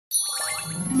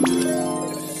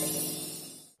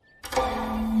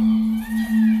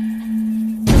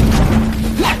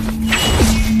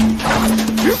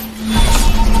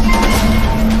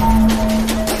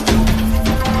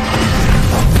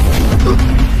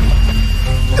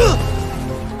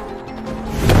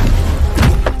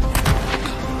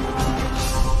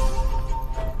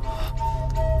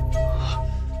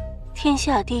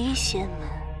下第一仙门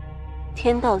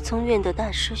天道宗院的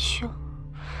大师兄，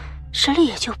实力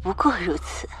也就不过如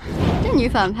此。这女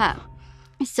反派，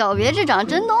小别致长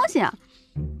真东西啊！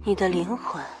你的灵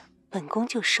魂，本宫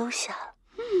就收下了。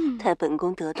待本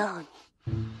宫得到你，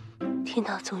天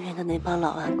道宗院的那帮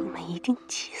老顽固们一定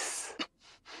气死。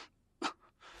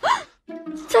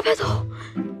再拜托，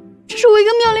这是我一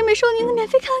个妙龄美少年的免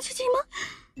费看的剧情吗？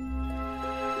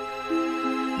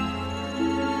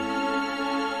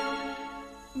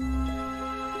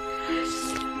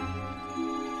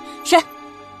是。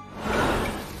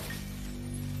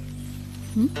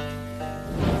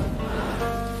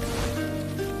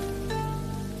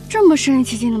这么身临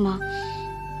其境的吗？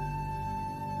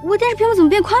我电视屏幕怎么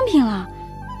变宽屏了？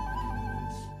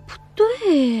不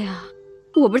对呀，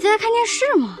我不是在家看电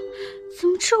视吗？怎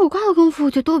么吃火锅的功夫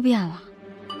就都变了？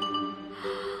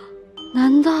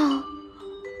难道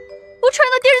我穿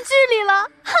到电视剧里了？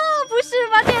哈，不是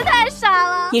吧，这也太傻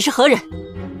了！你是何人？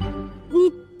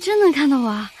你真能看到我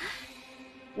啊？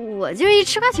我就是一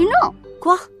吃瓜群众。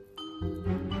瓜？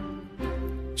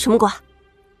什么瓜？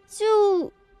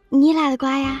就你俩的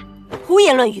瓜呀！胡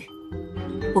言乱语！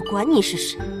我管你是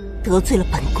谁，得罪了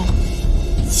本宫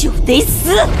就得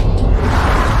死！啊！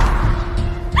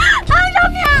饶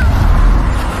命！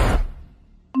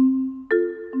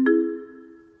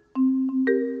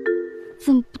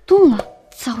怎么不动了？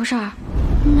咋回事？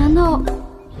难道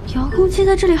遥控器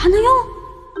在这里还能用？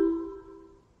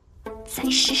再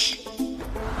试试。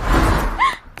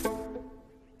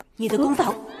你的功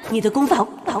法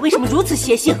为什么如此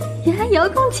邪性？原来遥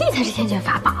控器才是天权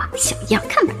法宝啊！小样，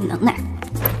看把你能耐！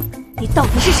你到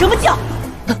底是什么教？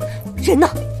人呢？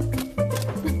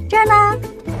这儿呢。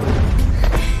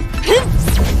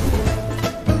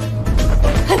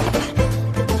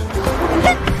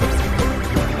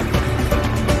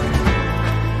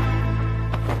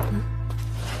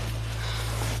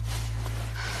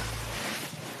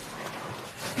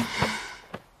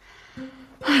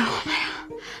哎呦妈呀，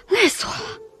累死我了！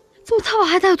怎么淘宝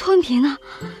还带有投影屏呢？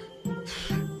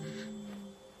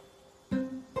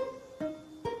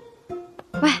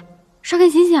喂，少根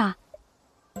醒醒啊！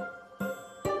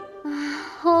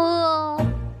好饿。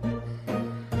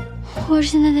我要是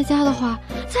现在在家的话，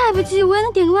再不济我也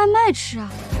能点个外卖吃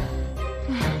啊。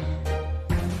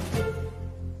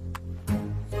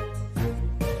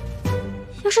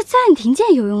要是暂停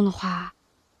键有用的话，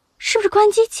是不是关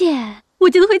机键我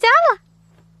就能回家了？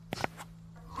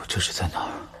我这是在哪儿？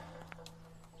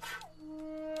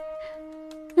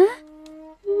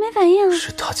没反应。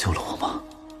是他救了我吗？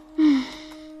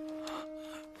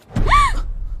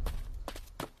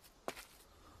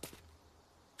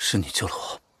是你救了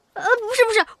我？不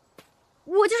是，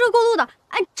我就是个过路的。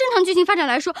按正常剧情发展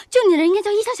来说，救你的人应该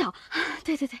叫伊小小。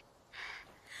对，快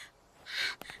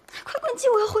关机，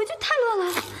我要回去，太乱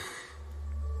了。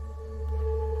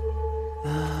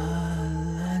蓝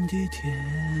蓝的天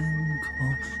空，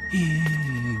银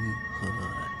河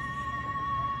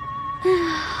里。哎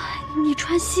呀，你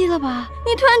穿戏了吧？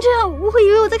你突然这样，我会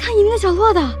以为我在看《隐秘的角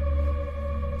落》的。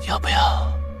要不要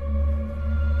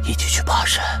一起去爬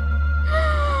山？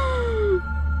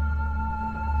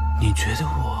你觉得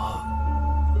我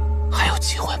还有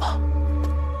机会吗？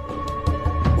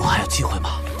我还有机会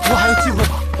吗？我还有机会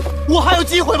吗？我还有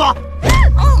机会吗？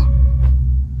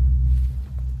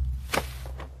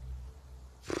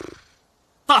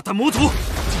大胆魔族，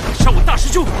向我大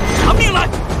师兄拿命来！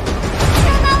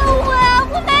天哪，误会啊，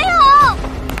我没有。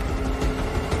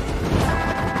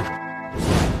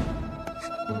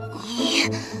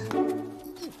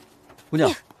姑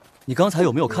娘，你刚才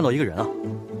有没有看到一个人啊？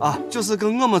啊，就是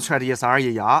跟我们穿的衣衫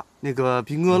一样，那个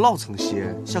比我老成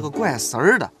些，像个管事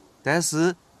儿的，但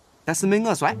是没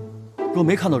我帅。若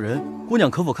没看到人，姑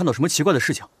娘可否看到什么奇怪的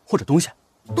事情或者东西？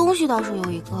东西倒是有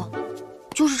一个，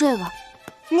就是这个。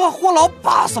我活了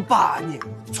88年，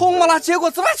从没见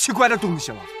过这么奇怪的东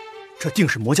西了。这定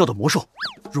是魔教的魔兽。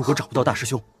如果找不到大师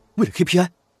兄，为了 KPI，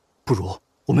 不如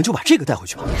我们就把这个带回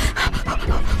去吧。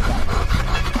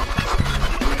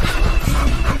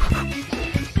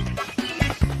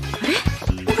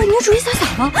那个女主一小小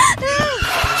吗？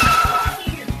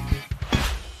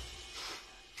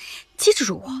机智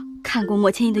如我，看过莫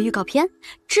千一的预告片，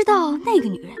知道那个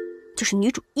女人就是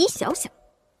女主一小小。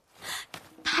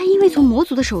她因为从魔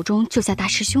族的手中救下大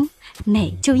师兄，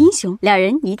美救英雄，两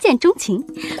人一见钟情，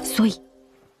所以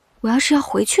我要是要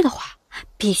回去的话，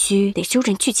必须得修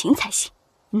正剧情才行。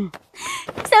小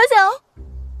小，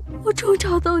我终于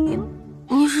找到你了。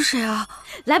你是谁啊？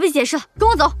来不及解释了，跟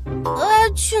我走。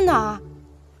去哪儿？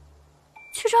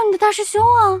去找你的大师兄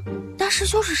啊！大师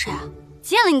兄是谁啊？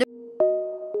见了你的。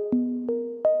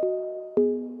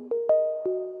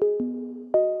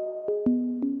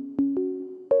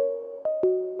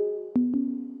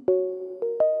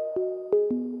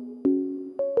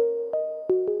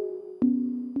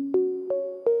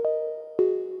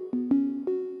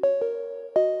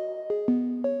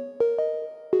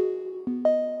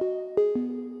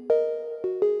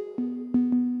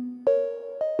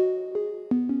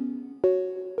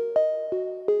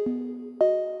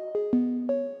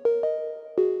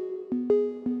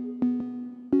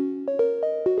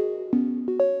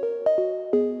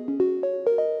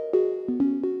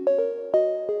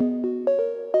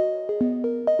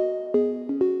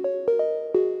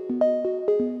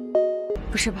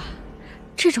不是吧？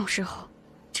这种时候，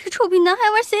这个臭皮男还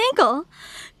玩谐音梗，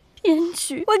编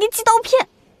剧我给寄刀片。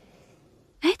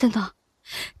哎，等等，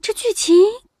这剧情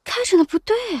开展的不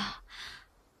对啊！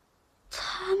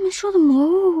他们说的魔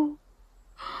物，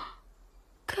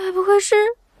该不会是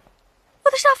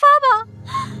我的沙发吧？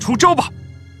出招吧！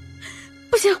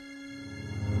不行，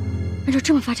按照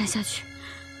这么发展下去，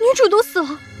女主都死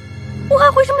了，我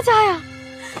还回什么家呀？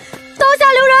刀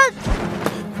下留人！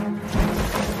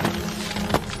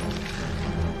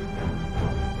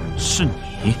是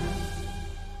你，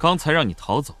刚才让你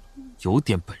逃走，有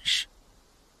点本事。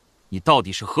你到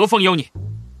底是何方妖孽？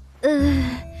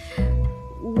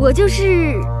我就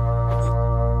是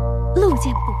路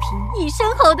见不平一声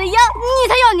吼的妖，你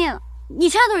才妖孽呢！你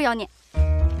全都是妖孽。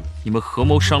你们合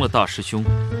谋伤了大师兄，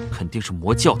肯定是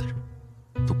魔教的人，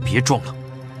都别装了。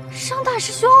伤大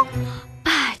师兄？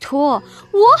拜托，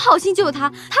我好心救他，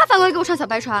他反过来给我唱小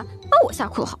白船，把我吓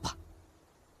哭了，好不好？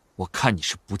我看你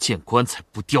是不见棺材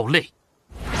不掉泪。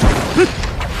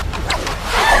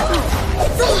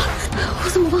糟了，我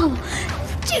怎么忘了？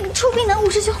这个臭皮男武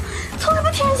师兄从来不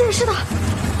听人解释的。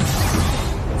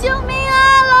救命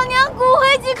啊！老娘骨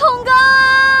灰级恐高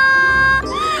啊！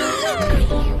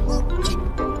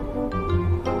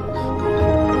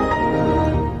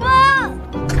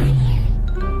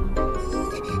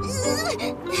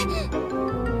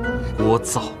聒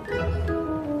噪。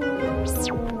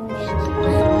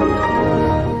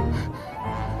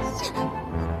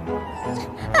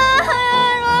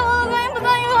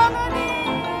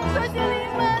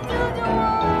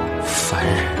烦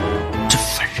人，真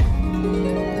烦人。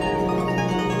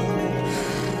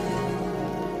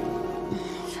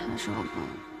叉烧包、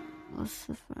螺蛳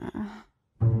粉。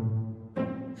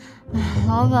老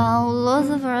板，我螺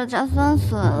蛳粉加酸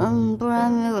笋，不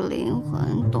然没有灵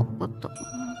魂，懂不懂？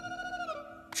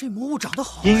这魔物长得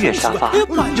好。音乐沙发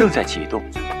正在启动，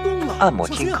按摩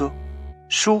听歌，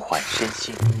舒缓身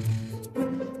心。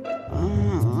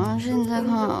现在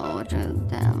看我这个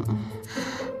demo，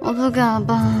 我可改了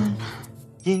办法。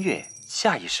音乐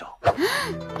下一首。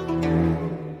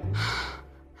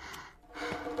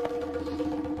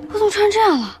我怎么穿成这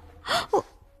样了？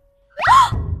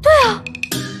对啊，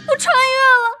我穿越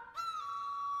了。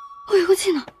我遥控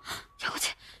器呢？遥控器。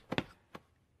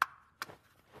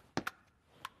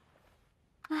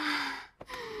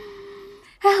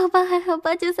还好吧，还好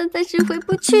吧，就算暂时回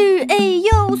不去，哎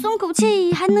呦，松口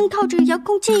气，还能靠着遥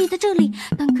控器在这里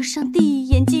当个上帝，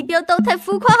演技飙到太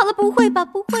浮夸。好了，不会吧，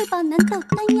不会吧，难道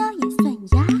单压也算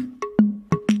压？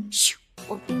咻！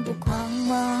我并不狂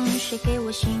妄，谁给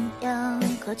我信仰？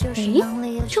可就是哎，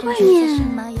这外面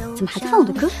怎么还在放我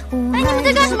的歌？哎，你们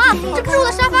在干什么？这不是我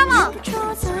的沙发吗？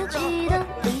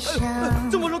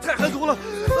这魔兽太狠毒了，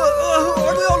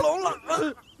耳朵要聋了。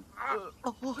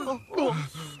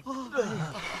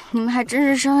你们还真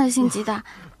是伤害性极大，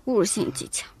侮辱性极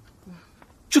强。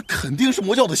这肯定是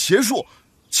魔教的邪术，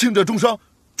轻者重伤，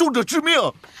重者致命。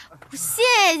谢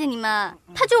谢你们，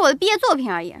它就是我的毕业作品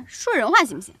而已，说人话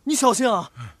行不行？你小心啊！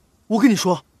我跟你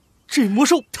说，这魔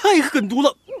兽太狠毒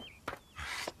了。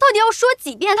到底要说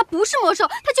几遍？它不是魔兽，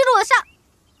它就是我的沙。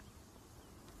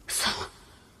算了，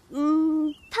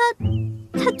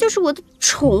它就是我的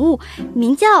宠物，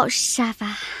名叫沙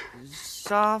发。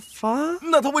沙发？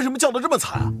那他为什么叫得这么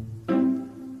惨啊？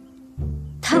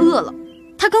他饿了，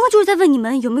他刚刚就是在问你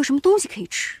们有没有什么东西可以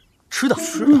吃。吃的，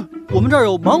我们这儿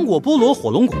有芒果、菠萝、火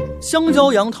龙果、香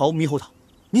蕉、杨桃、猕猴桃。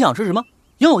你想吃什么？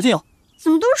应有尽有。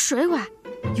怎么都是水果啊？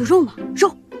有肉吗？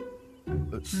肉，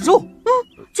肉？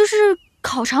就是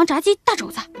烤肠、炸鸡、大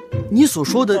肘子。你所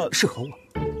说的适合我。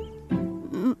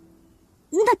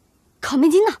那烤面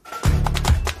筋呢？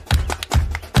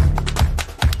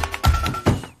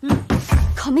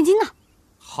烤面筋呢？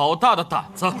好大的胆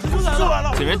子！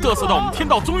竟然嘚瑟到我们天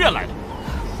道宗院来了！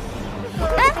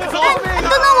哎，等等，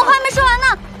我话还没说完呢！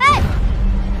哎，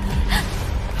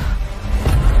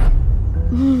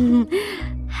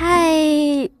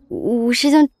嗨，武师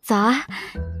兄早啊！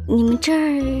你们这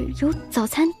儿有早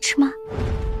餐吃吗？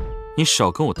你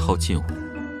少跟我套近乎。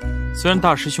虽然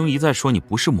大师兄一再说你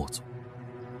不是魔族，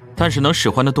但是能使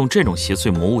唤得动这种邪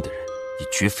祟魔物的人，也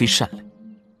绝非善类。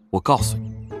我告诉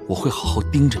你，我会好好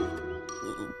盯着你的。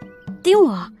盯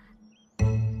我？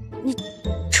你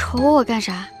瞅我干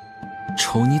啥？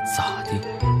瞅你咋的？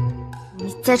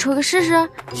你再瞅个试试。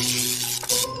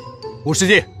五师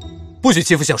弟，不许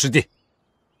欺负小师弟。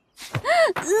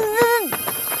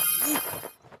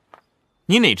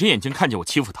你哪只眼睛看见我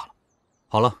欺负他了？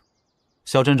好了，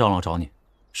萧真长老找你，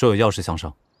说有要事相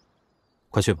商，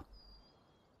快去吧。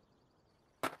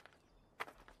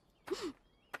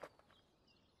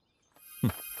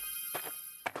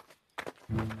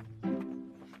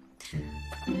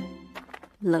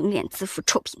冷脸自负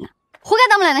臭皮男，活该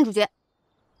当不了男主角。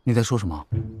你在说什么？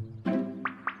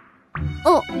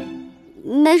哦，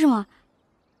没什么。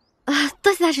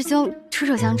多谢大师兄出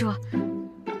手相助。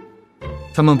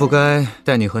他们不该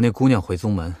带你和那姑娘回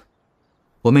宗门，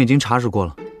我们已经查实过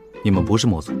了，你们不是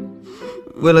魔族。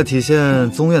为了体现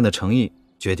宗院的诚意，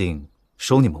决定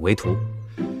收你们为徒，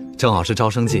正好是招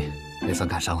生季，也算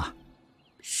赶上了。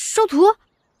收徒？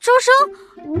招生？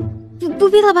不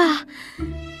必了吧？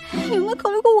有没有考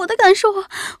虑过我的感受啊？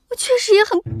我确实也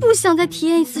很不想再体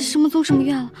验一次什么宗什么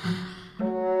院了。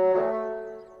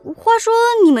话说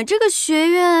你们这个学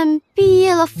院毕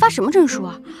业了发什么证书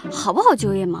啊？好不好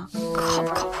就业吗？靠不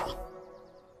靠谱？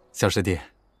小师弟，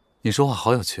你说话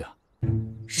好有趣啊！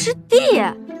师弟，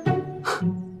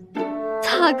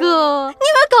大哥，你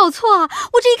有没有搞错啊？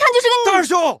我这一看就是个大师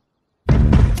兄，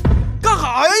干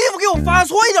哈呀？衣服给我发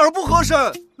错一点都不合身，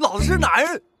老子是男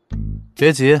人。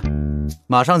别急，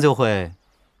马上就会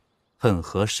很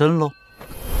合身喽。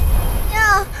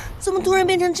呀，怎么突然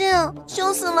变成这样？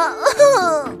羞死了！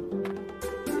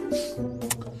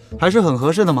还是很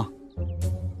合适的嘛。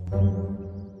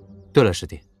对了，师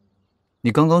弟，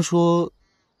你刚刚说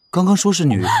是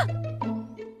女……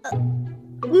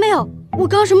没有，我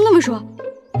刚刚什么都没说。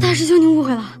大师兄，您误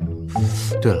会了。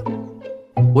对了，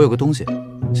我有个东西，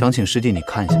想请师弟你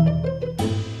看一下，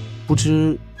不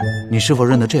知你是否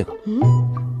认得这个？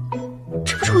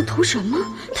这不是我的头绳吗？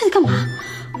他在干嘛？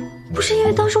不是因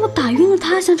为当时我打晕了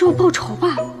他，想找我报仇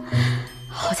吧？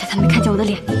好在他没看见我的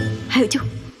脸，还有救。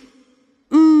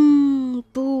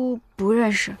不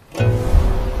认识。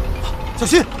小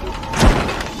心！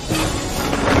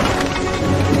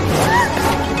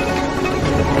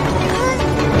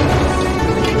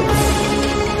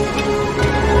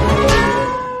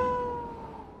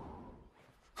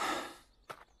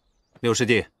六师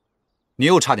弟，你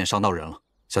又差点伤到人了，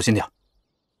小心点。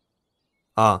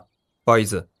啊，不好意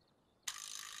思。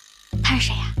他是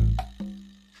谁呀？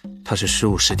他是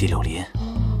15师弟柳林，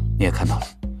你也看到了，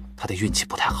他的运气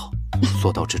不太好，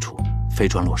所到之处飞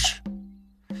砖落石。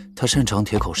他擅长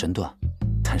铁口身段，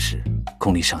但是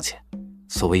功力尚浅，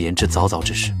所谓言之凿凿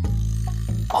之事，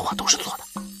往往都是错的。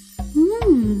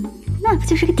那不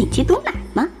就是个顶级毒奶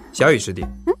吗？小雨师弟，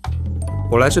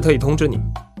我来是特意通知你，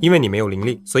因为你没有灵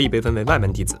力，所以被分为外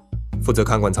门弟子，负责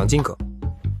看管藏经阁。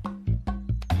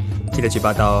记得去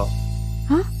报道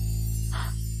哦。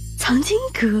藏经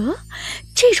阁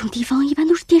这种地方一般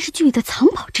都是电视剧里的藏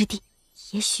宝之地，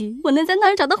也许我能在那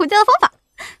儿找到回家的方法。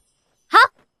好。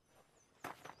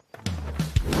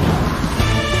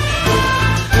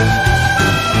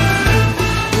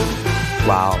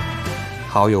哇哦，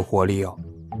好有活力哦！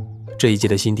这一届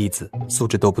的新弟子素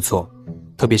质都不错，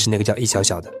特别是那个叫易小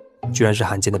小的，居然是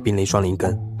罕见的冰雷双灵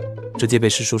根，直接被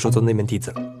师叔收做内门弟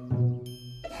子了。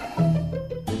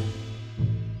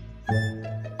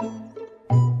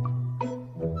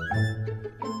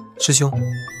师兄，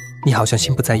你好像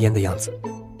心不在焉的样子，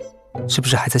是不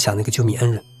是还在想那个救命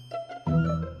恩人？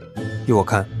依我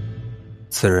看，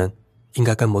此人应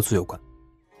该跟魔族有关。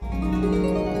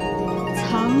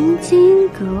藏经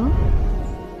阁，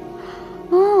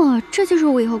哦，这就是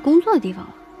我以后工作的地方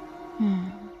了。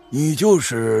你就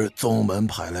是宗门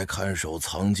派来看守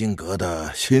藏经阁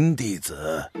的新弟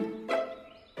子，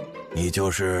你就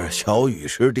是小雨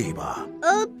师弟吧？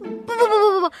不，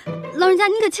老人家，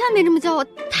您可千万别这么叫我，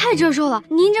太折寿了。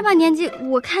您这把年纪，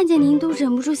我看见您都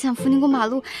忍不住想扶您过马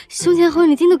路，胸前红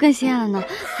领巾都更鲜了呢。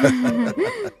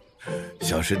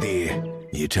小师弟，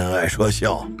你真爱说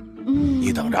笑。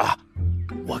你等着，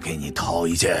我给你掏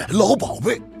一件老宝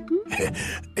贝。老人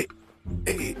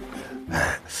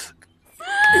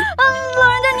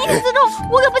家，您请自重，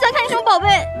我可不想看你什么宝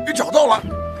贝。找到了。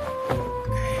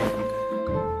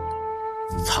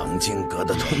藏经阁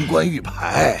的通关玉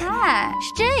牌，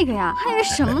是这个呀？还以为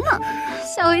什么呢？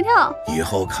吓我一跳。以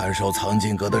后看守藏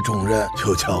经阁的重任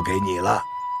就交给你了，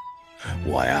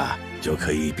我呀就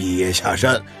可以毕业下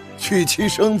山，娶妻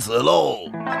生子喽。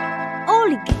奥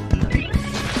利给！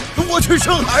我去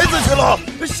生孩子去了，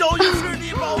小雨师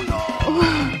弟保重。哇，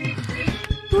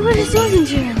不愧是修行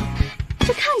之人，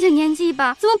这看起来年纪一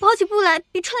把，怎么跑起步来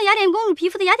比穿了雅典公主皮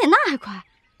肤的雅典娜还快？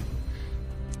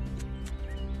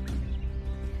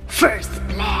 First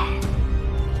blood,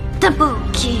 double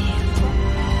kill。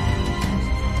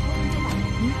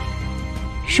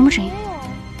什么声音？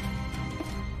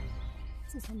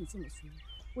自从你进了学，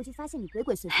我就发现你鬼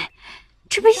鬼祟祟。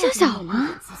这不是小小吗？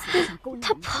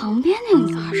他旁边那个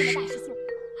女孩是谁？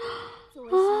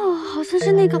哦，好像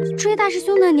是那个追大师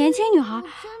兄的年轻女孩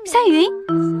夏雨云。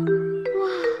哇，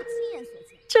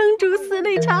蒸煮四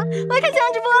绿茶，我要看现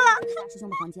场直播了。大师兄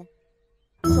的房间。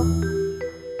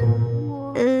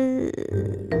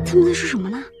他们在说什么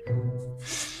呢？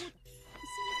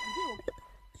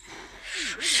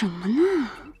说什么呢？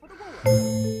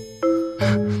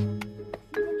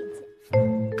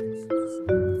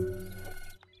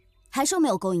还说没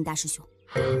有勾引大师兄。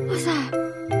哇塞，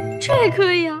这也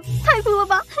可以啊，太酷了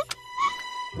吧！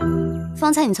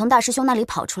方才你从大师兄那里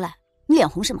跑出来，你脸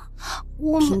红什么？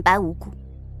我平白无故，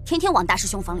天天往大师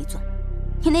兄房里钻，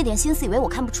你那点心思以为我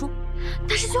看不出？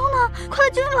大师兄呢？快来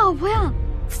救你老婆呀！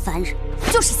烦人，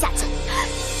就是下贱。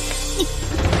你，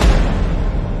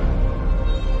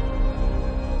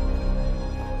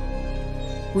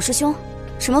五师兄，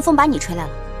什么风把你吹来了？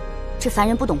这凡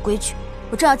人不懂规矩，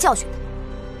我正要教训他。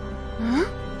啊？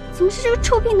怎么是这个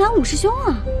臭屁男五师兄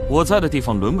啊？我在的地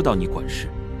方轮不到你管事。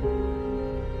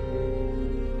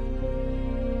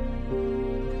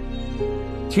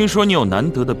听说你有难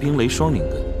得的冰雷双灵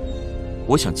根，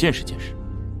我想见识见识。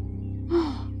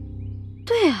哦，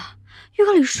对啊，预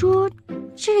告里说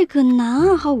这个男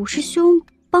2号五师兄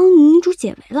帮女主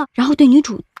解围了，然后对女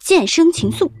主渐生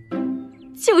情愫，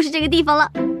就是这个地方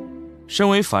了。身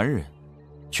为凡人，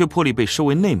却破例被收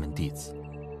为内门弟子，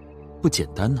不简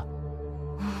单呢。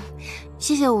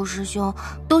谢谢五师兄，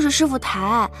都是师傅抬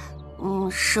爱。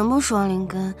什么双灵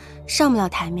根上不了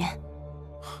台面。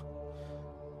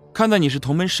看在你是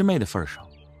同门师妹的份上，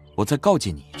我再告诫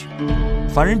你一句：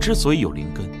凡人之所以有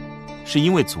灵根，是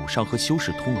因为祖上和修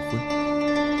士通了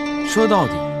婚。说到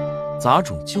底，杂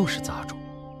种就是杂种，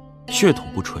血统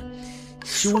不纯，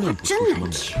修炼不出什么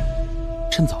美人，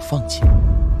趁早放弃。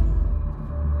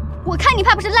我看你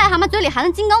怕不是癞蛤蟆嘴里含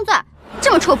了金刚钻，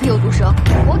这么臭屁又毒舌，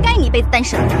活该你一辈子单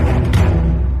身。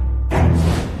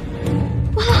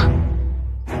完了，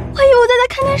我还以为我在家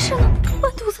看电视呢，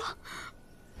完犊子了。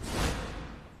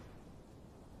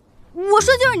我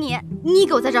说就是你，你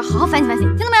给我在这儿好好反省反省，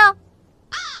听到没有？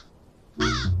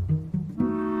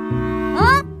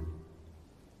啊！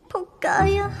不该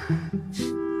呀！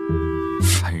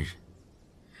烦人。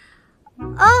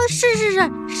啊，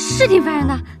是挺烦人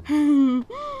的。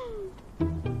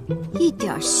一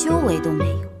点修为都没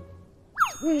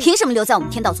有，凭什么留在我们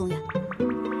天道宗院？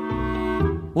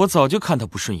我早就看他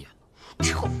不顺眼了。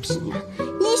臭屁男，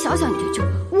一小小你就救，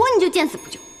我你就见死不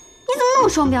救，你怎么那么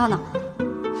双标呢？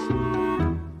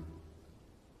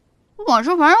我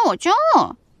是凡人我骄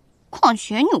傲，况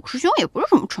且你五师兄也不是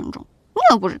什么纯种，你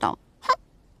也不知道。哼！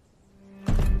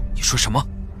你说什么？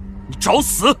你找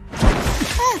死！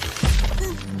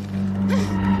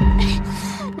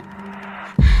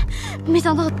没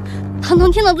想到堂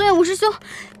堂天道宗院五师兄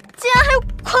竟然还有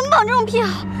捆绑这种癖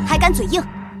好，还敢嘴硬，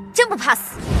真不怕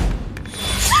死！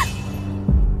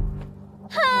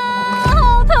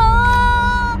好疼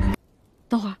啊！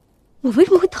等会儿，我为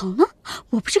什么会疼呢？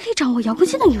我不是可以掌握遥控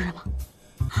器的女人吗？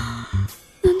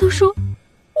难道说我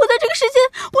在这个世界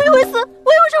我也会死，我也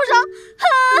会受伤？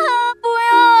不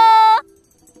要啊！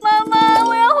妈妈，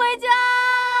我要回家！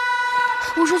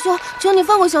五师兄，求你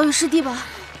放过小雨师弟吧。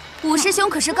五师兄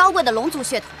可是高贵的龙族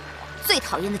血统，最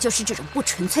讨厌的就是这种不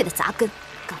纯粹的杂根，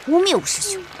敢污蔑五师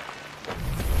兄！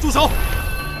住手！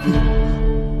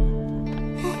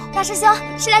大师兄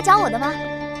是来找我的吗？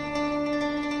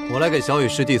我来给小雨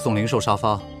师弟送零售沙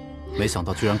发，没想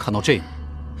到居然看到这一幕。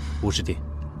吴师弟，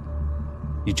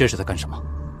你这是在干什么？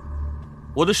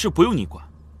我的事不用你管。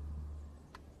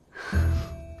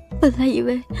本来以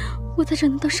为我在这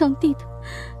能当上帝的，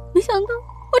没想到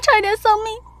我差一点丧命。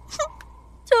哼，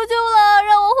求求了，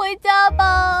让我回家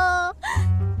吧！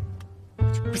我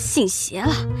就不信邪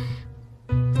了，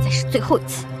再是最后一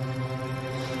次。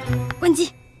关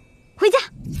机，回家。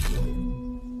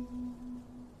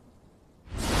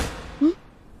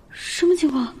什么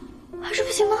情况？还是不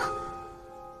行吗？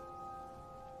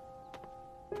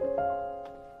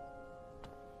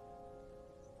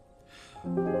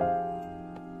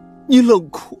你冷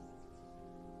酷，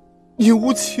你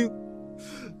无情，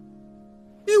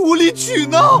你无理取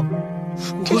闹。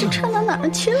这是差到哪儿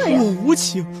去了呀？我无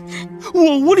情，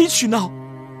我无理取闹。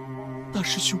大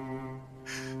师兄，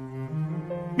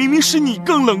明明是你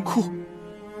更冷酷，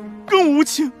更无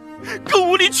情，更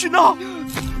无理取闹。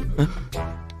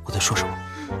我在说什么？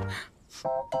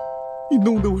你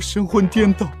弄得我神魂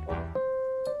颠倒，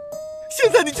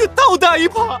现在你却倒打一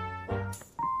耙。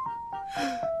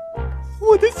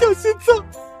我的小心脏，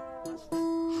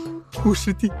五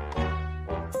师弟，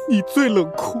你最冷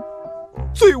酷，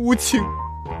最无情，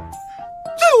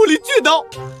最无理取闹。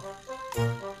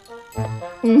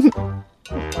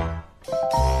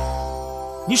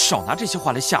你少拿这些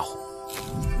话来吓唬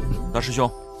我。大师兄，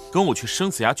跟我去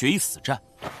生死崖决一死战，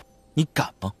你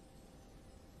敢吗？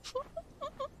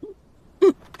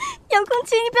遥控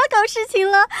器，你不要搞事情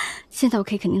了。现在我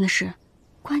可以肯定的是，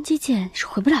关机键是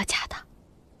回不了家的，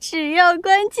只要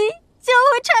关机就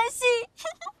会传戏。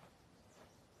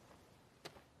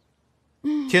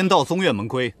天道宗院门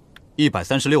规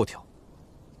136条，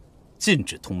禁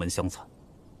止同门相残。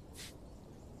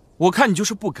我看你就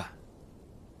是不敢。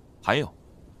还有，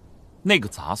那个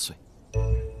杂碎，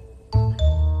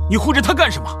你护着他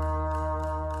干什么？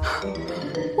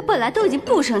我本来都已经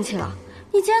不生气了，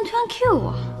你竟然突然 Q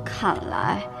我，看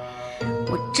来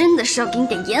我真的是要给你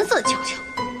点颜色瞧瞧。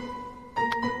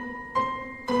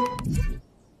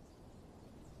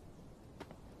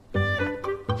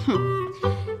哼，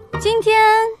今天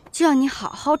就让你好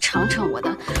好尝尝我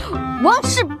的王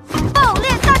室爆裂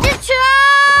大绝拳！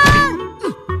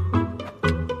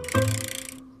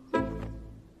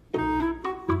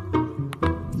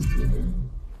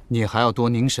你还要多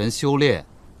凝神修炼，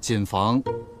谨防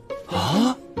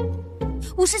啊！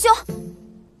五师兄，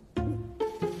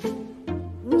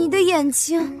你的眼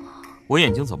睛……我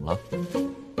眼睛怎么了？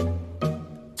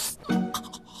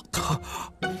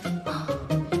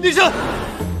立正！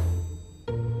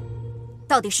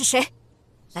到底是谁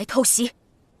来偷袭，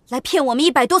来骗我们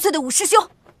100多岁的五师兄？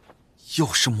又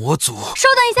是魔族！稍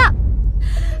等一下，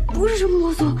不是什么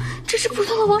魔族，这是普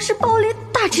通的王室爆裂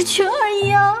大直拳而已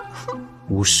啊！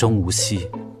无声无息，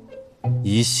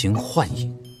移形换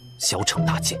影，小惩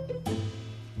大戒。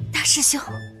大师兄，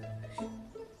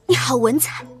你好文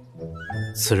采。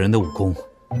此人的武功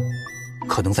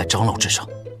可能在长老之上。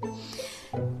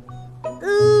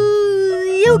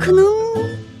也有可能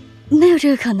没有这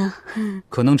个可能。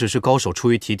可能只是高手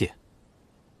出于提点，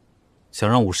想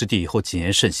让五师弟以后谨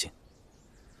言慎行。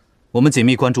我们紧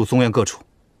密关注宗院各处，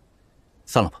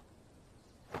散了吧。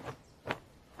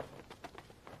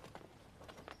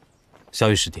小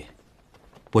雨师弟，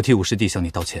我替五师弟向你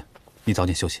道歉，你早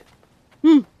点休息。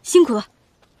辛苦了。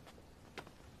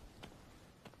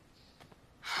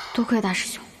多亏大师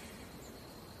兄，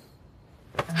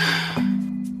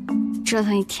折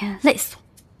腾一天累死我。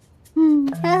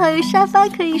还好有沙发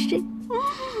可以睡。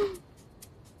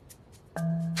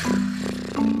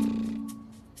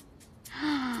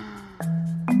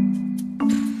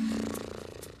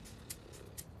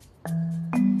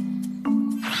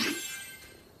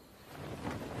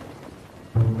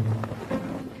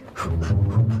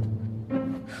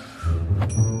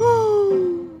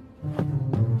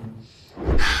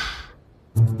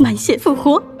满血复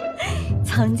活，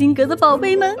藏经阁的宝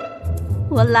贝们，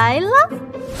我来了！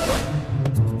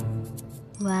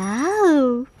哇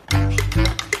哦！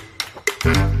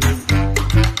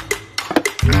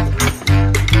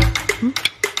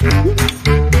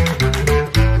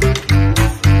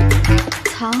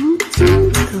藏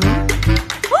经阁，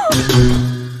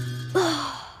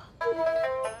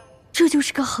这就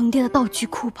是个横店的道具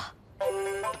库吧？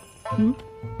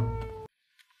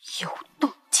有动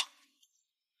静。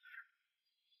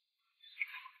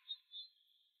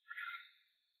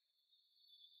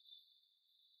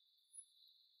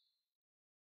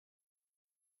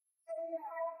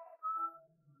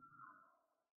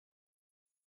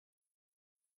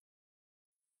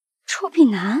臭屁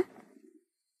男，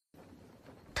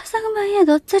他3更半夜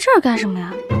的在这儿干什么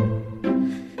呀？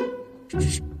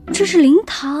这是灵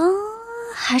堂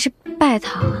还是拜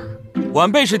堂啊？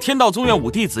晚辈是天道宗院五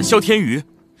弟子萧天瑜。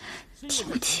听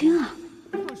不清啊。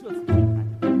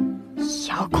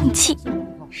遥控器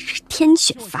是天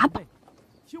选法宝。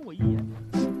听我一言。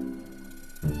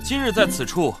今日在此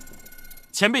处，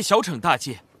前辈小惩大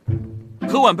戒，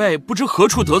可晚辈不知何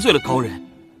处得罪了高人，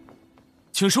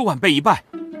请受晚辈一拜。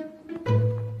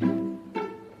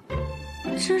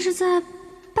这是在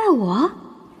拜我？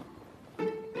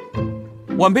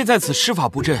晚辈在此施法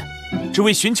布阵，只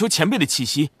为寻求前辈的气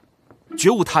息，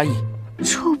绝无他意。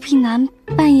臭屁男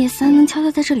半夜3更悄悄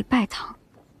在这里拜堂，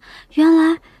原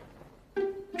来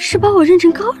是把我认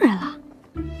成高人了。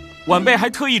晚辈还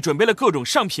特意准备了各种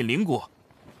上品灵果，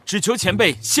只求前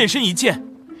辈现身一见。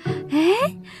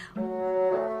哎，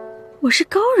我是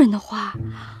高人的话，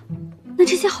那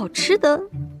这些好吃的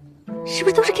是不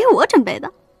是都是给我准备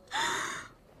的？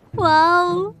哇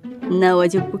哦，那我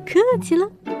就不客气了。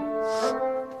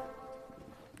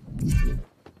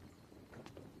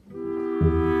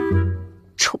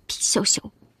臭屁小小，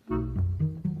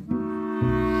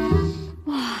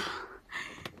哇！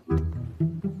不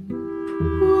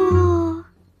过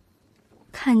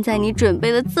看在你准备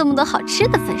了这么多好吃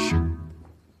的份上，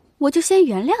我就先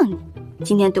原谅你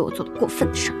今天对我做的过分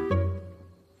的事儿。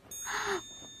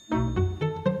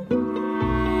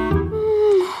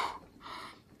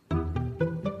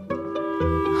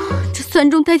这酸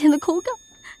中带甜的口感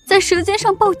在舌尖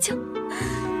上爆浆，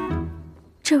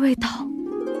这味道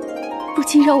不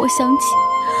禁让我想起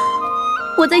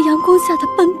我在阳光下的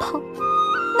奔跑，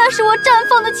那是我绽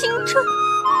放的青春。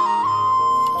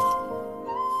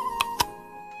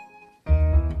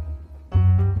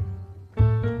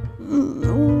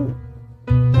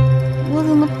我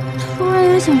怎么突然有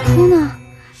点想哭呢？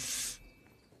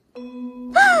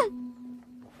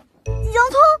洋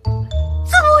葱，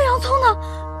怎么有洋葱呢？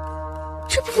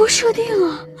这不符合设定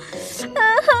啊！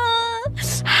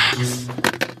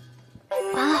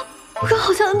完了，我刚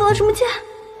好像按到了什么键。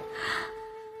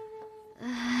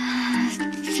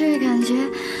这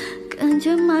感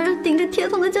觉马上顶着铁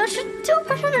桶的僵尸就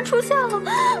马上就出现了，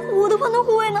我的万能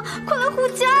护卫呢？快来护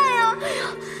驾呀！哎呀，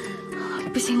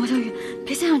不行，王小雨，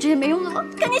别想想这些没用的了，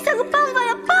赶紧想个办法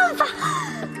呀！办法！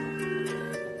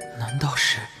难道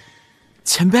是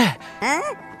前辈？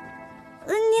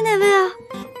你哪位啊？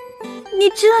你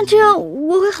知道这样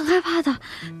我会很害怕的。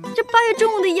这8月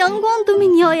中午的阳光都被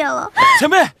你耀眼了。前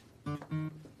辈，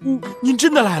您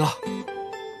真的来了？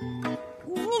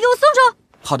你给我松手！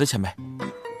好的，前辈。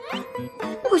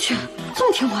我去，这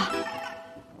么听话。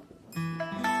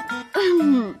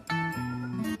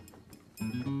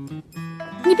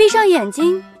你闭上眼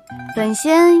睛，本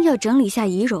仙要整理一下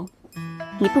仪容，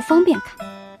你不方便看。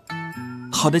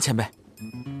好的，前辈。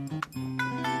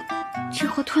这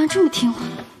货突然这么听话，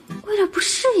我有点不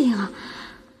适应啊。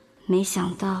没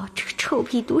想到这个臭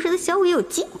屁毒舌的小五也有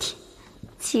今天。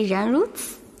既然如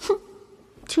此，哼，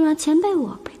就让前辈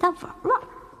我陪他玩玩。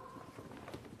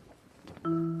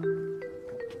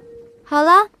好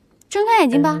了，睁开眼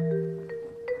睛吧。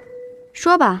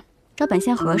说吧，找本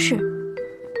仙何事？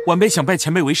晚辈想拜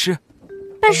前辈为师。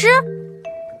拜师？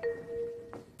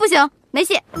不行，没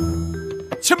戏。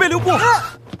前辈留步！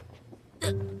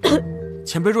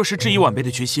前辈若是质疑晚辈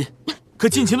的决心，可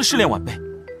尽情的试炼晚辈。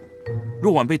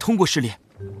若晚辈通过试炼，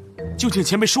就请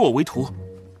前辈收我为徒，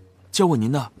教我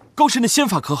您那高深的仙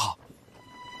法，可好？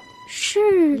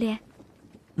试炼？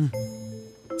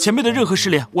前辈的任何试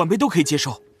炼，晚辈都可以接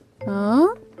受。哦，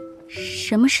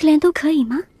什么试炼都可以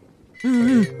吗？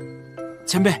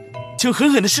前辈，请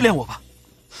狠狠的试炼我吧。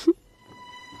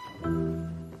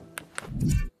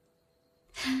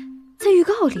在预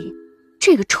告里，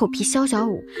这个臭皮肖小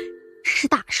五是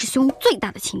大师兄最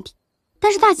大的情敌，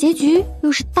但是大结局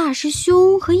又是大师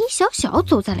兄和一小小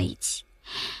走在了一起。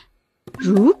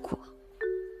如果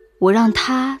我让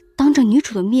他当着女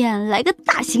主的面来个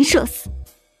大型社死，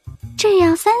这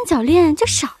样三角恋就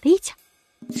少了一角，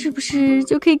是不是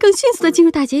就可以更迅速的进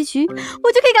入大结局？我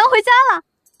就可以赶回家了。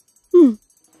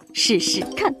试试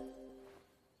看。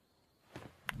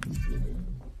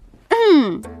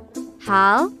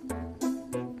好，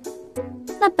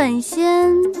那本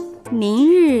仙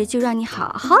明日就让你好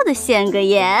好的现个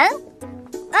眼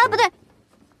啊，不对，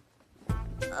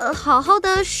好好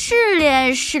的试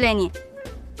炼试炼你。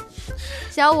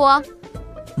小五，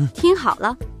听好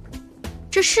了，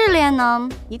这试炼呢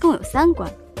一共有3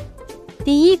关。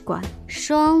第一关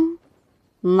双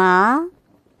马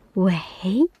尾。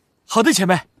好的，前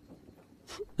辈。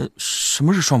什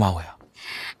么是双马尾啊？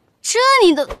这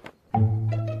你都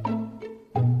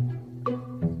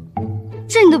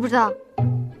不知道？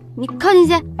你靠近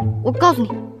些，我告诉你。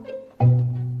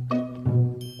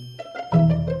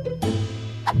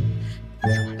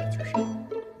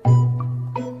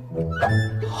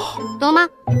懂了吗？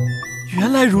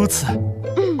原来如此，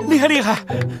厉害厉害！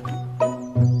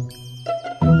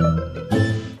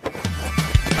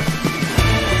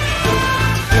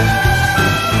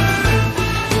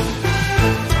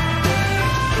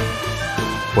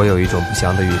我有一种不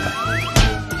祥的预感，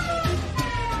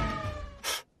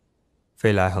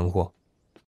飞来横祸。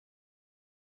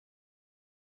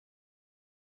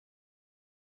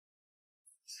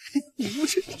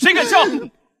谁敢笑？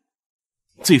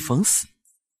罪逢死。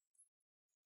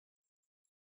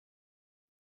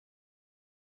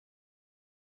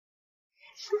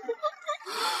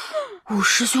五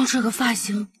师兄这个发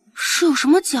型是有什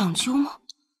么讲究吗？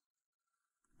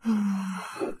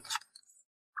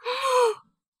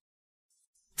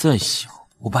再小，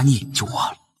我把你眼就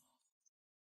挖了。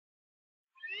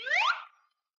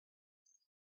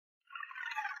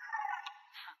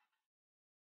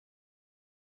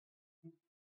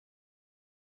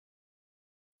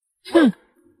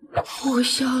我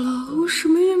瞎了，我什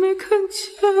么也没看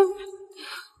见。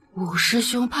五师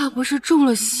兄怕不是中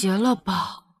了邪了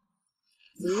吧？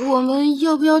我们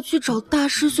要不要去找大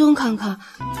师兄看看？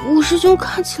五师兄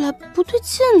看起来不对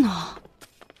劲呢。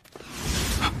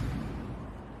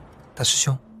大师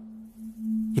兄，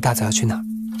一大早要去哪儿？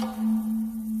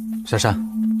下山。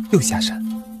又下山。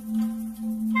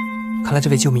看来这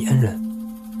位救命恩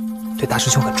人对大师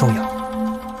兄很重要。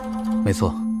没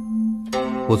错，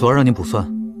我昨儿让你卜算，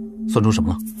算出什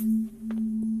么了？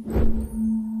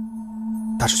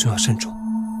大师兄要慎重。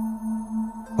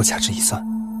我掐指一算，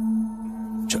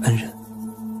这恩人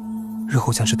日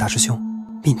后将是大师兄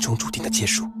命中注定的结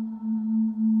束。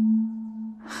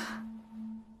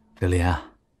柳莲啊，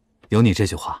有你这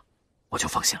句话，我就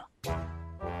放心了。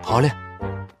好好练。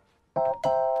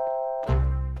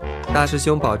大师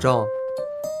兄保重。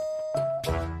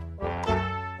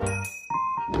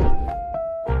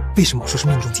为什么我说是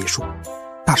命中结束，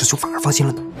大师兄反而放心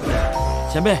了呢？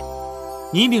前辈，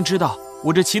你一定知道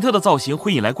我这奇特的造型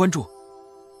会引来关注，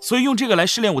所以用这个来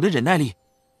试炼我的忍耐力。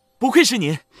不愧是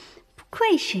您，不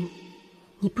愧是你，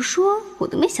你不说我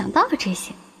都没想到这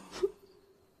些。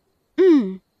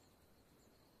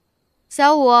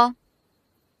小五，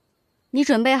你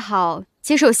准备好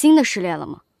接受新的试炼了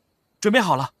吗？准备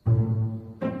好了。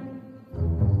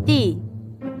第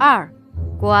2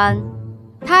关，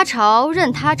他朝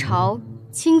任他朝，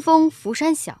清风拂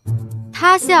山晓；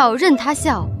他笑任他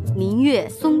笑，明月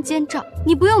松间照。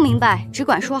你不用明白，只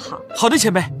管说好。好的，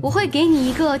前辈。我会给你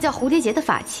一个叫蝴蝶结的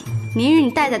法器，明日你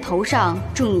戴在头上，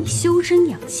助你修身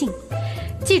养性。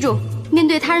记住，面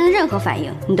对他人的任何反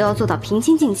应，你都要做到平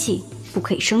心静气，不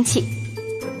可以生气。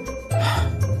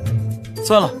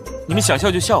算了，你们想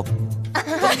笑就笑吧。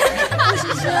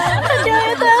这样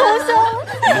也太好笑了。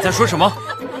你们在说什么？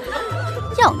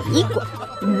要你管？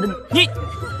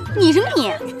你什么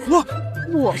你？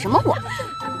我什么我？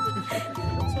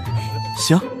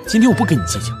行，今天我不跟你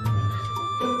计较。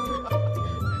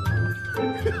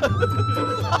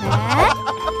哎，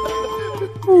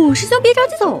五师兄别着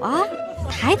急走啊，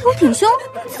抬头挺胸，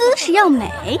姿势要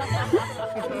美。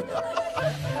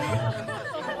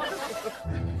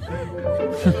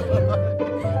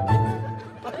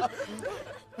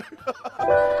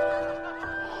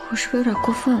我是不是有点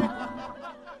过分了？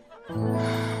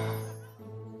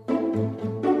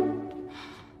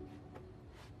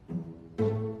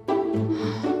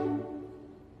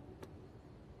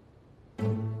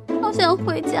好想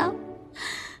回家，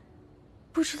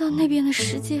不知道那边的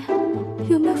世界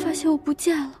有没有发现我不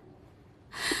见了。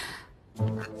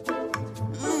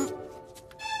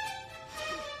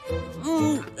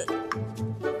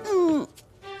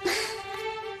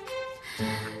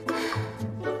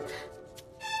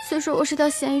虽说我是条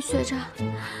咸鱼学渣，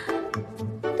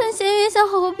但咸鱼也想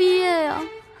好好毕业呀。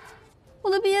我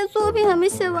的毕业作品还没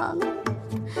写完呢。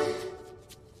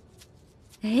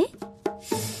哎，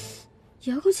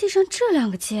遥控器上这2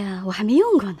个键我还没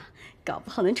用过呢，搞不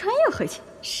好能穿越回去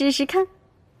试试看。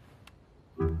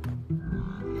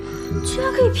居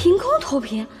然可以凭空投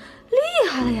屏，厉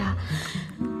害了呀！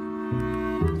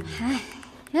嗨，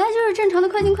原来就是正常的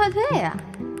快进快退呀。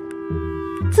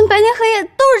怎么白天黑夜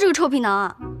都是这个臭皮囊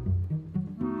啊？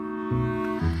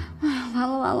哎呀，完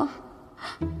了，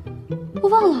我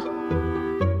忘了，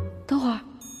等会儿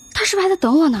他是不是还在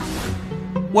等我呢？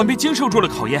晚辈经受住了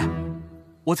考验，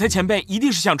我猜前辈一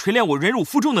定是想锤炼我忍辱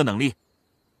负重的能力。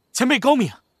前辈高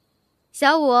明。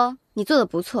小五，你做的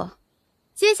不错，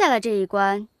接下来这一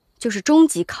关就是终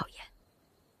极考验。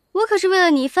我可是为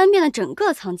了你翻遍了整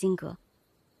个藏经阁，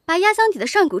把压箱底的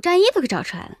上古战衣都给找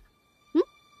出来了。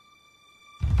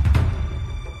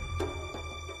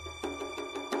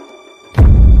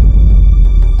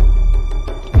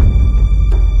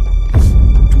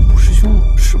这五师兄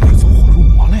是不是走火入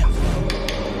魔了呀？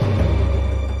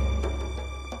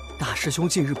大师兄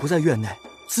近日不在院内，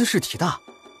姿势体大，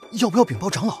要不要禀报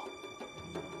长老？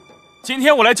今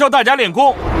天我来教大家练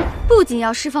功，不仅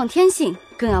要释放天性，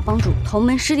更要帮助同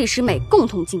门师弟师妹共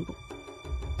同进步。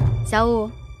小五，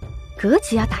格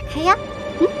局要打开呀！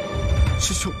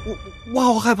师兄，我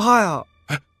好害怕呀！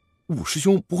哎，五师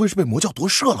兄不会是被魔教夺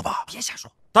舍了吧？别瞎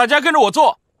说！大家跟着我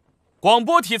做广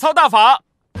播体操大法。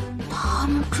他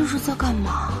们这是在干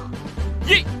嘛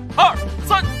？1、2、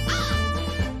3，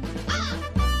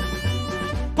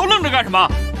都愣着干什么？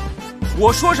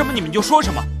我说什么你们就说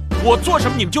什么，我做什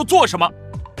么你们就做什么，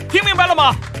听明白了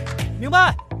吗？明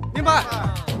白。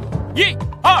 1、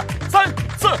2、3、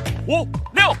4、5、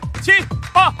6、7、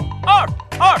8、2、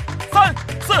3、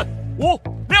4、5、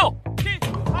6、7、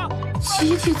8。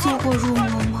集体走火入魔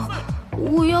吗？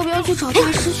我要不要去找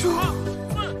大师兄？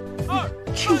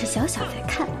趁着小小在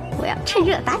看，我要趁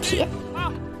热打铁。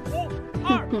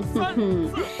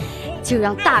就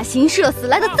让大型社死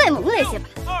来的再猛烈些吧，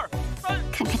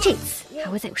看看这次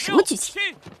还会再有什么剧情。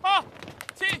7、8、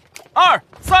7、2、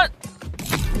3。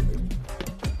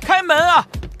 开门啊！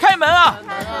开门啊！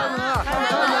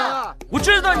我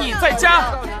知道你在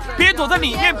家，别躲在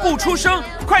里面不出声，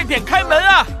快点开门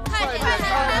啊！快点开门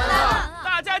啊！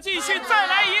大家继续再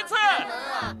来一次，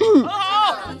很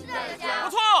好，不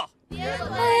错。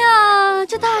哎呀，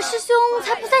这大师兄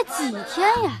才不在几天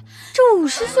呀，这五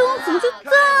师兄怎么就这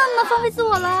么放飞自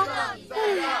我了？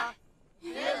哎，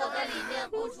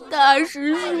大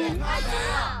师兄，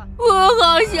我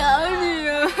好想你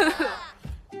啊！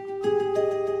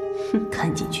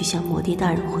赶紧去向魔帝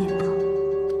大人汇报。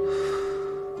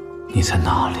你在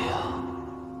哪里啊？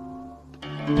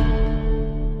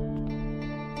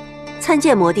参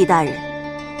见魔帝大人。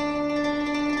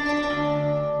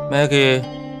Maggie，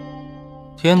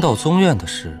 天道宗院的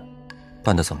事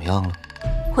办得怎么样了？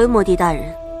回魔帝大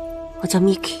人，我叫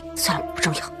Miki， 算了，不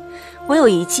重要。我有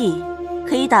一计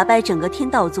可以打败整个天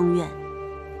道宗院，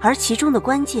而其中的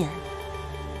关键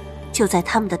就在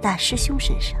他们的大师兄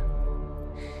身上。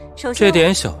首先，这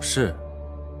点小事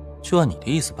就按你的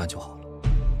意思办就好了。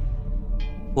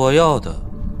我要的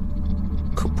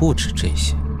可不止这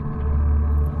些。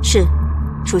是，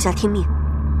属下听命。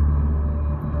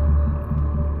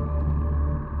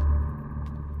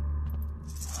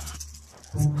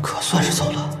可算是走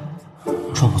了，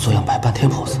装模作样摆半天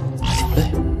pose， 还挺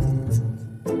累。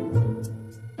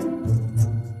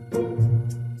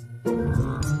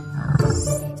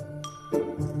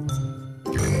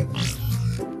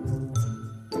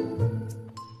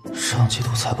上季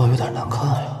度财报有点难看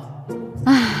呀。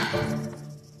唉，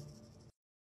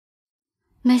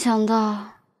没想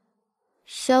到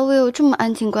小伟有这么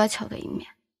安静乖巧的一面。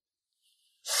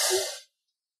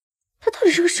他到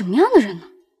底是个什么样的人呢？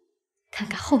看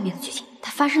看后面的剧情，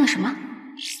他发生了什么？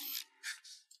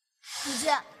母亲，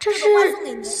这是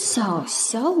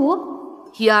小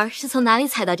我。鱼儿是从哪里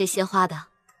采到这些花的？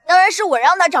当然是我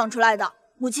让它长出来的。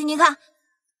母亲，您看，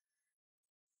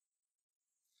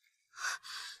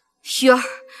鱼儿，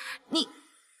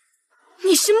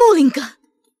你是木灵根。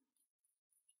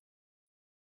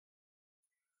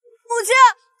母亲，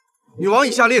女王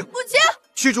已下令，母亲，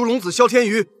驱逐龙子萧天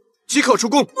瑜，即可出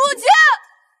宫。母亲，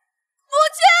母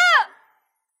亲。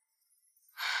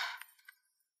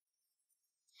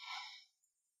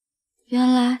原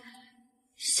来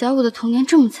小五的童年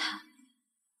这么惨，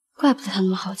怪不得他那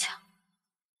么好强。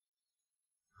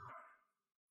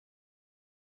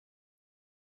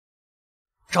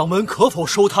掌门可否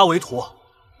收他为徒？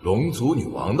龙族女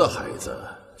王的孩子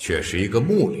却是一个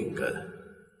木灵根，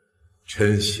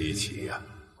真稀奇呀！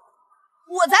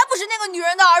我才不是那个女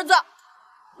人的儿子，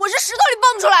我是石头里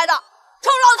蹦出来的，臭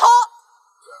老头！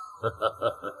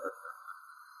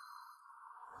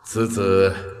此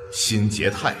子心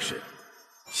结太深，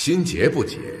心结不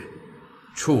解，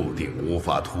注定无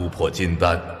法突破金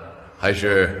丹，还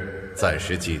是暂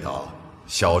时寄到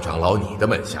萧长老你的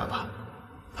门下吧。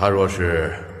他若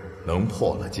是能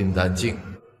破了金丹境，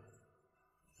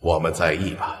我们再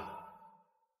议吧。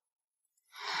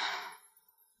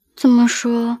这么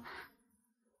说，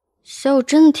小五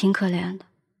真的挺可怜的。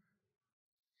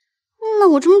那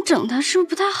我这么整他是不是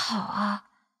不太好啊？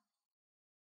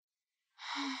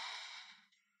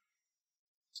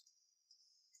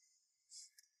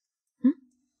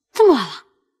这么晚了，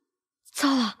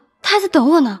糟了，他还在等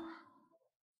我呢。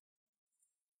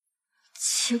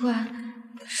奇怪，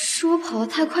是我跑得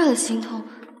太快了心痛，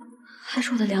还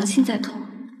是我的良心在痛？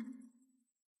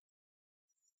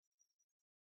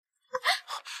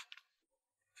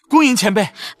恭迎前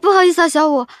辈。不好意思啊，小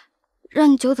五，让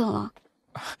你久等了。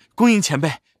恭迎前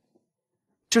辈，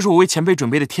这是我为前辈准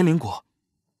备的天灵果。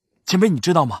前辈你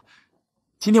知道吗？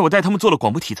今天我带他们做了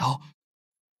广播体操，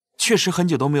确实很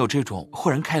久都没有这种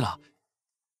豁然开朗、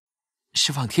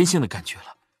释放天性的感觉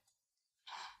了。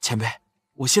前辈，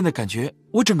我现在感觉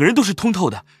我整个人都是通透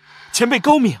的，前辈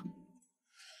高明。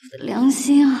良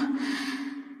心啊，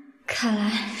看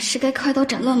来是该快刀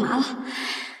斩乱麻了。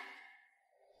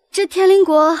这天灵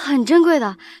果很珍贵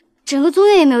的，整个宗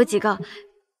院也没有几个。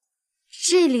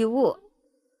这礼物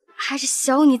还是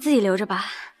小五你自己留着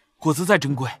吧。果子再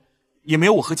珍贵，也没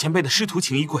有我和前辈的师徒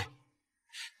情谊贵，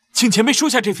请前辈收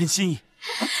下这份心意。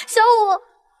小五，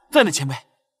在呢，前辈。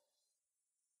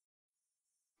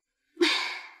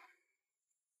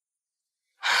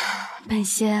本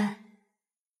仙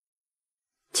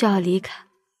就要离开。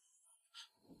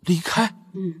离开？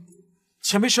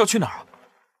前辈是要去哪儿啊？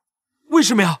为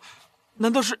什么呀？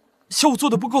难道是小五做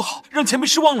的不够好，让前辈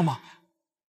失望了吗？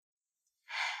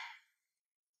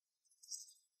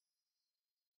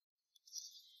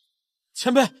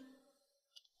前辈，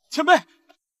前辈，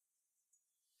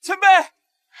前辈，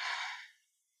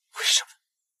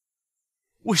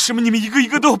为什么你们一个一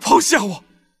个都要抛下我？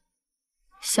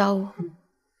小五，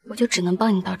我就只能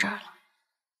帮你到这儿了。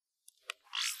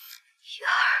鱼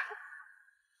儿，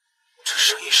这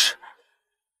声音是……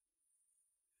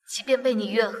即便被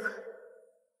你怨恨，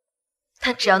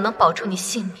但只要能保住你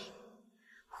性命，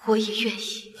我也愿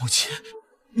意。母亲，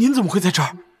您怎么会在这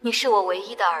儿？你是我唯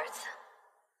一的儿子，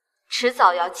迟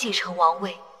早要继承王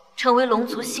位，成为龙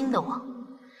族新的王。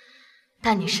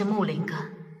但你是木灵根，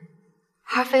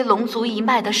而非龙族一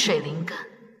脉的水灵根，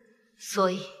所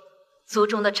以族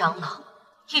中的长老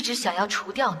一直想要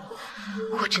除掉你，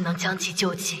我只能将计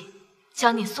就计，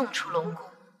将你送出龙宫，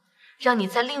让你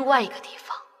在另外一个地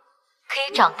方可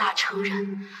以长大成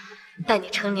人。待你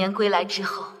成年归来之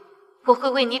后，我会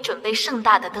为你准备盛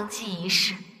大的登基仪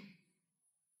式。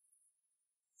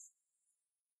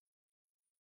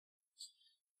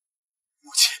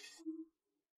母亲，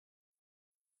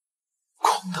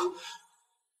空的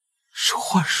是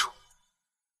幻术。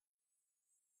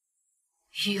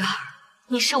鱼儿，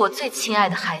你是我最亲爱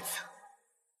的孩子，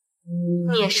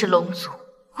你也是龙族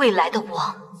未来的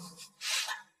王。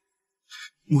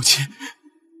母亲，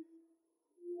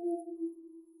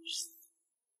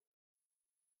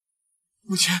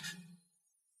母亲，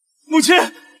母亲！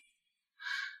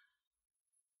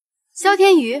萧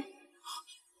天宇，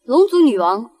龙族女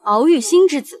王敖玉心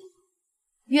之子，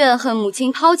怨恨母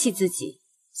亲抛弃自己，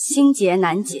心结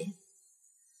难解，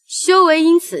修为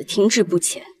因此停滞不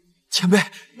前。前辈，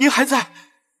您还在？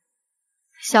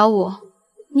小舞，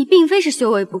你并非是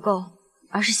修为不够，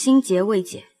而是心结未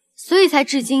解，所以才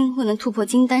至今未能突破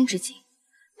金丹之境。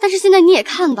但是现在你也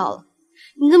看到了，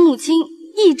你的母亲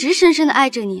一直深深地爱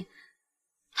着你，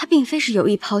她并非是有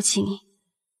意抛弃你，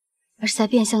而是在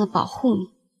变相的保护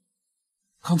你。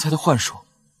刚才的幻术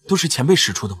都是前辈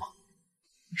使出的吗？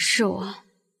是我，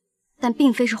但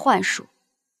并非是幻术，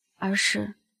而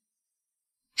是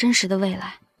真实的未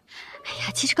来。哎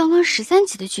呀，其实刚刚13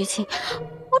集的剧情，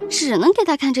我只能给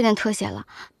他看这点特写了。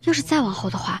要是再往后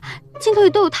的话，镜头里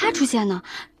都有他出现呢，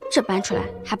这搬出来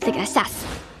还不得给他吓死？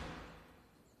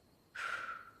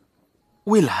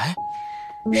未来？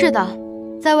是的，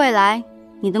在未来，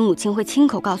你的母亲会亲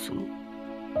口告诉你，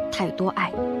她有多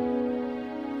爱你。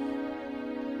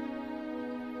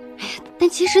哎呀，但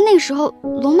其实那个时候，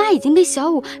龙妈已经被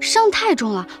小舞伤太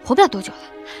重了，活不了多久了。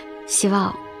希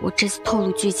望我这次透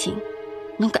露剧情，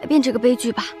能改变这个悲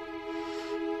剧吧。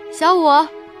小舞，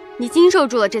你经受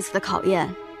住了这次的考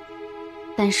验，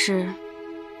但是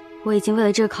我已经为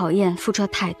了这个考验付出了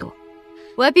太多，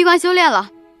我要闭关修炼了，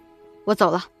我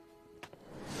走了。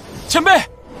前辈，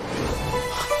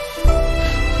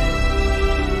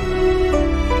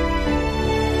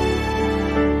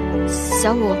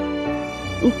小舞，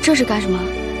你这是干什么？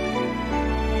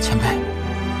前辈，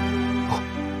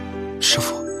不，师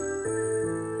父，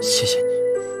谢谢你。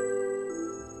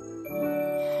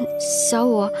小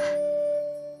舞，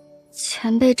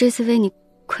前辈这次为你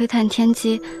窥探天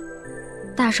机，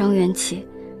大伤元气，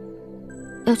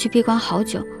要去闭关好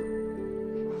久，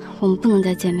我们不能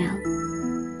再见面了。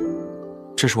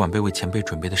这是晚辈为前辈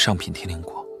准备的上品天灵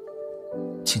果，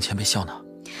请前辈笑纳。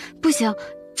不行，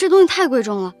这东西太贵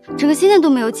重了，整个仙殿都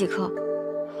没有几颗，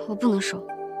我不能收。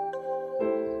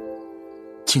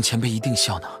请前辈一定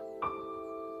笑纳，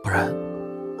不然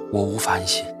我无法安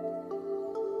心。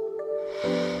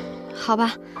好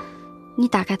吧，你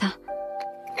打开它，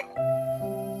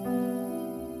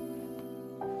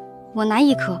我拿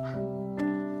1颗。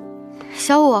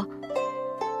小舞，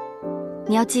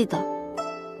你要记得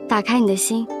打开你的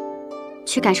心，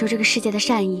去感受这个世界的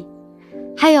善意，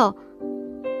还有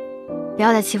不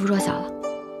要再欺负弱小了。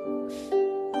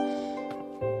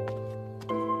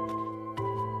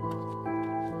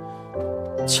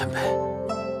前辈，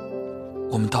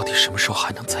我们到底什么时候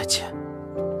还能再见？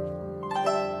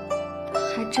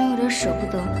还真有点舍不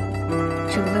得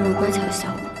这个温柔乖巧的小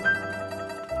舞。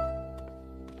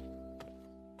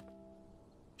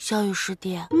小雨师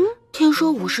弟，听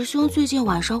说武师兄最近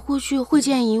晚上会去会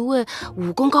见一位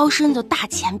武功高深的大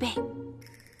前辈。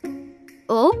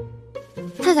哦，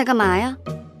他在干嘛呀？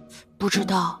不知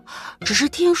道，只是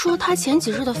听说他前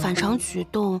几日的反常举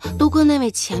动都跟那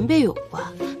位前辈有关，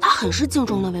他很是敬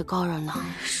重那位高人呢。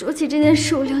说起这件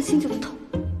事，我良心就痛。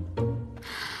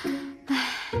唉，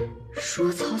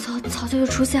说曹操，曹操又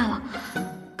出现了，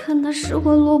看他失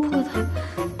魂落魄的，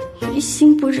于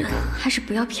心不忍，还是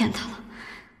不要骗他了。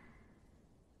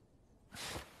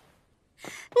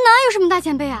哪有什么大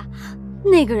前辈啊？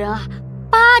那个人啊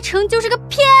，8成就是个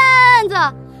骗子。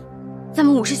咱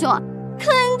们武师兄啊，肯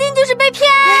定就是被骗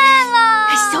了。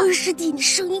小雨师弟，你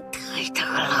声音太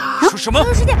大了。说什么？小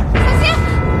雨师弟，小心！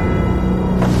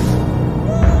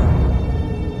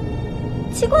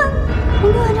奇怪，我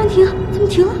没有按暂停，怎么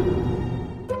停了？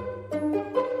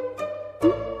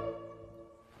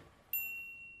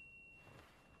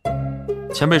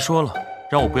前辈说了，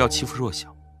让我不要欺负弱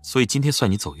小，所以今天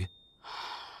算你走运。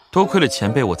多亏了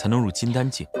前辈，我才能入金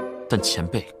丹境，但前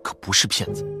辈可不是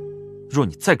骗子。若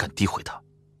你再敢诋毁他，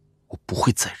我不会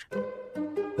再忍，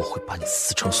我会把你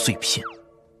撕成碎片。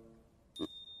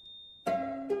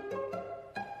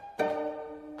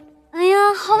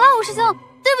好啦，武师兄，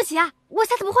对不起啊，我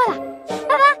下次不会了，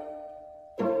拜拜。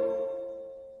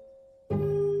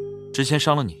之前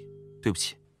伤了你，对不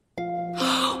起。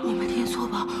我没听错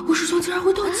吧？武师兄竟然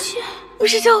会道歉？武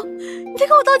师兄，你在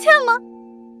跟我道歉吗？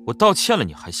我道歉了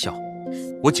你还笑？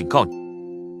我警告你，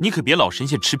你可别老神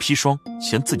仙吃砒霜，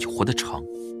嫌自己活得长。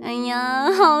哎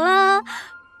呀，好了，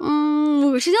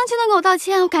武师兄却能给我道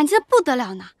歉，我感激的不得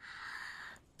了呢。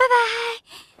拜拜。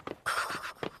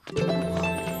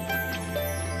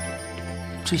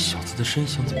这小子的身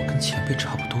形怎么跟前辈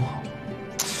差不多？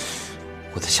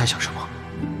我在瞎想什么？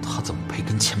他怎么配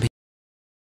跟前辈？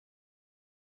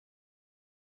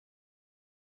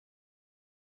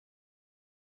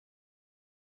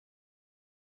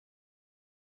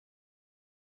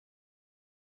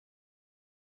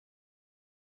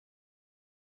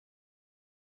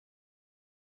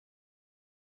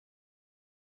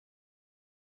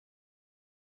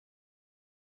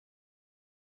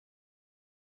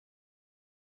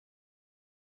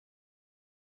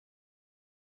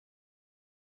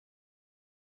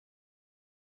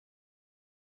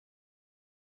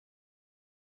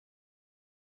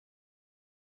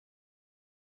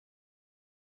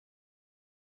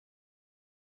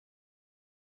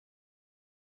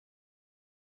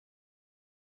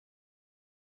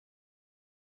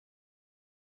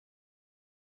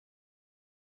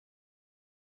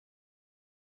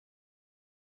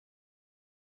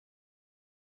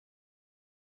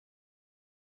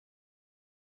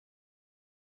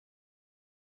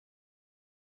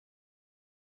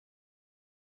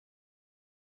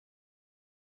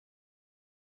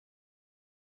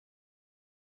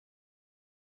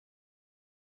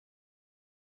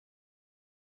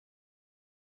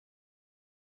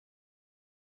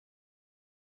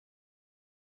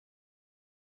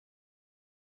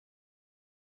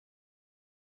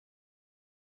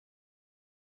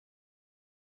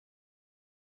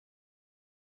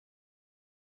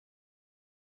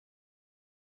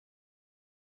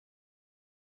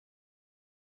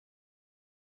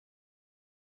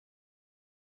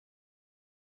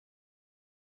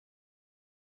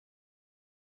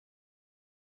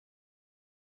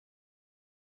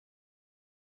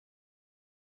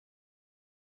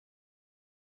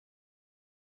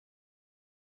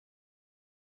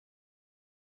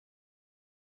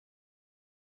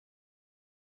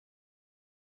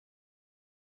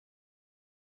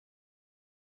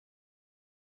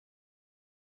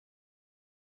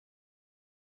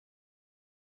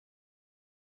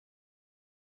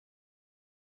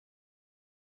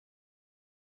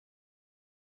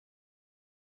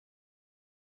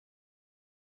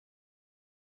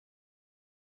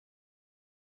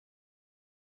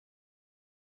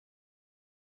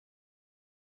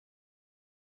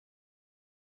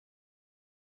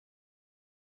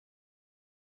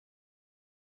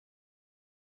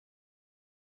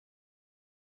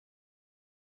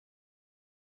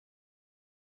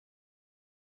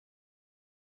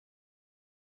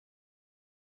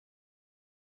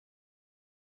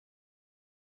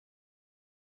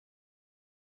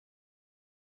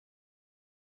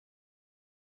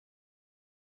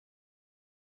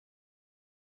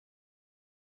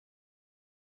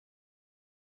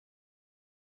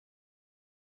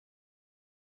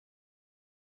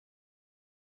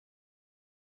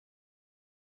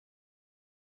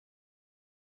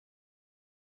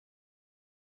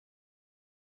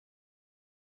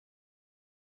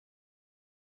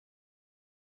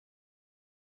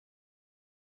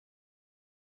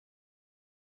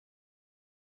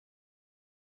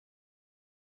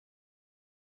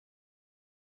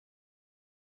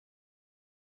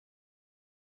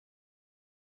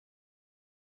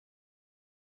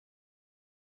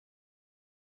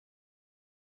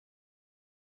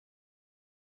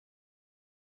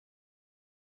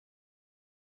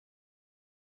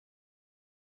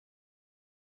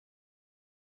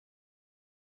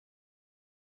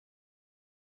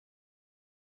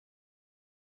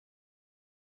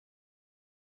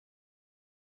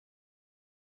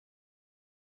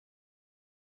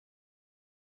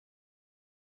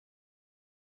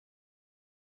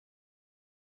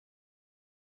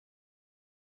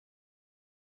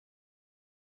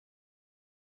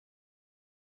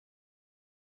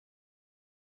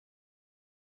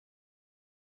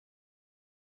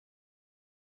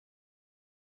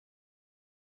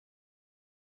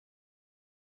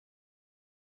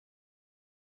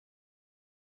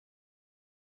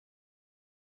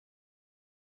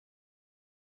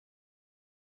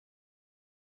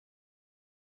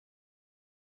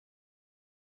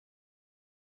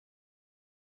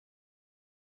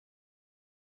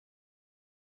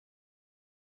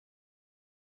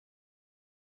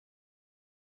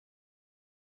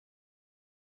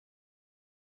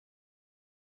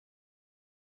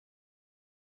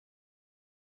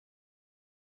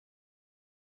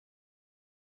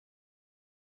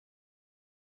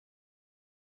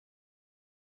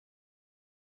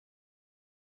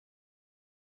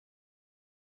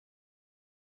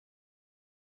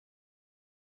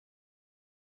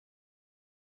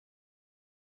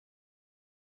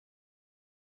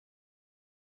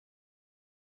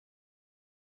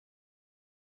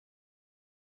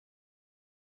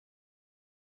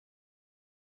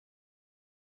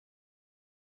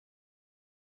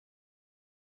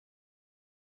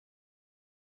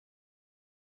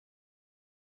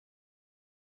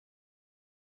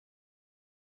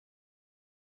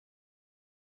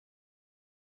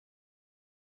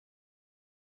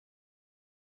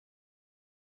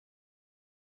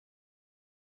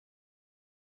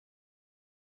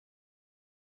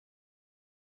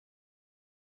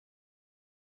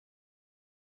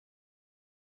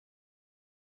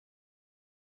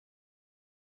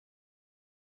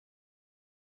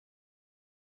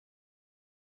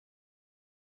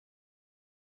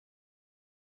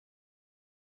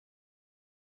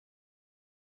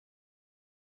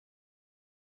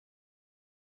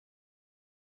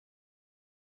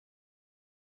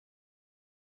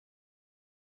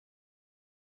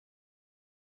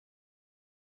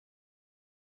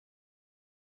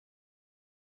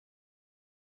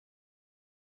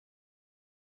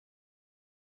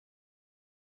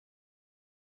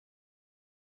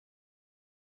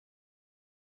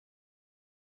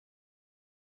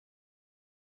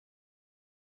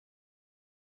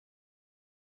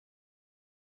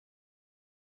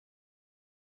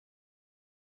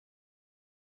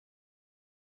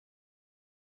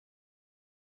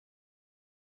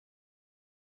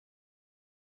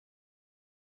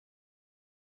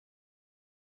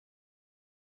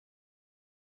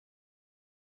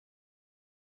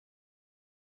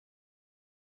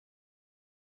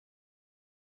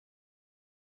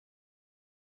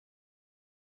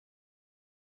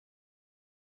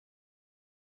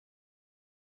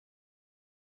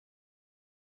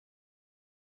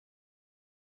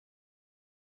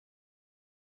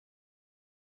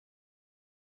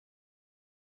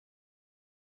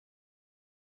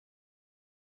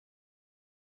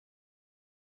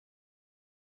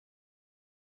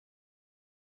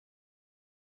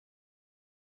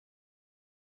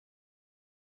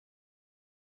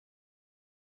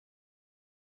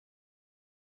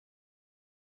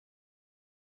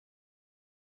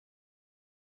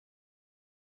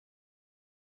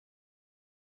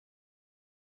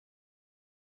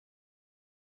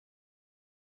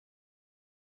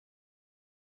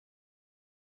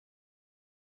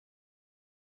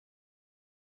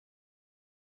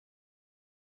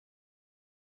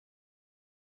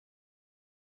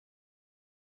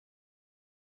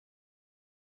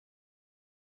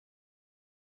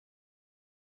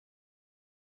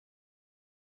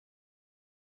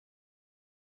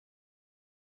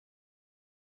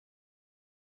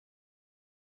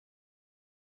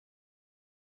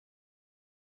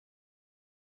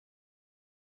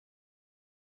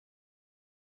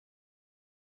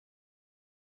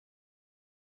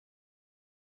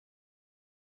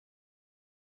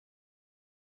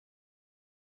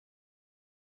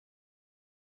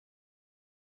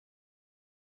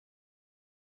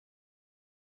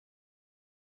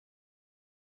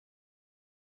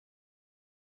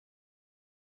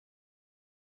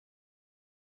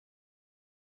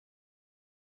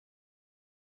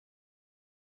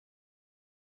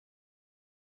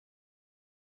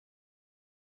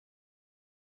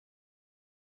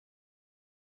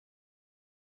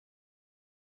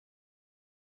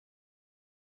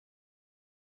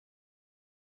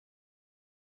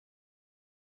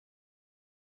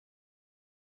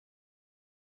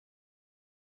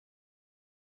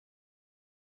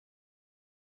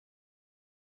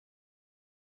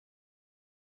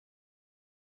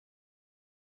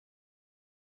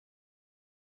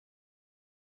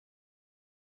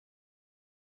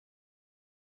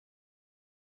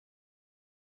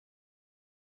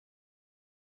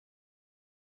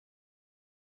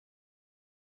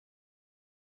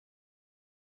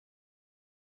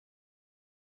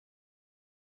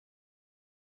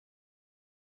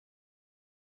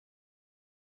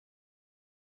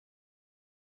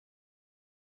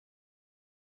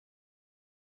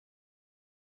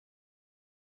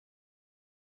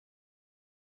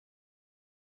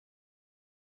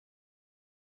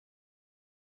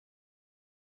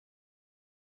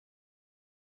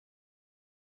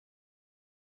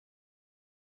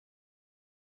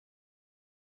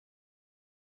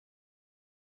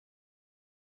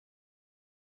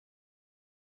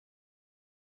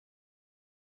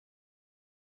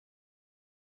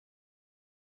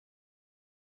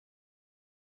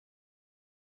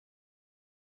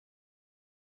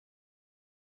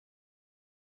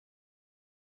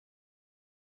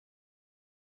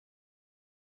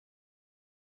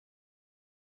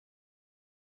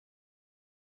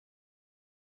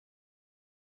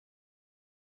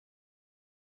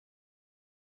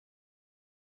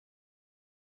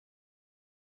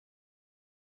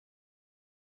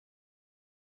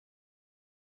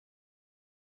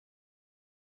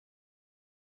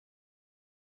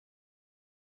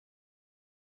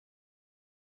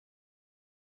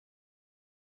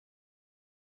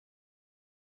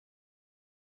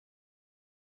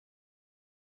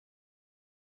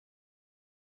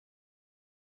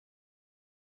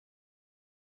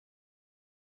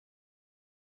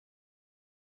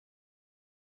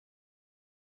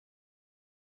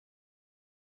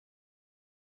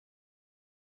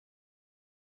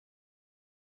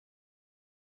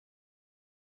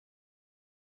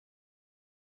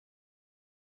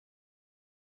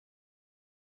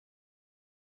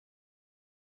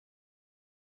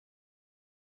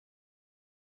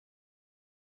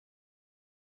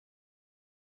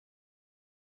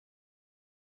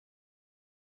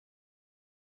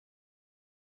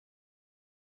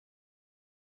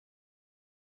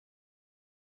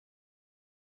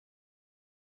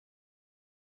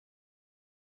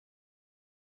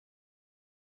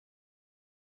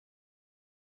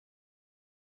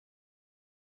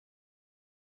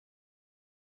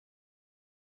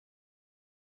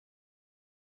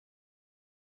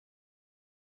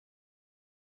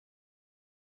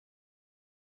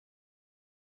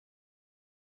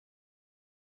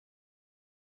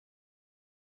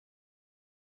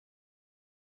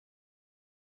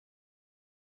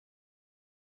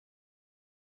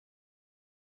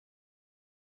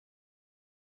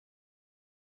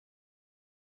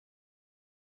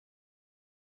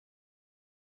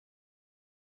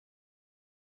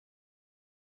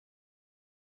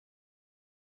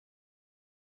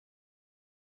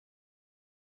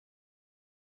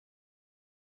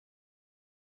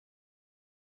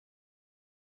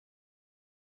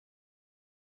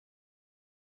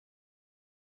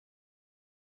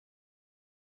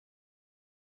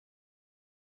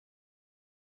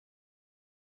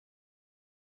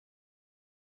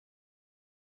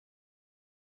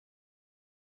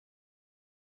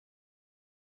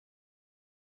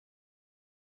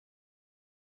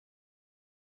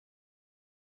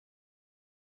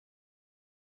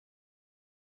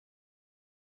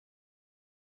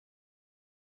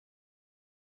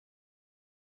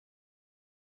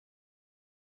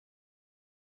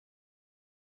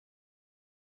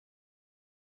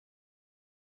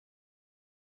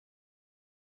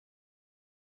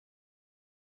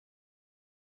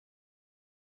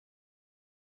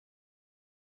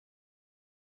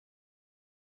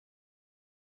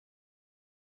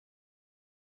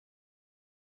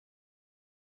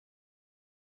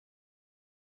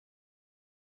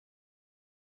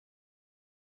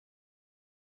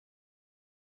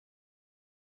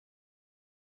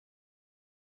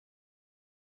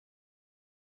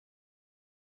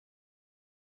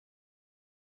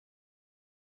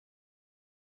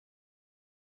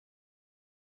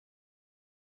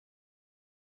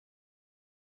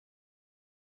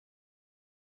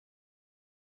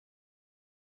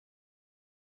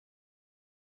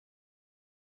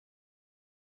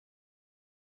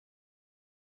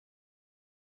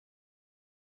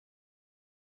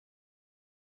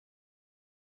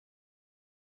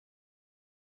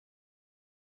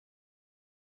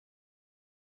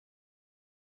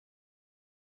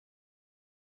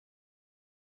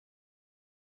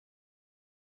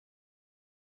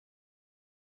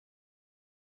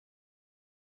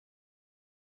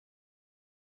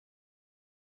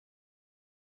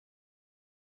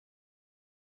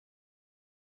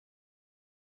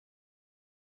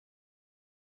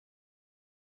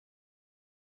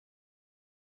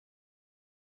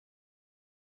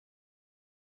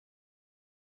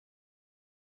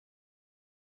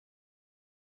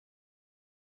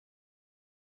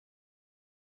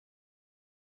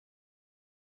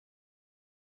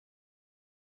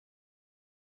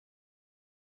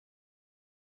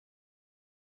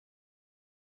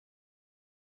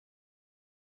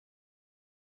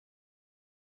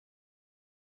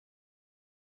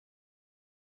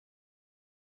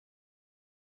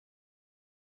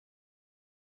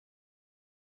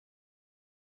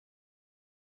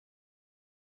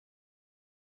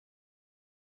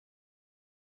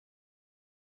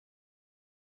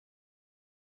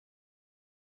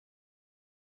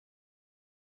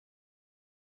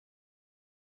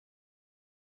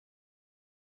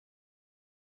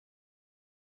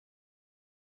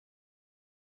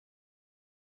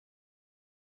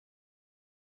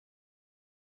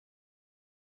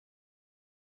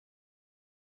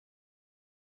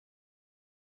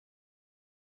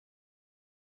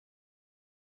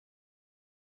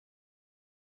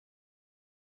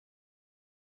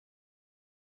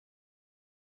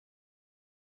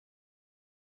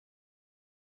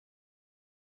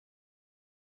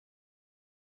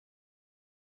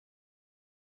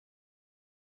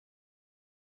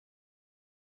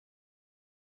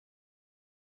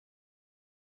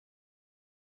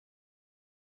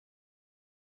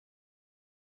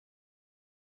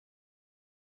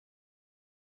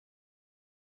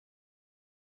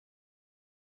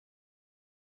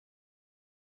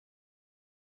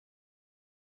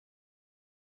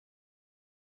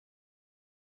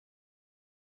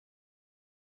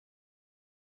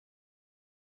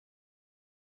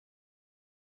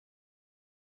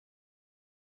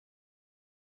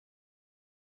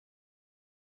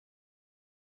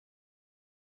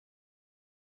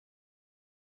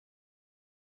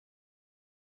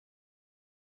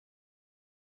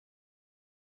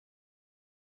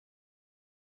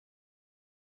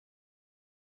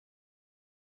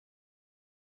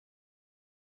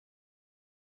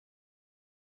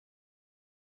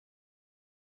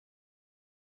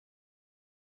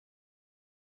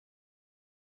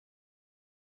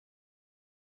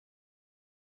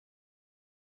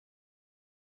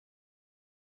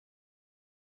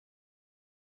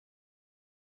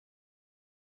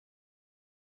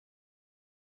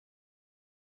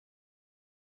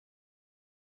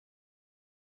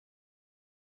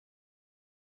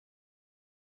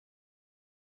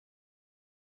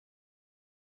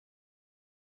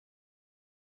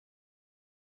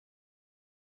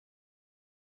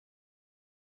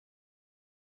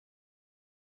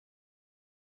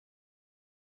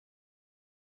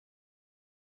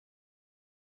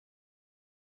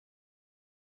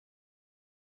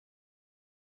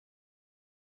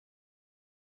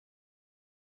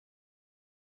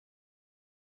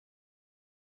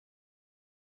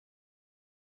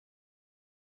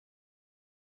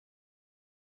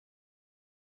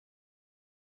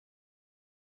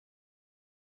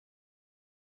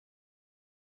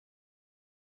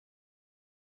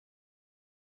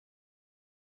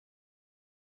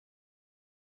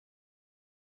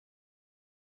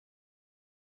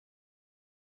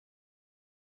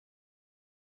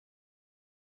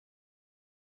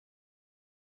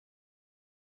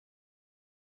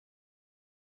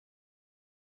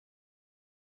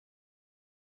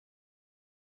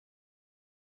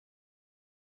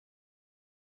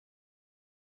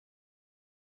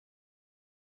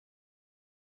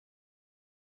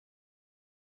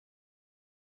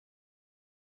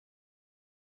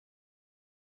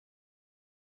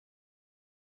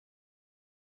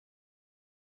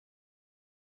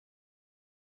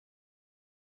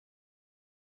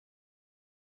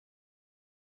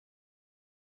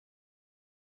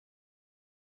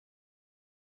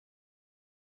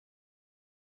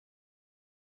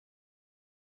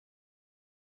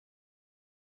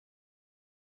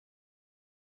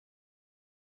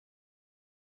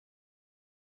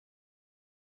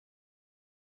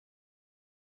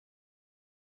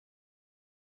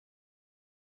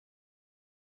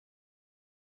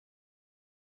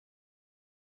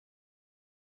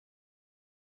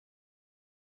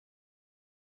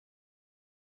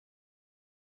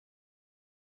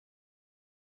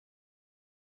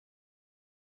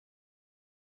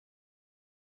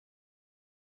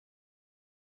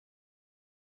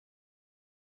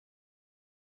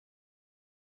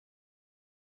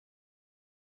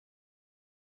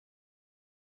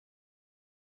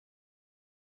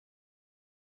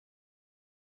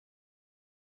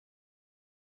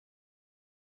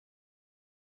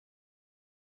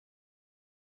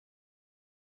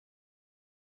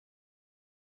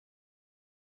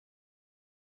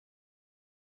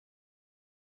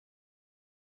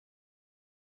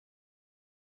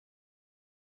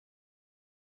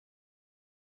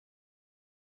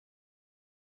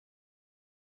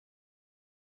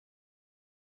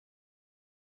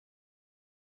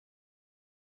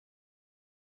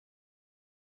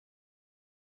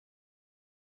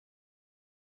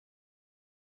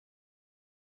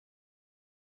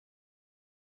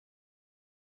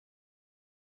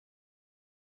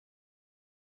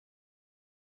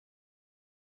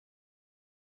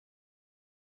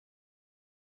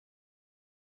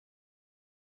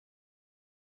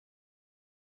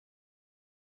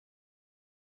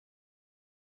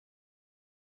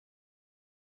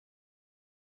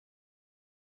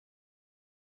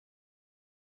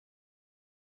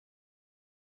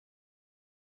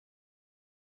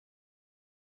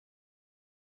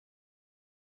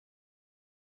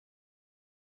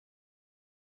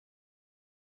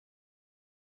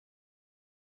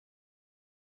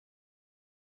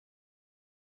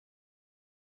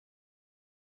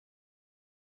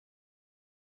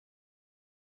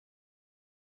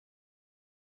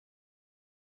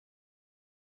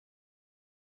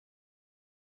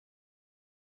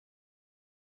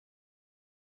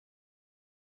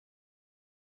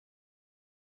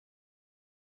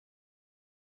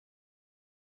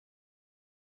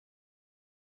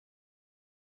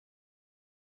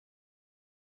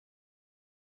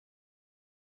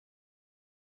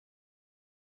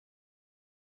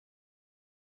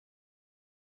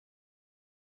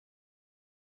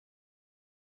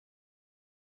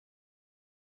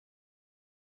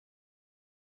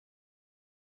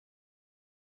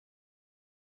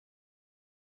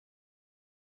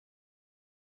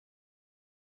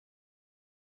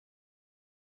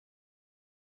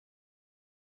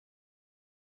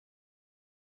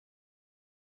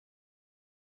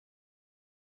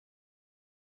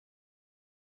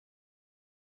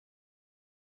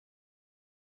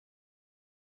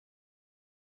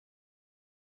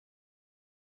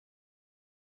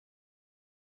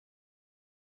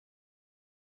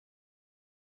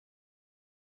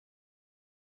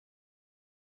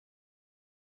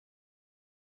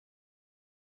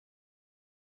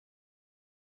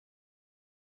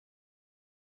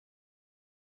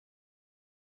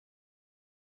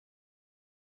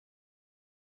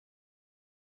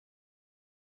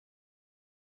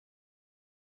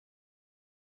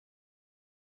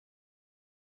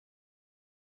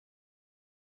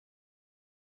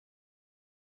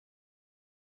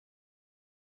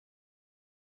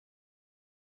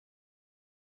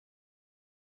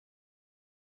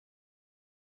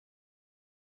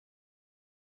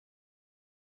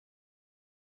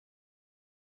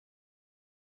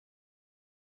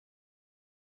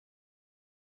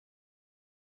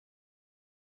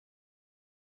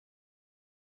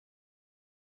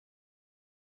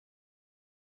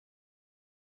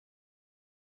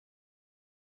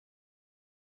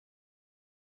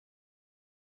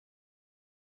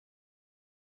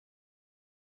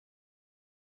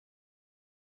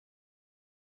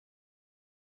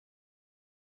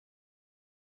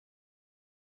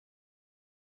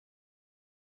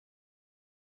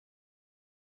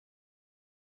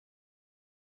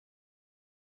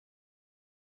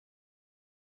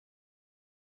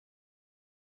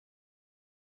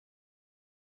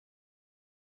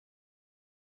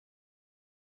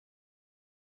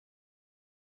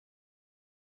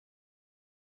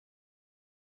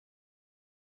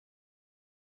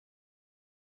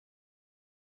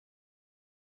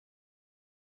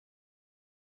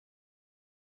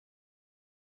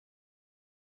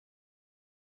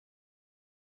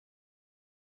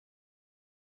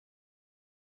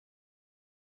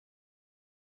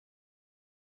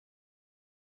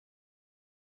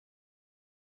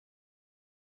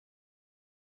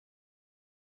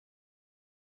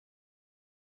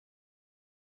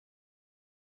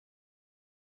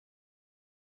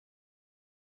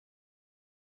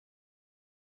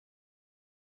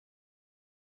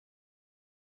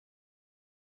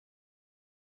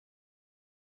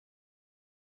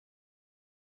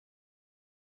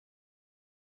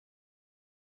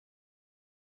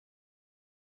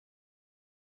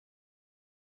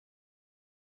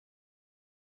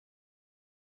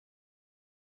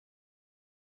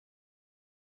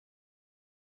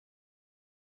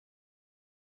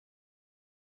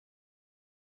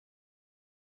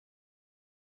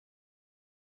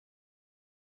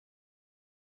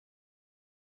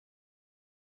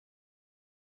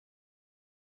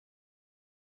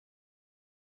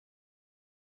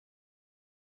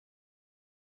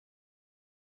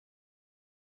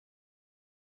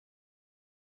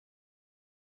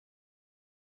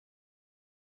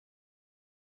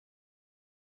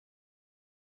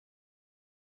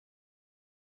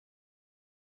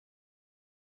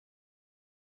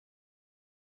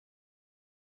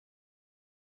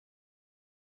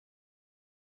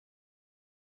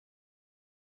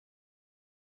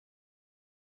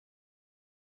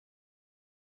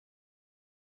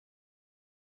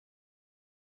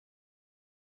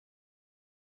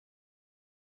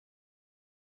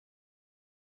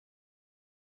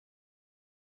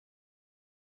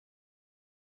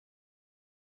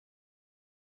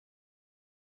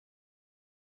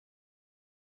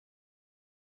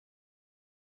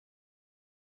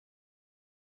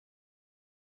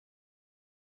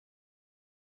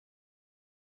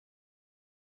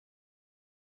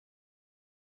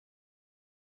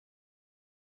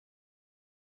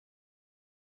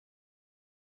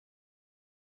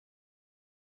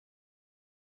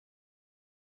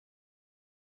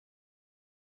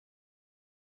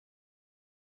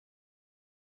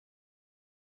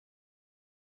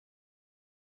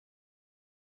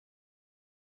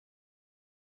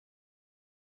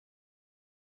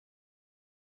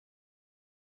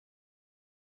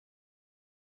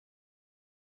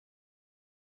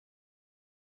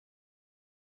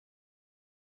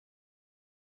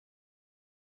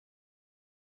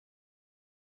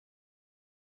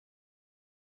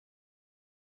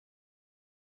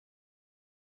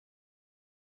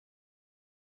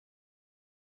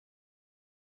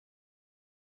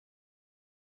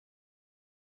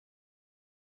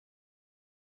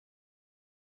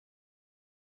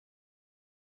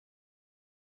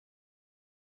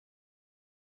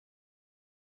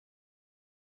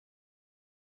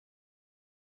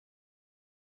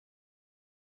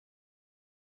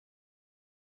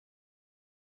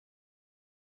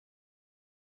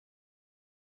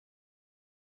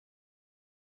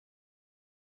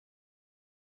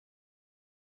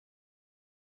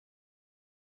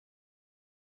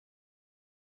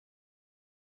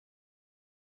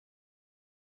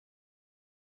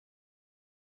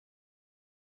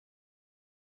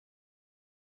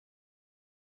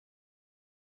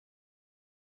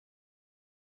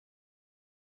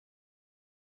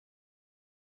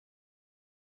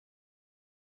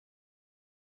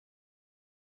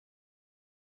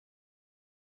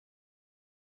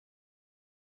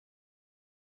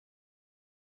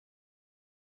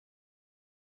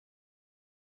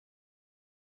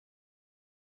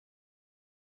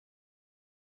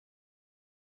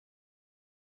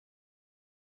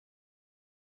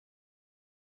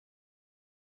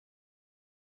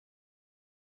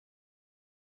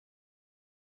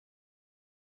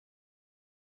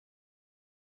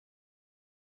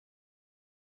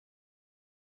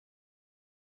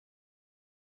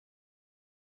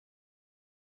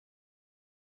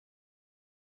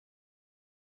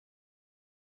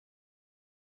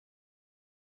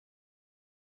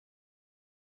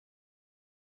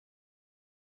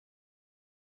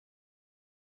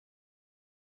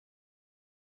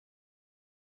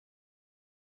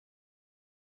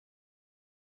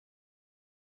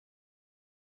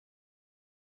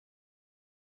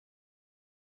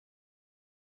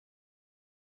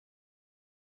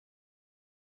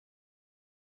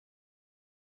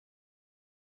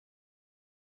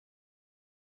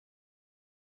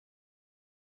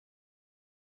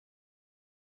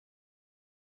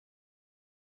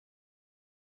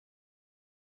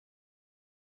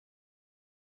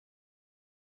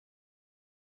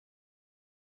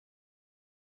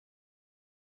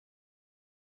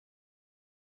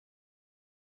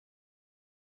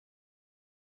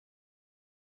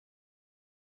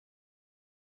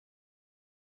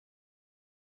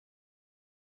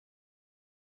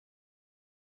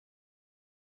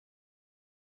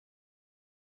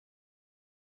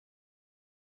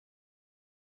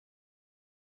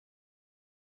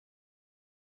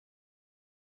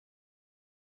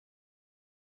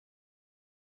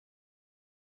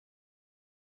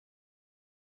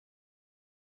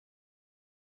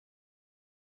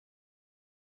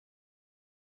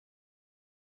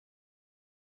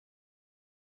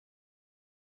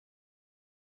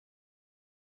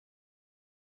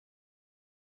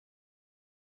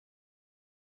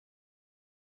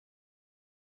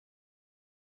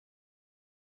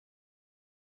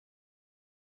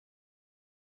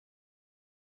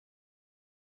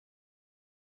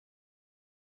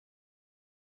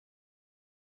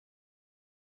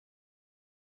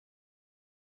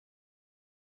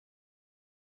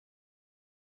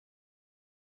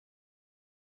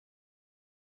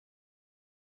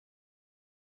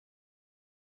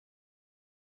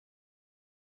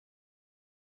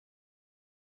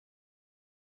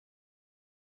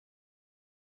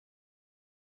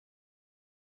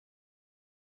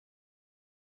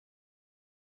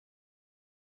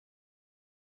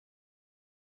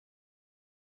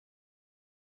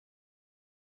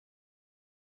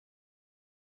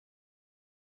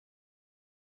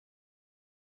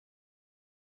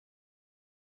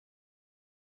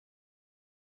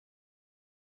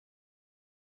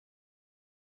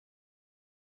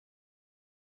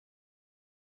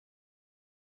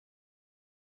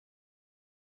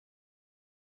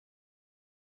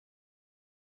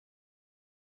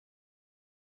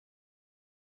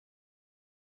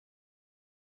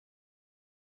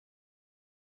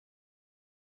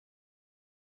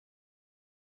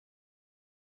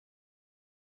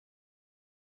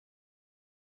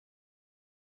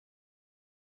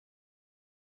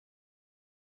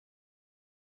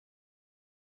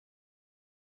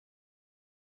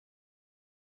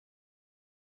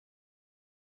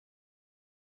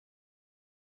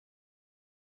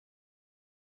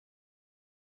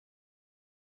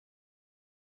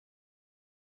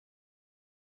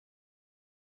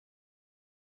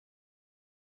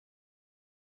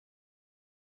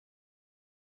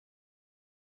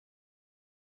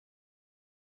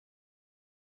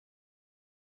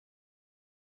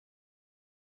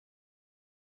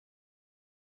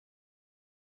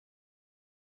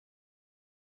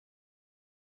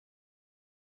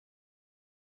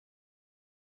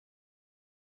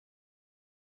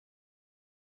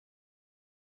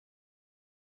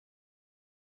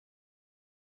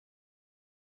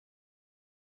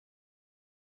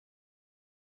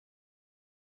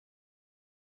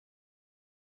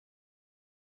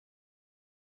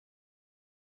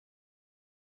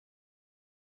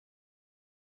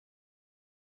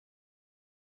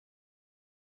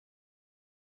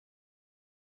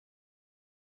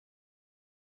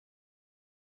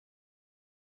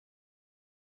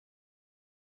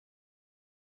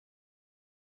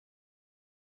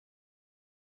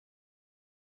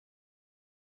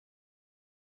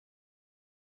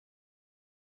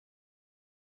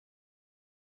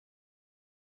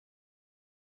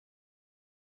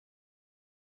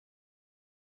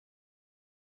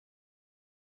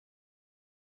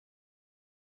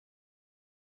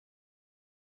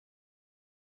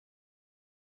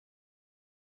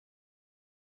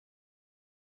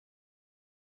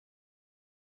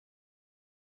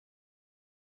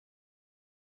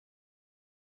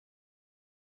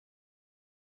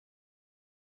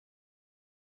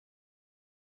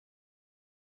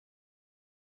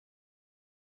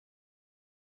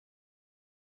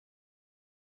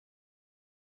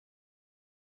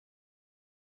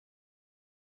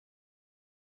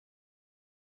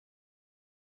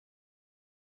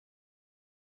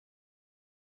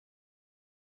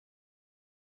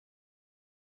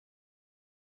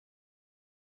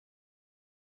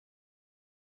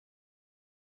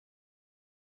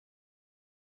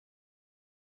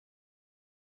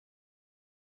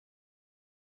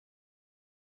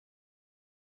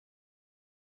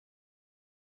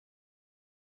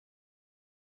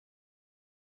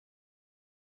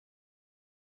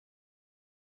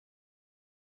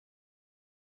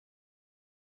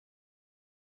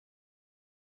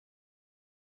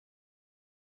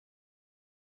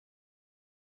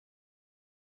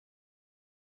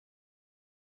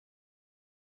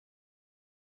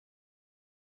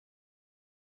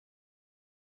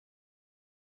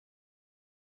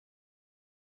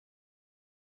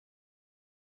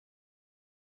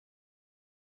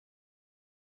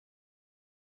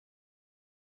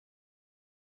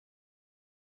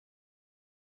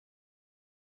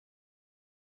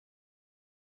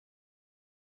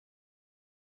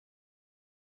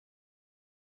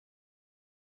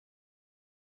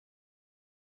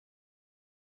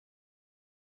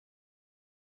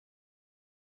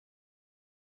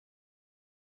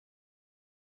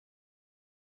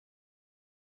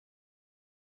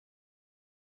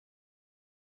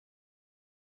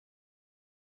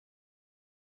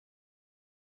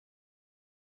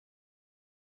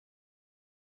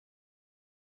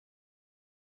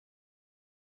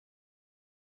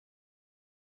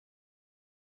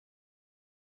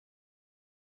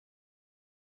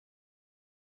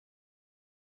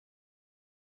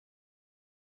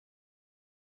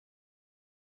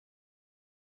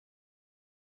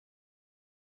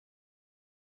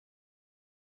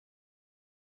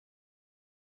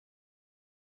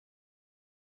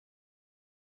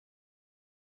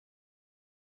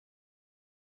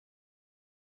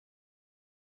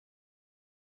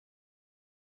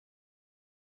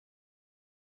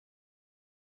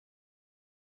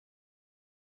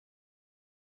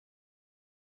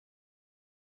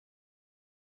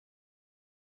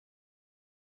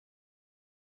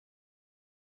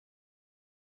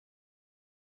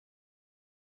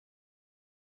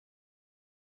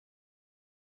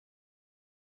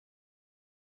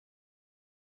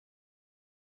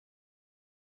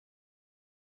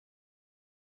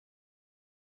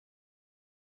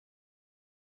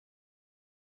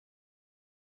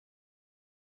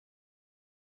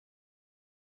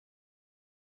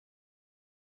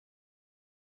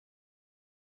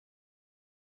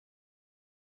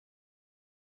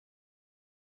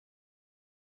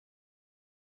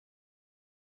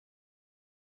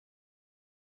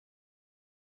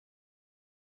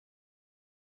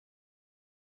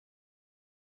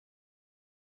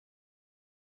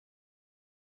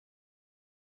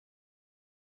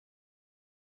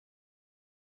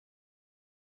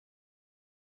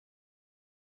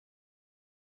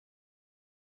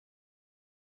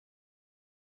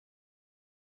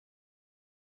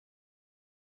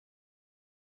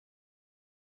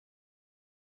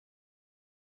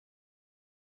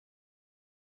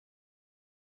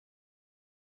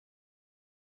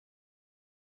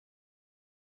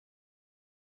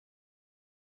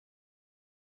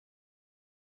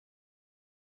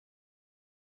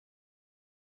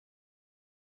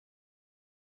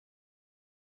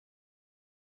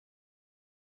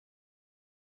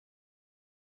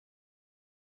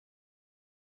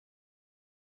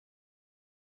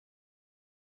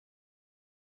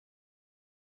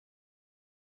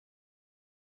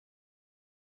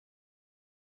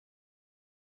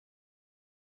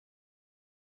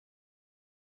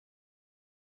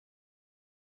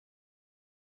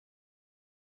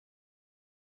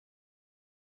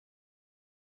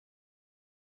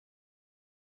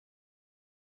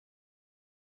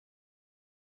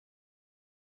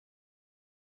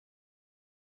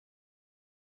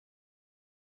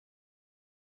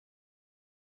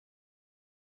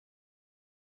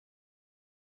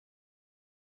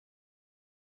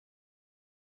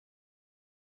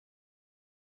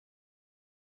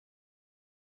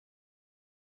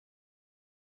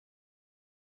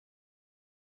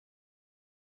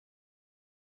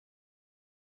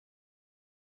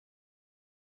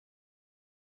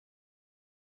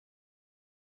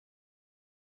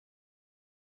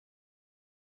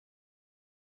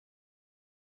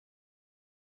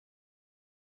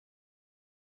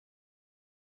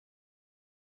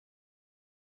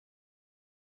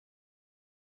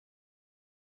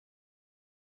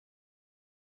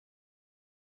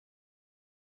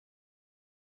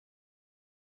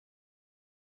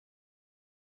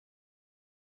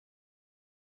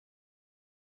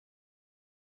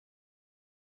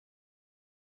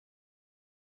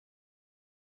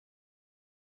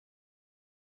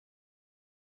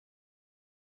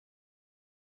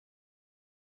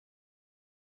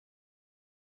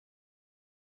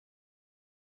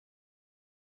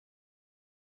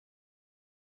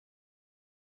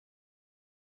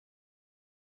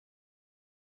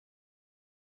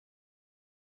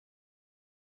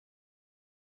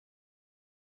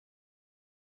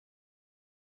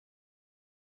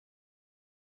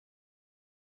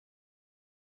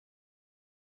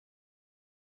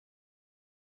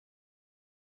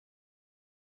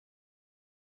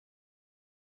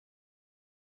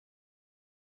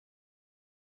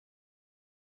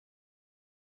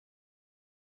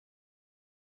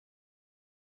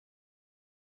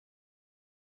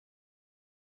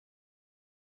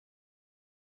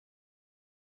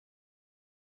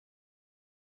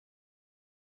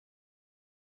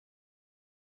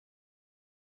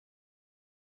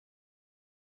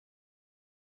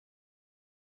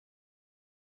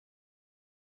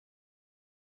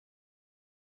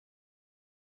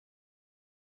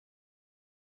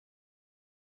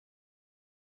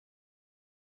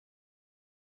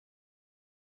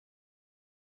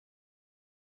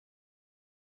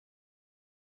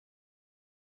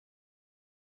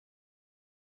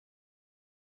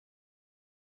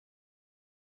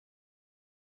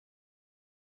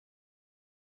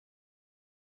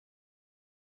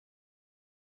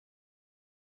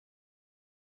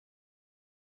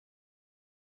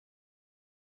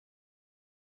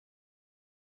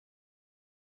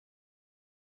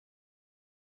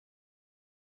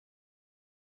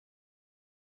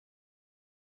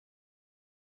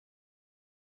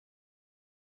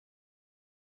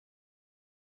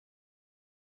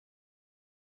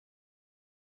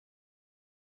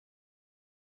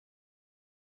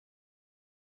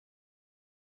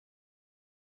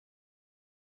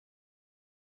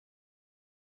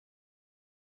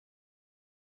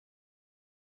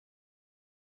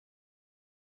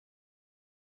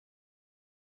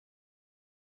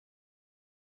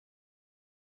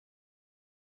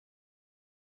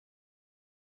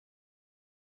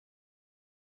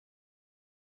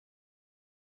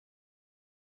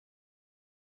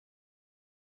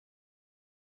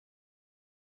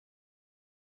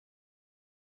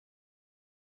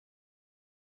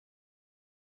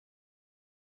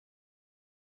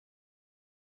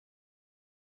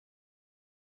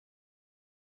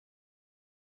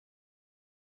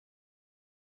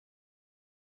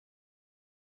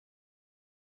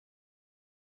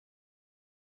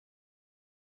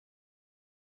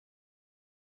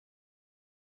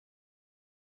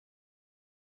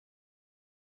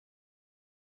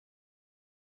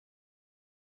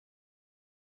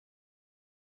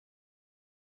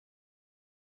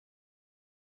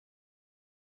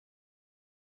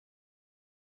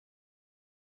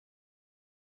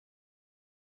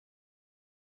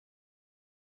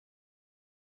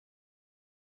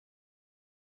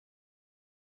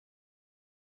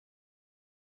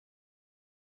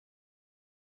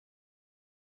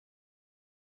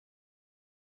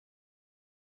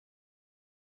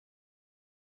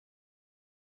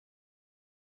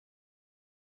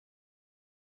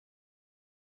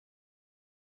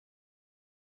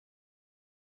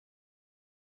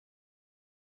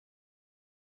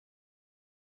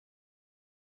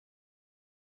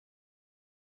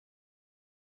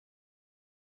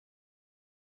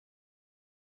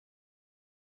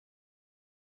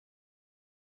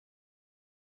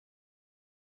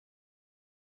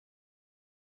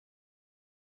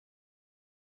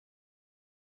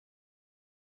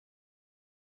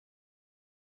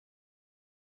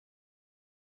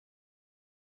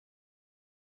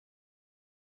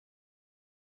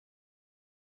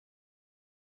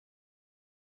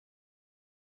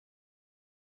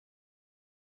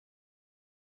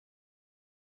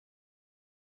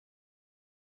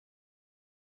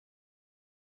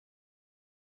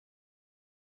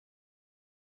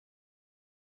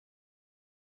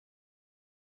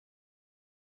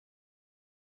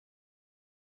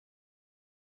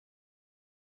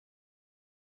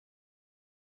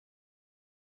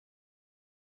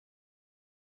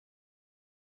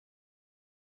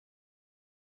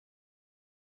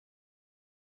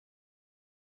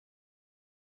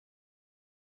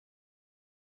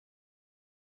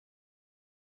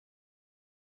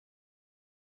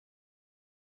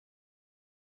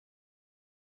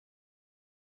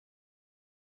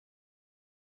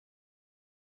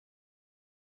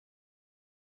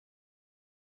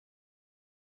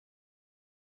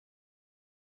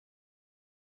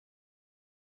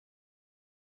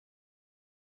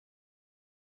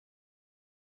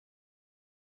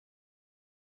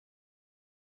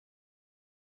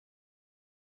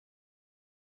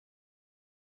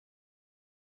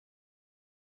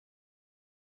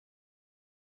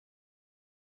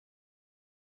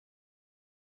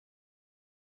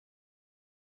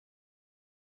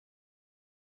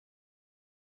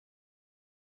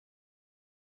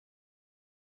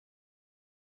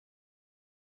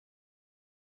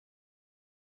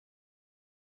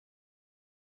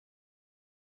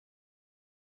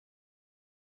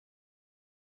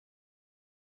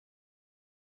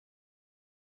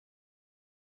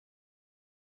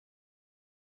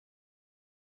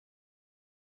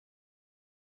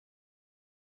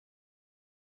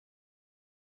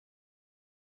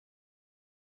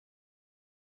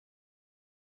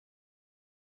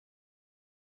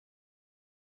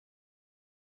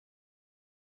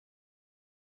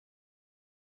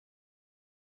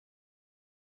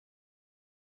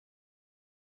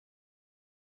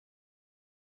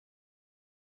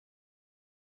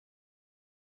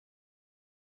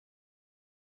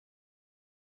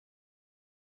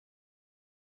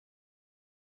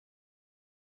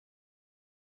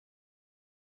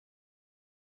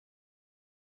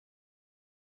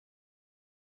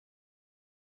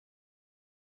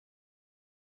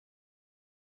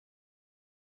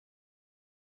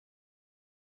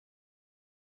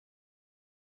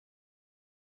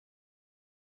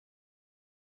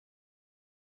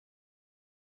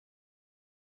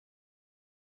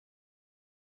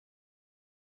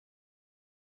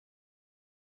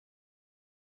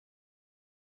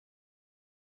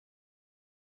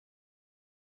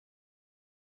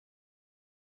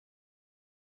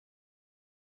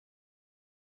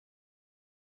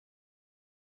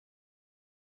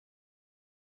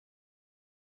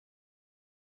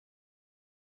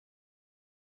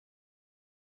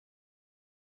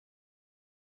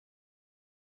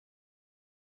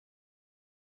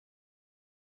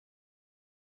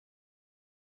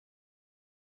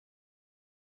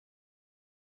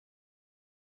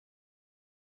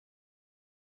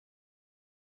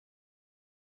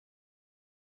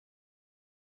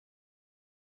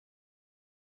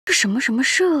个什么什么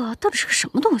社到底是个什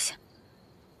么东西？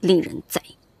令人在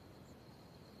意。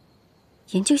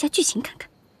研究一下剧情看看。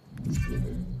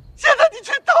现在你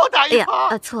去倒打一耙。哎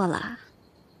呀，错了。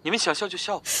你们想笑就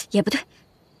笑。也不对。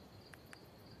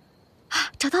啊，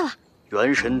找到了。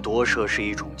元神夺舍是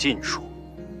一种禁术，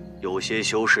有些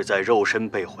修士在肉身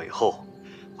被毁后，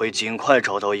会尽快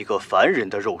找到一个凡人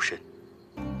的肉身，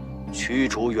驱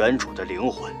逐原主的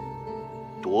灵魂，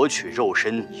夺取肉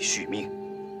身以续命。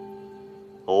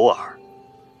偶尔，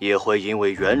也会因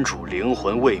为原主灵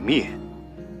魂未灭，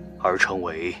而成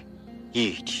为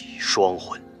一体双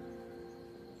魂。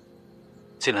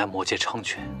近来魔界猖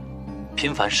獗，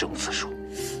频繁使用此术。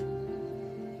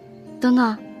等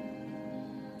等，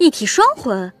一体双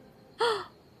魂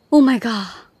 ？Oh my god！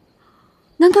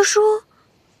 难道说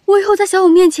我以后在小五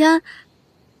面前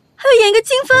还要演一个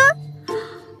精分？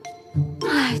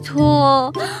拜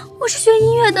托，我是学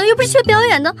音乐的，又不是学表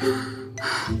演的，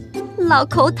老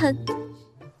头疼。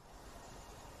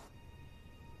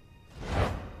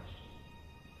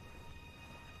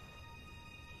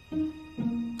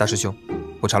大师兄，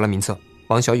我查了名册，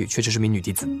王小雨确实是名女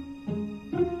弟子。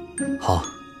好，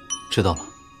知道了。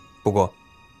不过，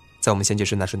在我们仙界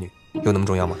是男是女，有那么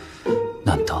重要吗？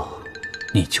难道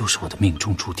你就是我的命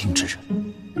中注定之人？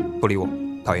不理我，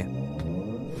讨厌。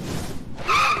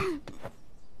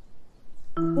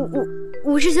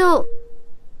武师兄，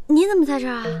你怎么在这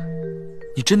儿啊？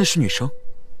你真的是女生？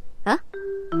啊？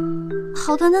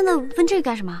好端端的问这个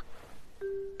干什么？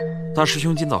大师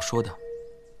兄今早说的。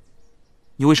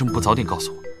你为什么不早点告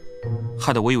诉我？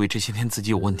害得我以为这些天自己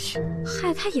有问题。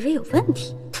害他以为有问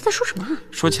题？他在说什么啊？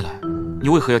说起来，你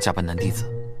为何要假扮男弟子？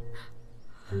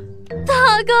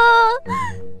大哥，你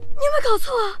有没有搞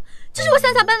错啊？这是我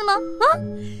想假扮的吗？啊，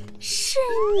是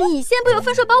你先不由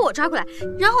分说把我抓过来，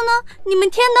然后呢，你们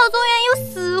天道宗院又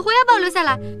死活要把我留下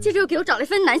来，接着又给我找了一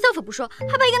份男相府不说，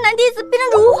还把一个男弟子变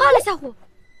成如花来吓唬我。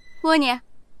我问你，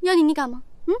要你敢吗？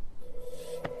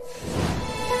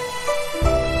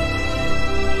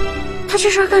他这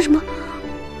是干什么？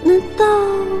难道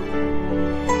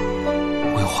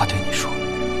我有话对你说？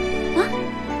啊？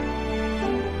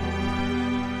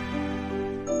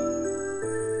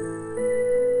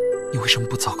你为什么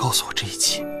不早告诉我这一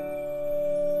切？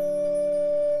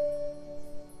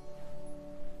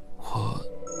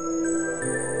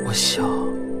我想……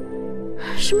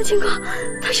什么情况？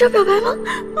他是要表白吗？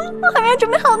我还没准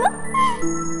备好呢。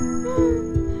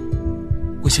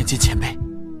我想见前辈。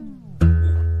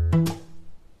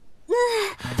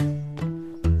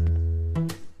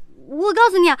我告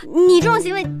诉你啊，你这种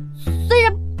行为虽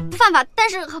然不犯法，但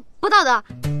是很不道德。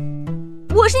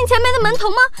我是你前辈的门童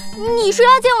吗？你说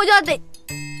要见我就要得，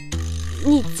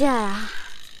你见啊！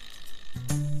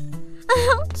哎呀，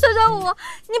小小五，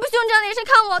你不许用这样的眼神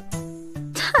看我，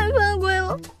太犯规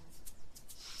了。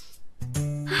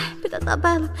哎，被他打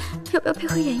败了，要不要配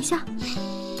合演一下？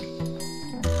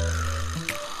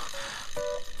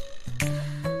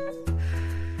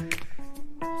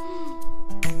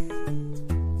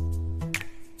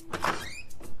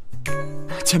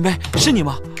前辈，是你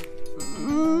吗？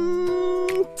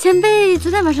前辈昨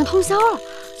天晚上通宵了，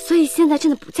所以现在真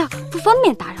的不叫，不方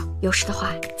便打扰。有事的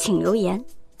话，请留言。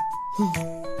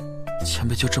前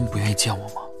辈就这么不愿意见我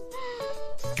吗？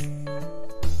你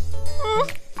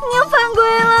又犯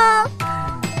规了。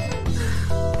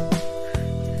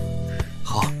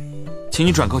好，请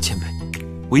你转告前辈，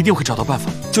我一定会找到办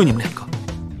法救你们两个。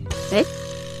哎，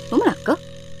我们两个？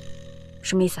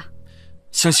什么意思啊？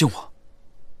相信我。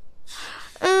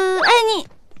哎你，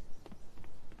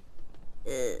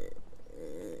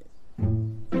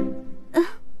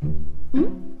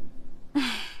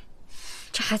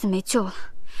这孩子没救了。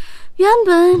原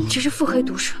本只是腹黑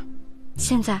毒舌，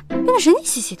现在变得神经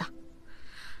兮兮的。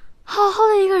好好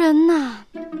的一个人呐，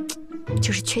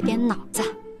就是缺点脑子。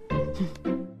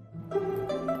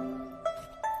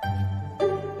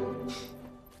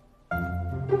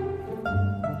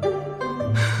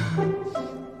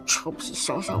臭屁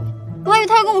小小五，我还以为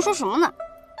他要跟我说什么呢，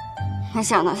没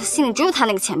想到他心里只有他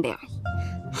那个前辈而已，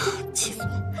气死我！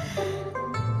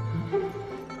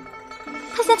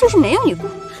他现在就是没有女朋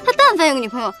友，他但凡有个女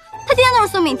朋友，他天天都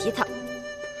是送命题他。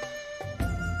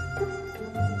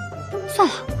算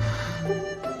了，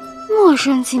莫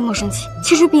生气，莫生气，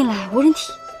气出病来无人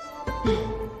提。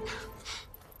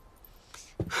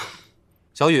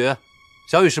小雨，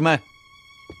小雨师妹，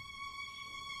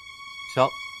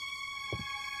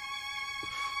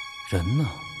人呢？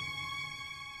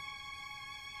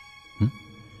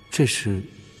这是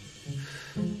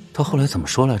他后来怎么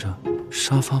说来着？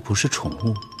沙发不是宠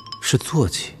物，是坐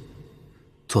骑。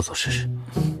坐坐试试。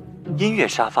音乐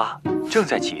沙发正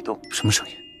在启动。什么声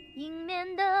音？迎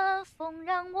面的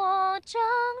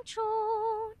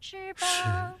是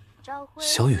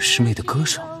小雨师妹的歌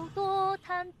声，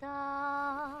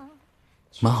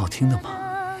蛮好听的嘛。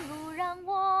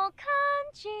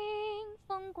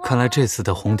看来这次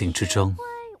的红顶之争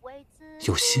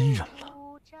有新人了。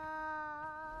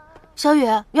小雨，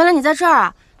原来你在这儿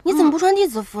啊！你怎么不穿弟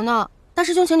子服呢？大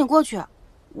师兄请你过去。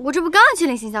我这不刚去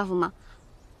领新校服吗？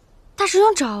大师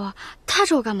兄找我，他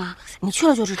找我干嘛？你去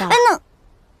了就知道了。哎，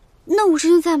那五师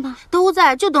兄在吗？都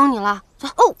在，就等你了。走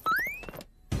哦。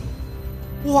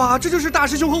哇，这就是大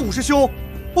师兄和五师兄，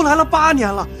我来了8年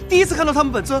了，第一次看到他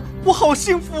们本尊，我好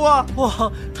幸福啊！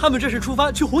哇，他们这是出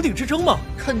发去红顶之争吗？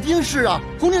肯定是啊，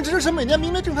红顶之争是每年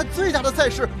明媒正派最大的赛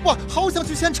事，哇，好想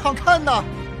去现场看呐！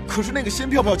可是那个新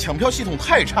票票抢票系统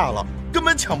太差了，根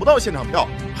本抢不到现场票，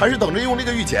还是等着用那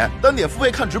个预检单点付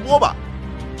费看直播吧。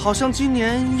好像今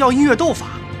年要音乐斗法，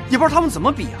也不知道他们怎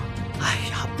么比啊！哎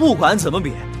呀，不管怎么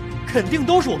比，肯定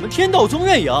都是我们天道宗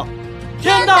院赢。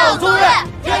天道宗院，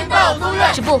天道宗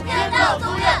院，止步！天道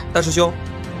宗院。大师兄，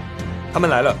他们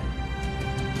来了。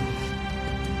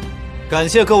感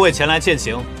谢各位前来践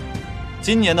行。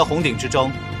今年的红顶之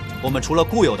争，我们除了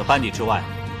固有的班底之外，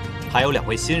还有2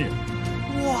位新人。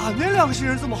哇，那2个新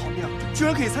人这么好命，居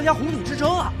然可以参加红顶之争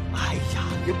啊！哎呀，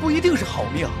也不一定是好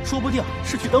命，说不定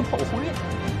是去当炮灰了。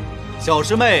小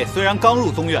师妹虽然刚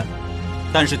入宗院，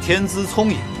但是天资聪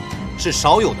颖，是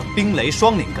少有的冰雷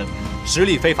双灵根，实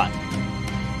力非凡。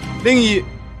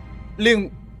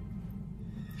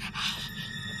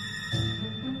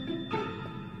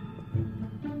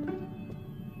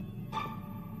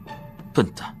笨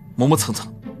蛋，磨磨蹭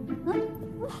蹭。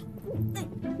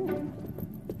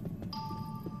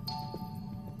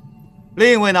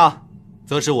另一位呢，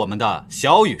则是我们的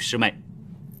小雨师妹，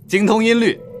精通音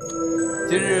律。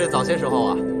今日早些时候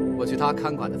啊，我去她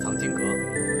看管的藏经阁，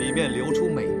里面流出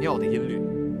美妙的音律，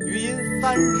余音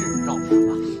3日绕耳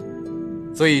啊。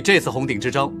所以这次红顶之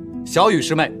争，小雨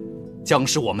师妹将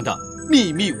是我们的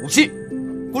秘密武器。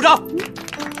鼓掌！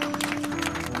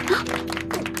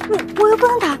我又不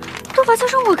能打，都把叫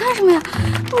上我干什么呀？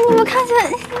你们看起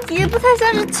来也不太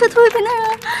像是缺土一品的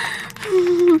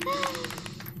人。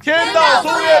天道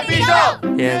宗院必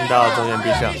胜！天道宗院必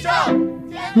胜！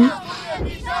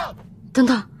等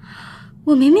等，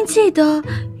我明明记得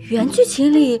原剧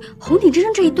情里红顶之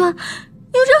争这一段有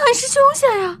人很是凶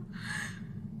险呀。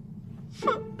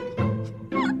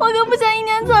我可不想英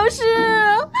年早逝。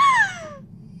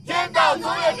天道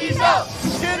宗院必胜！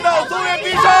天道宗院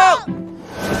必胜！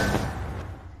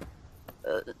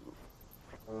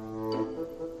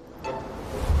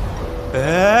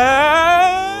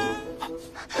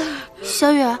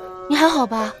小雨，你还好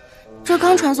吧？这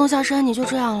刚传送下山你就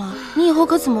这样了，你以后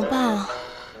可怎么办啊？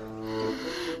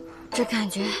这感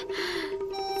觉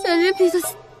简直比作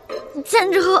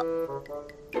简直和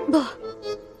不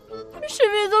是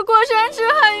比作过山车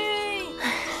还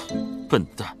晕。笨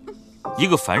蛋，一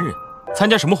个凡人参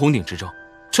加什么红顶之争？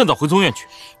趁早回宗院去。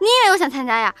你以为我想参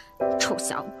加呀？臭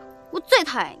小子，我最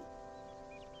讨厌你。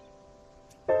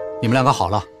你们2个好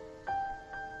了。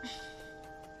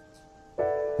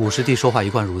五师弟说话一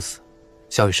贯如此，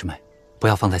小雨师妹，不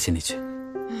要放在心里去。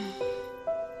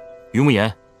于慕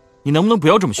言，你能不能不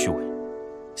要这么虚伪？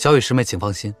小雨师妹，请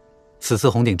放心，此次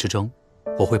红顶之争，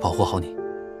我会保护好你，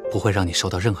不会让你受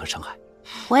到任何伤害。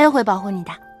我也会保护你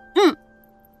的。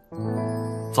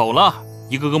走了，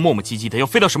一个个磨磨唧唧的，要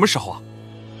飞到什么时候啊？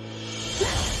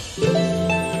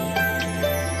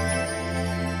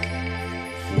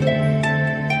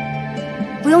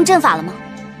不用阵法了吗？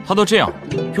他都这样，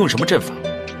用什么阵法？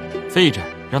飞一阵，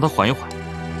让他缓一缓。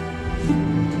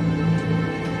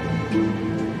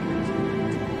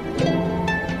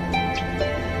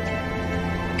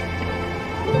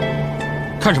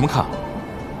看什么看？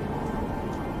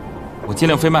我尽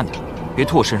量飞慢点，别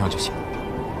吐我身上就行。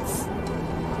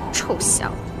臭小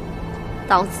子，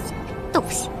刀子嘴豆腐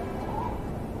心。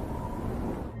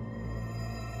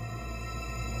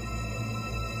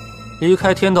离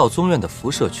开天道宗院的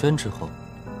辐射圈之后，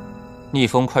逆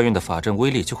风快运的法阵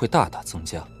威力就会大大增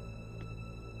加。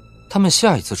他们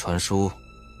下一次传输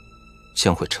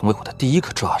将会成为我的第一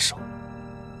个抓手。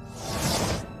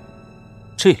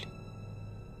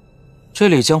这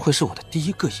里将会是我的第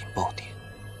一个引爆点。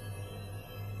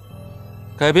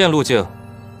改变路径，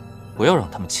不要让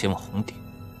他们前往红顶。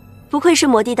不愧是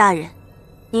魔帝大人，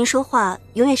您说话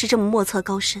永远是这么莫测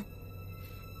高深。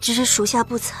只是属下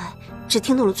不才，只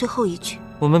听懂了最后一句。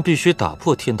我们必须打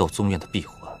破天道宗院的闭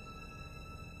环。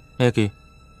Maggie，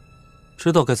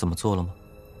 知道该怎么做了吗？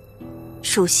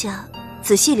属下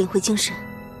仔细领会精神。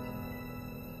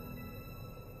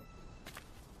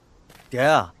爹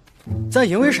啊，咱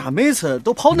因为啥每次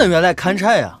都跑恁远来砍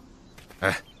柴呀？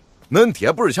哎，恁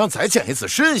爹不是想再见一次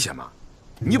神仙吗？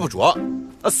你不说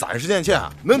，30年前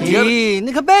恁爹……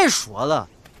你可别说了，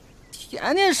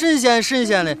天天神仙神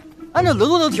仙的，俺这耳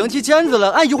朵都听起茧子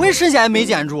了，俺一回神仙也没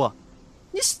见着。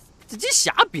你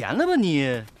瞎编了吧你？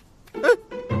哎，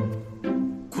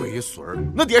龟孙儿，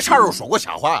恁爹啥时候说过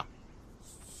瞎话？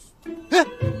哎，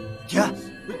爹，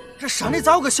这山里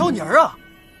咋有个小妮儿啊？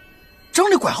长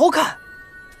得怪好看。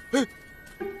哎，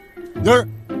妮儿，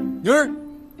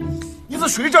你咋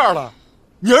睡这儿了？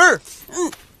妮儿，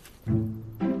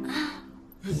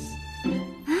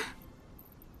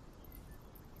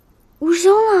吴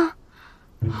兄呢？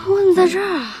我怎么在这儿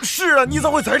啊？是啊，你咋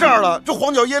会在这儿了？这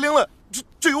荒郊野岭了，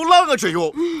这有狼啊，这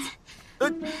有。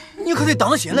你可得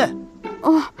当心嘞。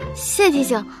哦，谢提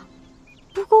醒。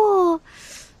不过，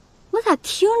我咋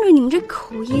听着你们这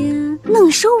口音能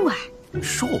手啊？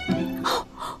手？哦，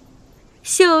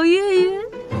小月月，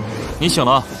你醒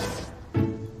了。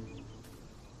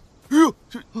哎呦，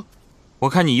我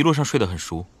看你一路上睡得很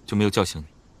熟，就没有叫醒你。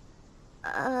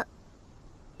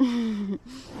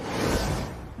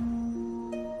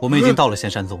我们已经到了仙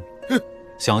山宗，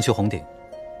想要去红顶，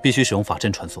必须使用法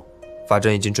阵传送。法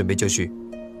阵已经准备就绪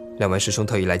，2位师兄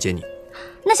特意来接你。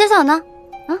那小小呢？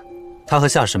啊？他和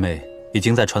夏师妹已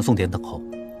经在传送点等候。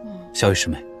小雨师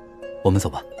妹，我们走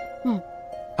吧。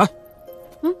哎，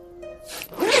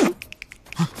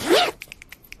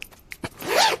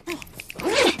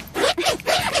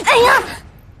哎呀！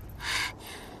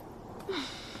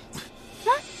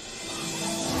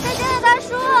再见了，大叔，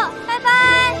拜拜。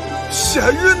仙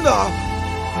云呐！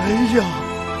哎呀，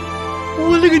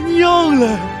我勒个娘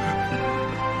嘞！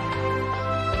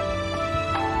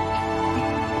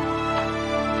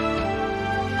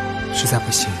实在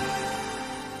不行，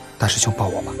大师兄抱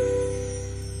我吧。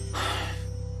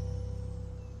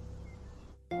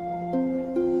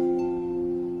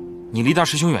你离大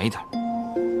师兄远一点。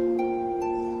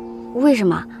为什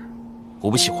么？我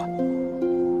不喜欢。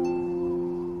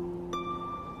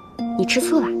你吃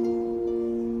醋了？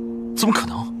怎么可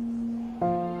能？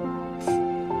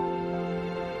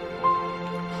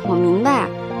我明白，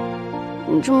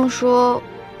你这么说，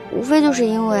无非就是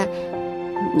因为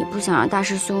你不想让大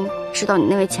师兄知道你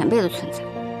那位前辈的存在。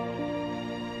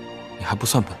你还不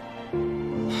算笨。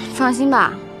放心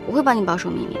吧，我会帮你保守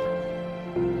秘密的。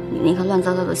你那颗乱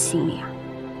糟糟的心里啊，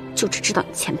就只知道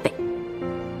你前辈。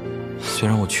虽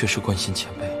然我确实关心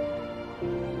前辈，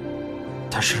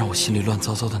但是让我心里乱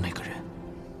糟糟的那个人，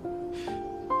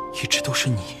一直都是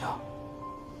你呀。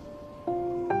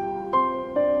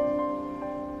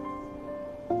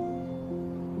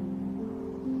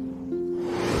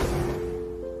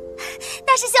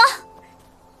大师兄，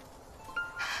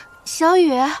小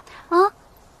雨啊，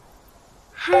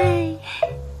嗨，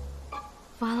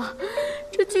完了，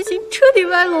这剧情彻底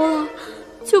歪楼了，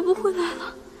救不回来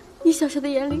了。你小小的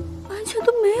眼里完全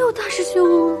都没有大师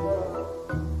兄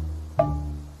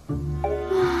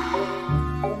啊！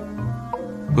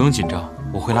不用紧张，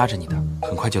我会拉着你的，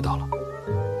很快就到了。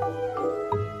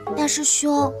大师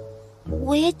兄，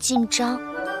我也紧张，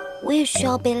我也需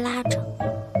要被拉着。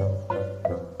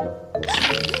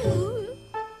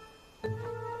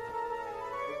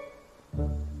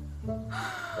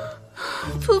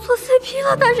组错 CP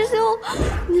了，大师兄，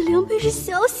你的凉杯是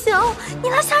小小，你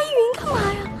拉夏依云干嘛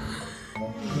呀？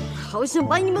好想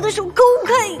把你们的手勾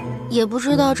开！也不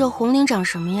知道这红领长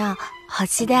什么样，好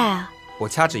期待啊！我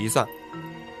掐指一算，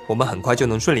我们很快就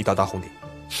能顺利到达红顶。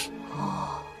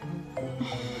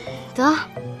得，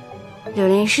柳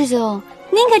林师兄，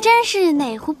您可真是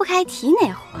哪壶不开提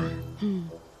哪壶啊！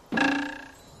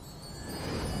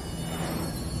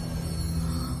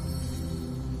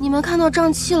你们看到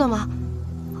瘴气了吗？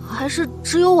还是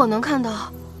只有我能看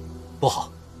到？不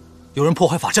好，有人破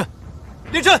坏法阵，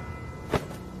列阵！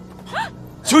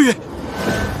小雨，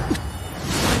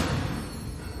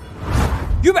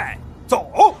预备，走！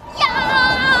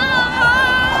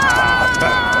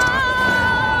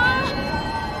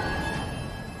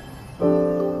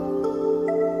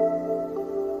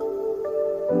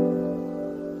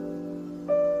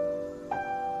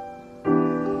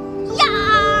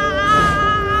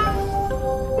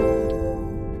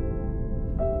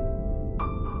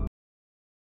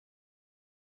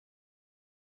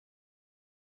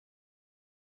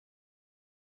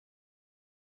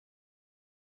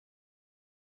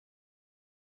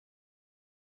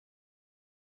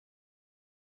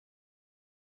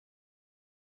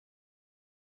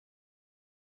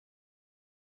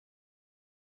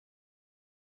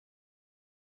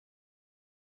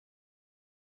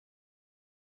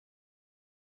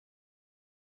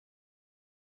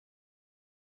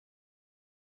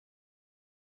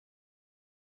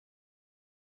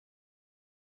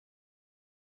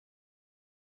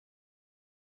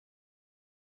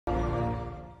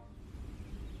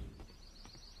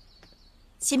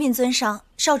启禀尊上，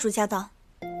少主驾到。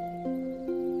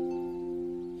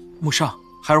穆上，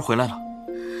孩儿回来了。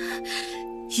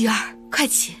鱼儿，快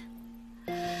起。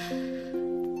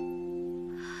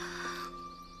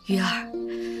鱼儿，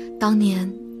当年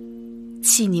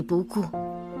弃你不顾，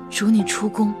辱你出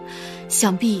宫，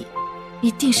想必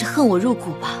你定是恨我入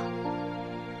骨吧？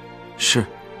是，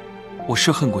我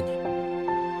是恨过你。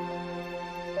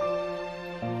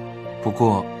不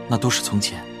过那都是从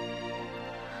前。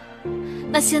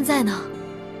那现在呢？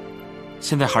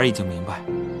现在孩儿已经明白，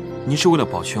您是为了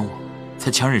保全我，才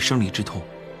强忍生离之痛，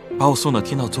把我送到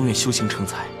天道宗院修行成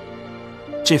才。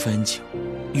这份恩情，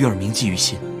玉儿铭记于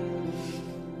心。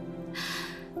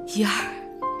鱼儿，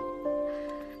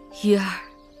鱼儿，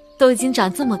都已经长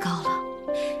这么高了，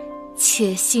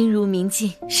且心如明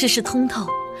镜，事事通透，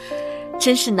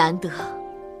真是难得。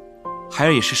孩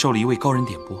儿也是受了一位高人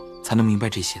点拨，才能明白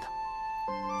这些的，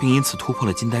并因此突破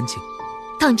了金丹境。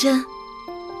当真？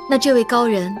那这位高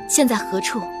人现在何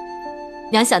处？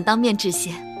娘想当面致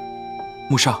谢。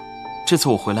穆上，这次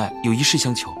我回来有一事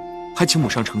相求，还请母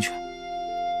上成全。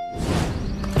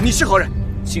你是何人？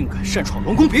竟敢擅闯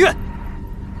龙宫别院！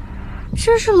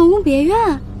这是龙宫别院，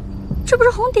这不是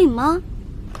红顶吗？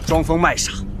装疯卖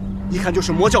傻，一看就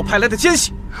是魔教派来的奸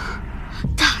细。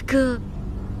大哥，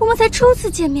我们才初次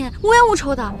见面，无冤无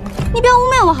仇的，你不要污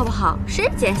蔑我好不好？谁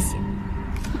是奸细？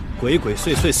鬼鬼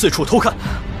祟祟四处偷看，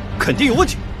肯定有问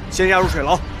题。先押入水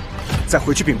牢，再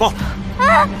回去禀报。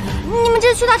哎，你们这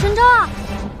是屈打成招啊！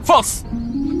放肆！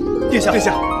殿下，殿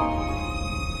下，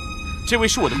这位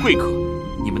是我的贵客，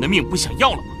你们的命不想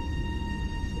要了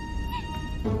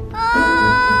吗？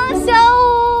啊，小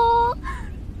五，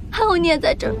还好你也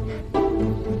在这儿。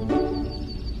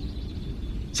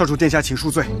少主殿下，请恕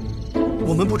罪。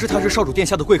我们不知他是少主殿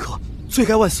下的贵客，罪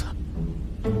该万死。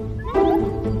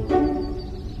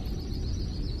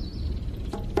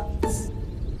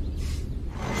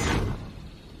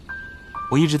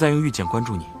我一直在用玉简关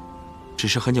注你，只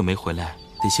是很久没回来，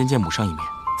得先见母上一面，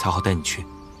才好带你去。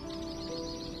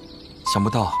想不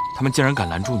到他们竟然敢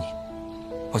拦住你，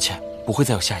抱歉，不会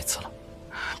再有下一次了。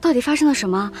到底发生了什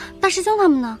么？大师兄他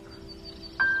们呢？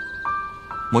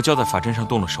魔教在法阵上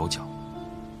动了手脚，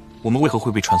我们为何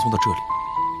会被传送到这里？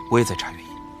我也在查原因。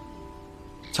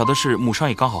巧的是，母上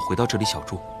也刚好回到这里小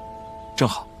住，正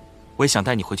好，我也想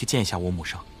带你回去见一下我母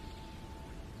上。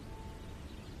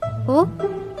哦，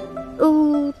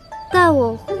带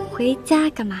我回家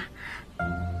干嘛？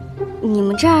你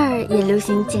们这儿也流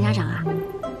行见家长啊？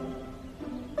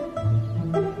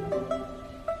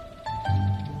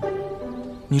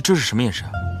你这是什么眼神？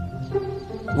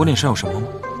我脸上有什么吗？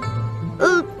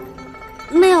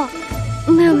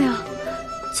没有，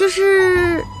就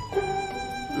是，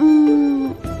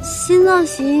新造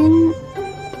型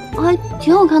还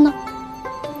挺好看的。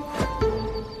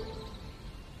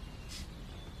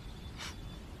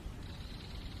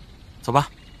走吧，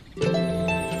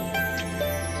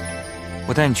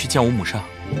我带你去见我母上，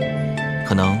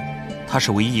可能她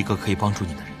是唯一一个可以帮助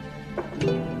你的人。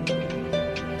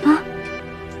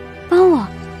帮我？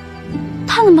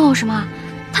他能帮我什么？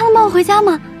他能帮我回家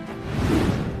吗？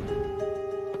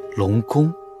龙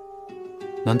宫？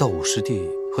难道武师弟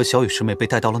和小雨师妹被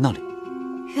带到了那里？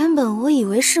原本我以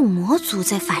为是魔族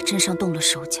在法阵上动了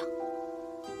手脚，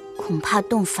恐怕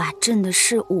动法阵的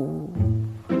是武。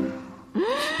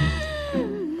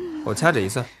我掐指一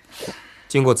算，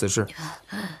经过此事，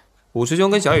武师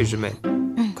兄跟小雨师妹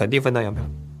肯定分道扬镳。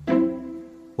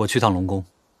我去趟龙宫，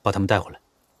把他们带回来。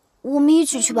我们一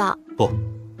起去吧。不，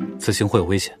此行会有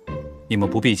危险，你们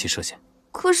不必一起涉险。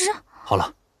可是……好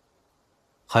了，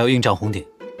还要应战红顶，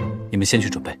你们先去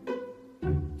准备。你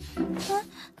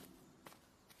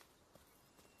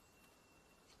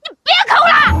别抠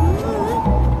了！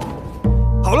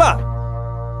好了，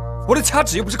我的掐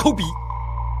指又不是抠鼻。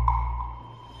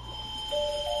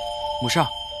母上，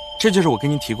这就是我跟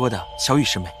您提过的小雨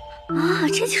师妹。啊，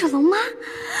这就是龙妈。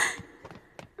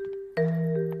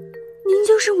您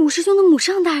就是武师兄的母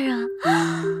上大人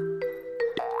啊！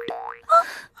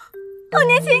好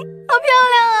年轻，好漂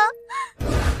亮啊！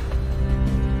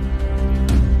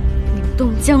女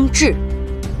动将至，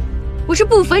我是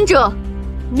不分者，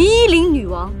迷灵女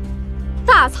王，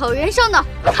大草原上的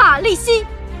卡莉西，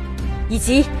以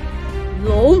及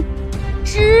龙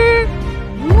之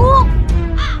魔。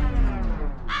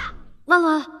完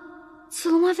了，此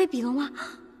龙妈非彼龙妈，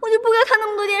我就不该看那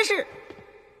么多电视。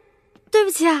对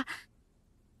不起啊，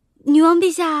女王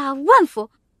陛下万福，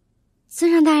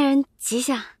尊上大人吉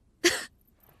祥。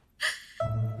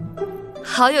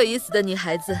好有意思的女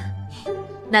孩子，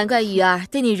难怪雨儿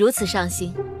对你如此上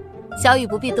心。小雨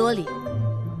不必多礼，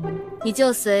你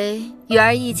就随雨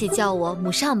儿一起叫我母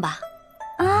上吧。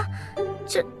啊，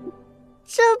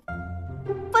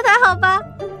不太好吧？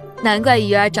难怪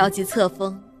鱼儿着急册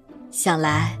封，想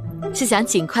来是想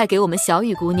尽快给我们小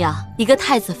雨姑娘一个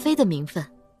太子妃的名分。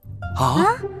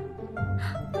啊！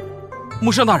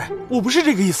穆圣大人，我不是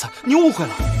这个意思，您误会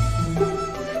了。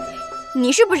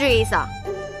你是不是这个意思啊？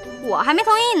我还没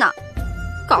同意呢，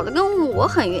搞得跟我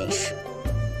很冤似。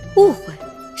误会？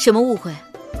什么误会？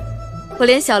我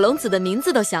连小龙子的名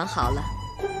字都想好了。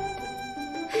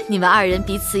你们二人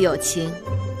彼此有情，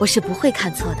我是不会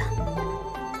看错的。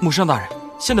穆圣大人，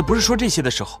现在不是说这些的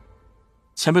时候。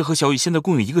前辈和小雨现在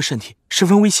共有一个身体，十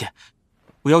分危险。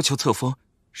我要求册封，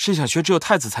是想学只有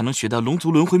太子才能学的龙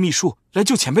族轮回秘术，来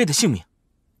救前辈的性命。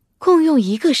共用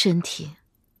一个身体，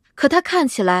可她看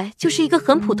起来就是一个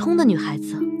很普通的女孩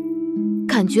子，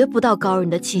感觉不到高人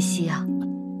的气息啊。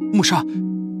穆少，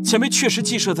前辈确实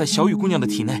寄射在小雨姑娘的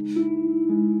体内，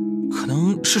可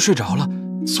能是睡着了，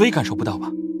所以感受不到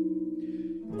吧。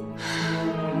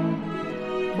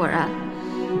果然，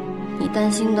你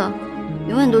担心的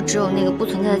永远都只有那个不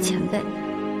存在的前辈。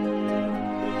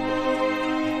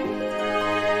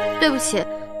对不起，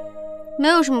没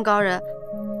有什么高人，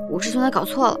武师兄他搞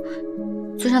错了，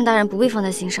尊上大人不必放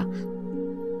在心上。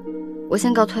我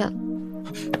先告退了。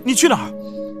你去哪儿？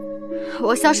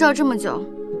我消失了这么久，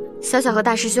小小和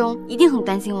大师兄一定很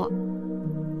担心我。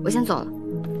我先走了。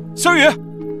小雨，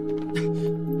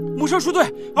穆少恕罪，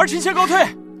儿臣先告退。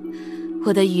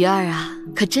我的鱼儿啊，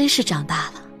可真是长大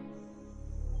了。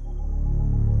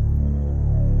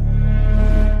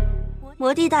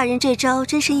魔帝大人这招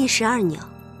真是一石二鸟，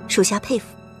属下佩服。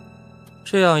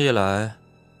这样一来，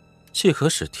既可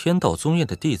使天道宗院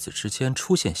的弟子之间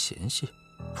出现嫌隙，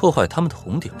破坏他们的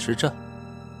红顶之战；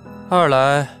二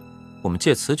来，我们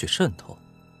借此举渗透，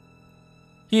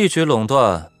一举垄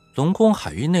断龙宫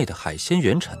海域内的海鲜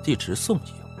原产地直送业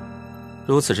务。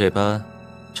如此这般，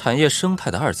产业生态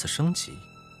的二次升级，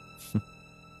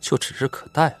就指日可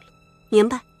待了。明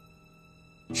白。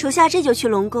属下这就去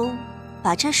龙宫，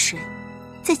把这水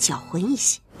再搅浑一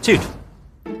些。记住，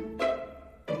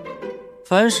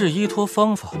凡事依托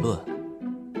方法论，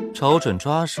找准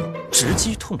抓手，直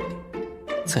击痛点，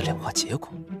再量化结果。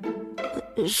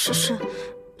是，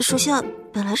属下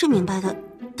本来是明白的，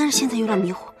但是现在有点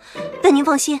迷糊。但您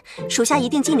放心，属下一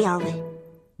定尽力而为。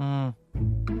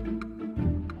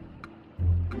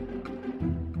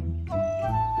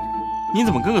你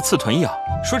怎么跟个刺豚一样，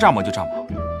说炸毛就炸毛？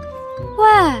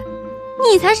喂，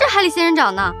你才是海里仙人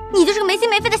掌呢！你就是个没心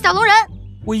没肺的小龙人！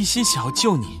我一心想要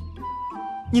救你，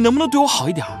你能不能对我好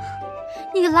一点？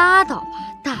你拉倒吧，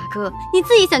大哥！你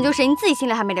自己想救谁，你自己心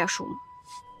里还没点数吗？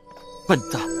笨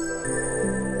蛋！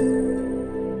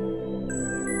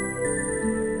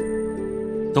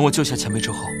等我救下前辈之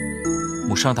后，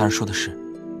母上大人说的是，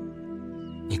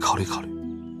你考虑考虑。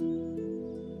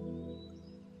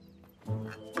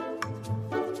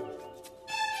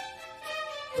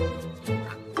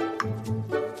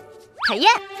海燕，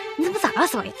你怎么早了，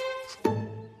少爷？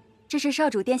这是少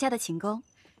主殿下的寝宫，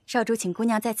少主请姑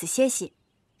娘在此歇息。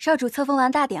少主册封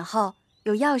完大典后，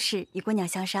有要事与姑娘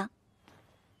相商。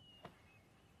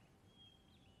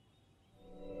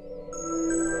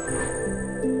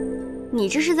你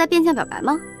这是在变相表白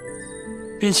吗？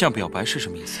变相表白是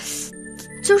什么意思？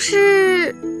就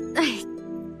是，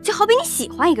就好比你喜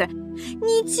欢一个人，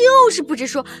你就是不直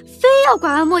说，非要拐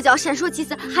弯抹角、闪烁其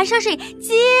词、含沙射影、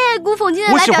借古讽今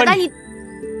的来表达你。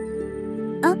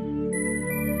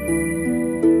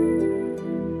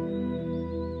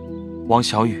王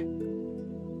小雨，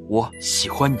我喜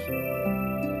欢你。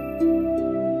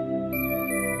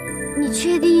你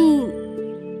确定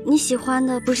你喜欢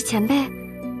的不是前辈？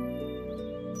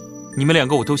你们两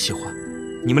个我都喜欢，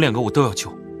你们两个我都要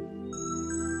救。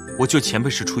我救前辈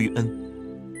是出于恩，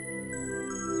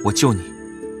我救你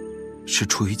是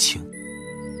出于情。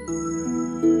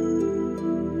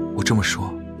我这么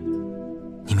说，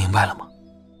你明白了吗？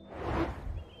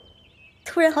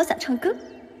突然好想唱歌。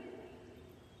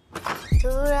突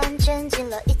然间进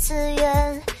了异次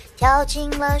元，跳进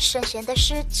了神仙的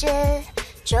世界，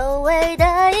周围的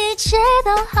一切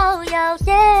都好耀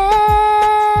眼。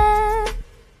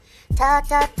他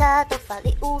都法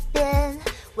力无边，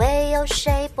唯有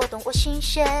谁拨动我心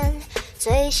弦？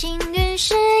最幸运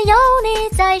是有你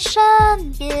在身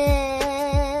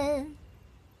边。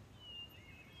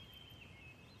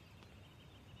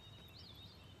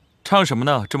唱什么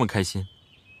呢？这么开心？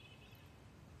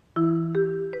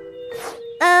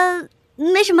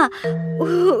没什么，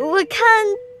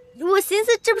我寻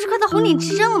思这不是快到红顶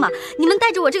之争了吗？你们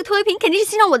带着我这个拖油瓶肯定是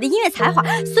欣赏我的音乐才华，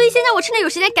所以现在我趁着有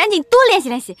时间赶紧多练习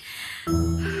练习。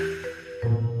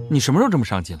你什么时候这么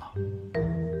上进了？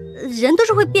人都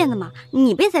是会变的嘛，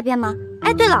你不也在变吗？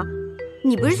哎，对了，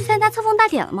你不是去参加册封大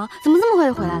典了吗？怎么这么快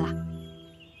就回来了？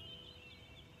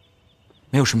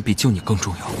没有什么比救你更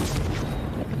重要。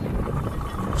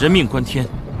人命关天，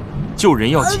救人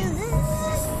要紧。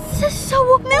小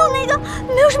吴没有那个，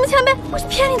没有什么前辈，我是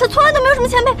骗你的，从来都没有什么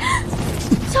前辈。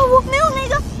小吴没有那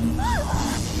个。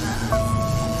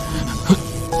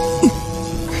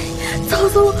早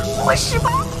死我，我会失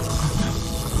败。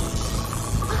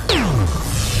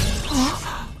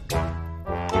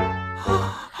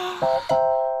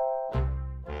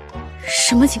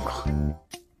什么情况？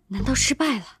难道失败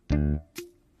了？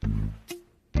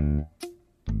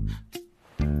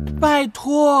拜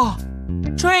托，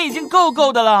春燕已经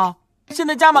够的了，现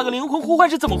在加码个灵魂呼唤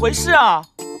是怎么回事啊？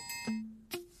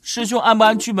师兄按不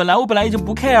按剧本来，我本来已经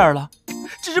不 care 了，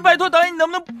只是拜托导演，你能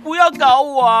不能不要搞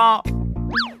我啊？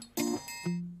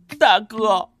大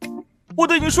哥，我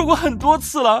都已经说过很多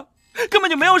次了，根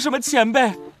本就没有什么前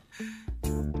辈，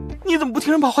你怎么不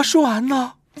听人把话说完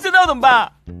呢？现在要怎么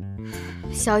办？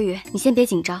小雨，你先别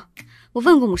紧张，我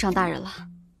问过母上大人了，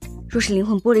若是灵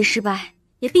魂剥离失败，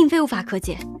也并非无法可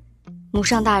解。母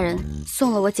上大人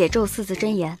送了我解咒4字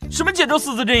真言。什么解咒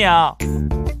4字真言啊？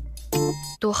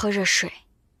多喝热水。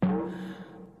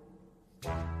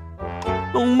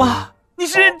龙妈，你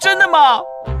是认真的吗？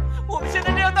我们现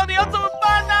在这样到底要怎么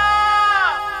办呢？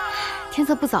天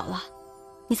色不早了，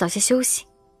你早些休息。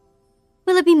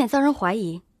为了避免遭人怀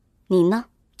疑，你呢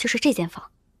就睡这间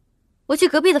房，我去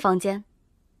隔壁的房间。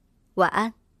晚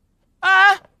安。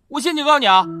哎，我先警告你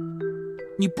啊，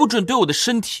你不准对我的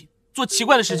身体做奇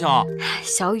怪的事情啊！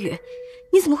小雨，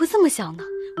你怎么会这么想呢？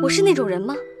我是那种人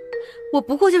吗？我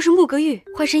不过就是沐个浴，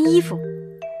换身衣服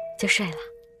就睡了。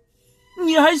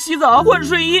你还洗澡换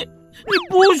睡衣？你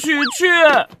不许去！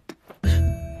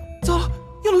糟了，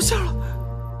要露馅了！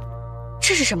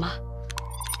这是什么？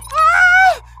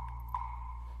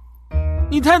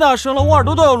你太大声了，我耳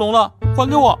朵都要聋了，还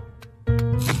给我！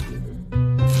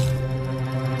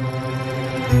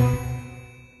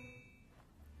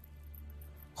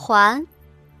还？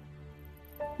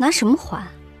拿什么还？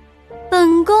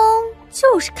本宫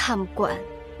就是看不惯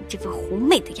你这副狐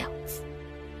媚的样子。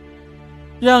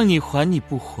让你还你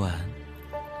不还，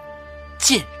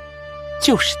贱人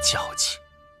就是矫情。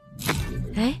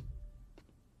哎，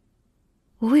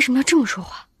我为什么要这么说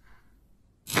话？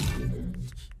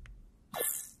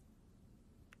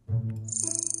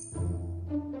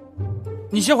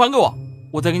你先还给我，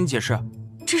我再给你解释。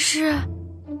这是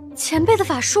前辈的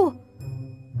法术。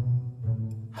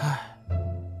唉，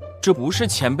这不是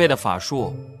前辈的法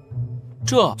术，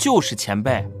这就是前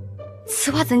辈。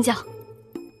此话怎讲？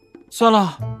算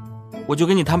了，我就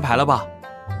跟你摊牌了吧。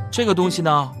这个东西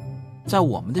呢，在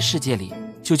我们的世界里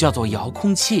就叫做遥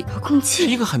控器。遥控器是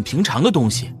一个很平常的东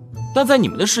西，但在你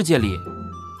们的世界里，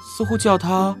似乎叫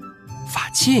它法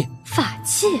器。法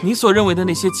器？你所认为的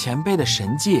那些前辈的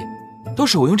神迹，都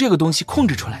是我用这个东西控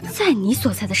制出来的。在你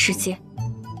所在的世界，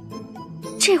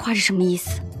这话是什么意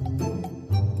思？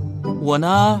我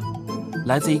呢，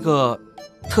来自一个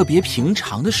特别平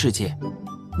常的世界，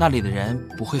那里的人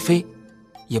不会飞，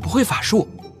也不会法术，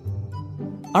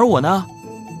而我呢，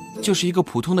就是一个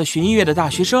普通的学音乐的大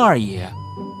学生而已。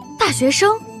大学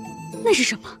生？那是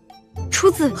什么？出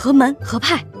自何门何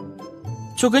派？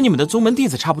就跟你们的宗门弟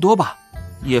子差不多吧，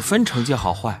也分成绩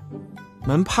好坏。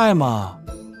门派嘛，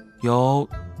有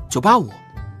985，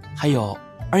还有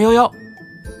211，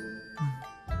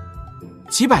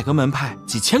几百个门派，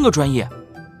几千个专业。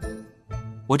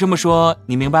我这么说，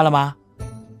你明白了吗？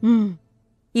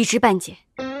一知半解。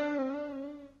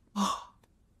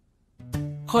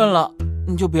恨了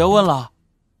你就别问了，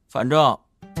反正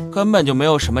根本就没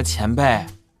有什么前辈，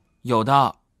有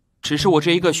的只是我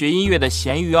这一个学音乐的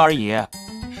咸鱼而已。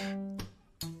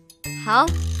好，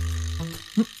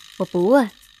我不问，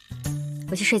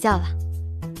我去睡觉了。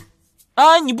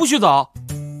哎，你不许走，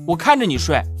我看着你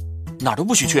睡，哪儿都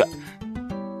不许去。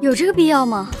有这个必要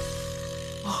吗？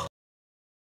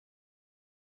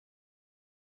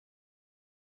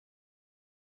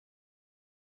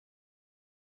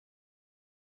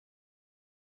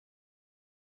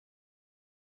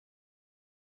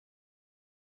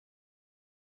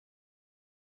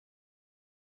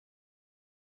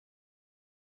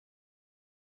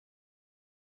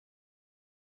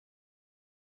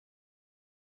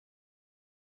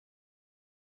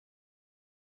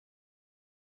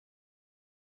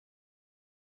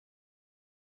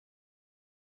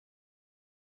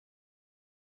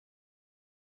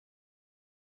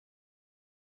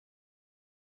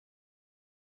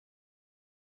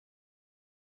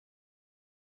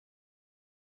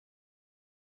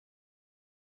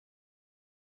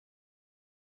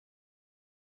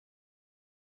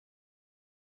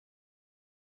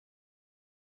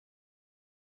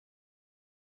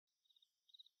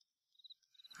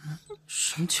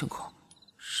什么情况？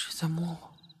谁在摸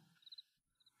我？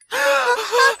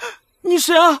你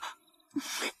谁啊？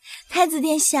太子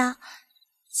殿下，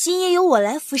今夜由我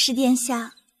来服侍殿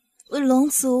下，为龙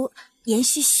族延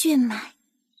续血脉。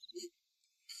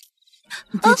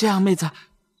你别这样，妹子，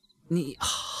你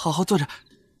好好坐着，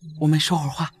我们说会儿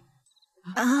话。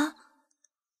啊？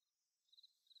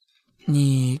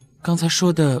你刚才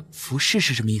说的服侍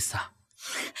是什么意思啊？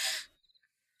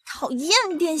讨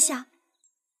厌，殿下！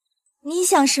你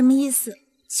想什么意思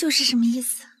就是什么意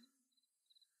思。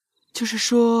就是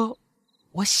说，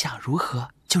我想如何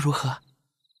就如何。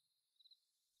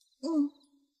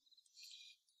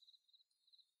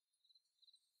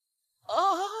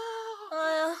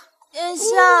哎呀，殿下，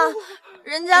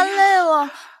人家累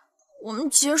了，我们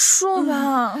结束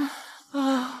吧。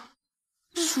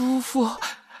舒服。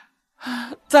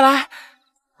再来。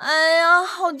哎呀，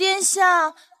好殿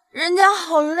下，人家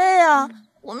好累啊，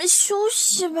我们休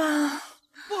息吧。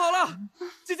不好了，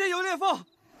姐姐有裂缝，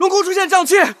龙宫出现瘴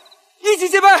气，一起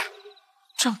戒备。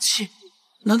瘴气？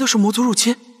难道是魔族入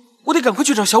侵？我得赶快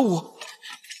去找小五。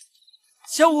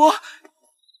小五，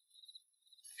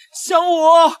小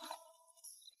五！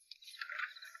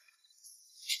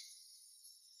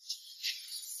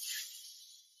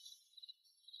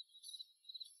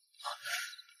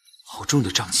好重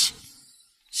的瘴气，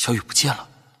小雨不见了，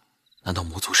难道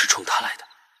魔族是冲他来的？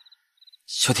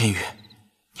萧天宇，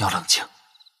你要冷静，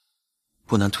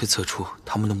不难推测出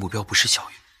他们的目标不是小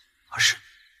雨，而是你，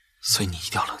所以你一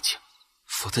定要冷静，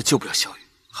否则救不了小雨，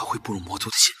还会步入魔族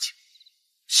的陷阱。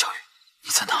小雨，你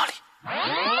在哪里？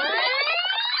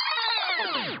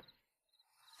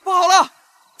不好了，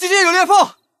姐姐有裂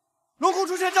缝，龙宫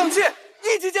出现瘴气，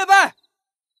一起戒备。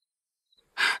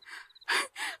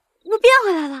我变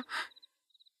回来了。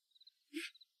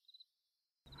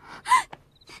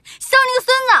肖你个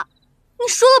孙子，你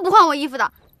说了不换我衣服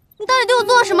的，你到底对我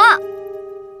做了什么？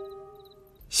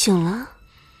醒了。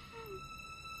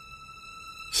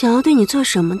想要对你做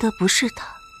什么的不是他，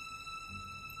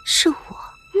是我。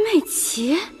美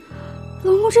琪，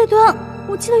龙宫这段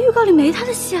我记得预告里没他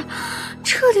的戏，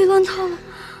彻底乱套了。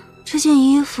这件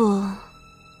衣服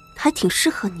还挺适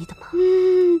合你的嘛。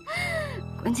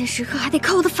关键时刻还得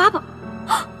靠我的法宝。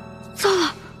糟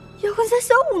了，要混下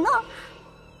小五呢。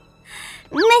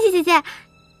美琪姐姐，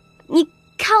你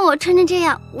看我穿成这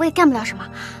样，我也干不了什么，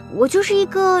我就是一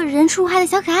个人畜无害的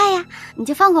小可爱呀，你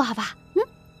就放过我好吧？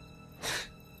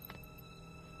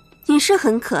你是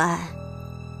很可爱，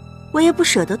我也不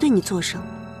舍得对你做什么，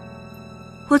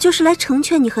我就是来成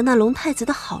全你和那龙太子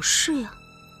的好事呀。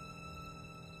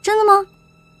真的吗？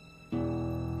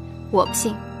我不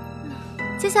信。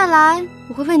接下来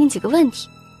我会问你几个问题，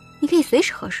你可以随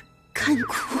时核实。干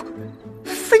枯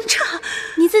分叉，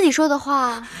你自己说的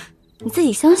话，你自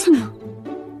己相信吗？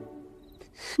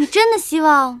你真的希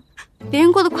望别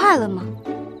人过得快乐吗？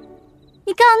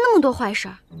你干了那么多坏事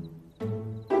儿，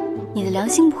你的良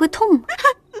心不会痛吗？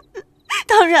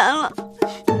当然了，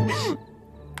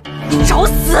你找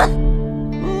死！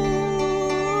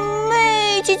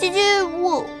美琪姐姐，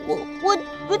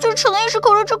我就逞一时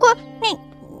口舌之快，你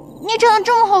长得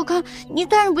这么好看，你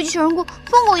当然不计小人过，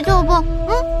放过我一次好不好？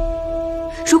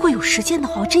如果有时间的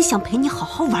话，我真想陪你好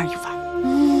好玩一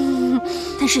玩。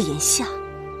但是眼下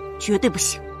绝对不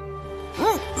行。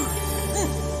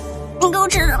你给我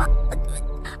吃什么？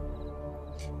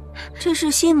这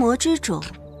是心魔之种，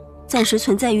暂时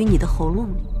存在于你的喉咙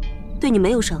里，对你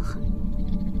没有伤害，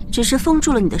只是封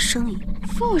住了你的声音。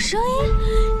封我声音？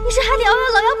你是海底捞月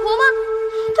老妖婆吗？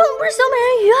但我不是小美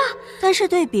人鱼啊。但是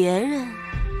对别人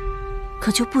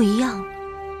可就不一样了，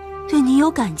对你有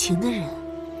感情的人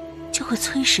就会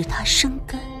催使他生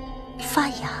根发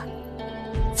芽，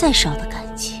再少的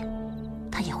感情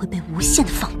它也会被无限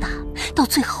的放大，到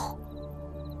最后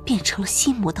变成了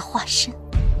心魔的化身，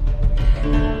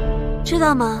知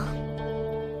道吗？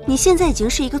你现在已经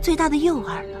是一个最大的诱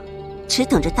饵了，只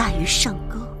等着大鱼上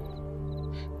钩。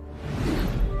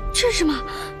这是什么？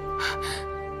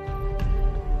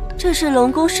这是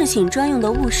龙宫侍寝专用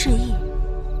的雾视液，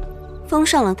封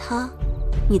上了它，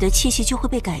你的气息就会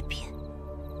被改变，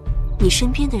你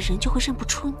身边的人就会认不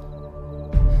出你。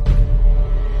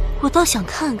我倒想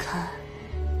看看，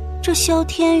这萧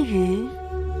天宇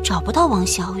找不到王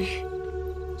小雨，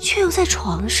却又在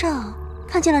床上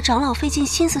看见了长老费尽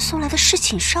心思送来的侍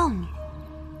寝少女，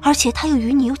而且她又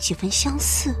与你有几分相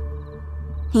似，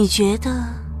你觉得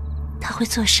她会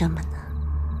做什么呢？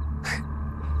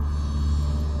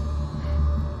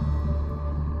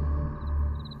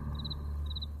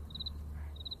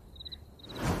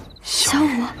小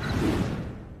五，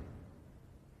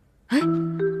哎，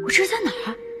我这是在哪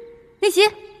儿？美琪，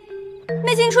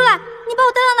美琪，你出来，你你把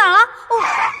我带到哪了？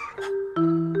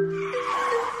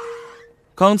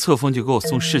刚册封就给我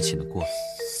送侍寝的过。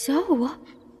小五，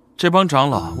这帮长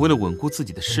老为了稳固自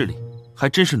己的势力，还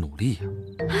真是努力呀。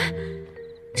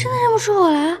真的认不出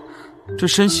我来？这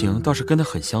身形倒是跟他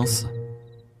很相似，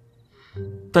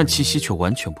但气息却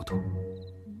完全不同。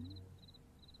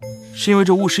是因为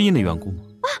这巫师印的缘故吗？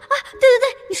对，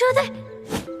你说的对。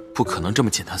不可能这么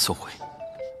简单送回，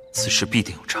此事必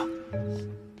定有诈。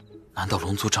难道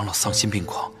龙族长老丧心病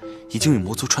狂，已经与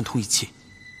魔族串通一气？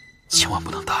千万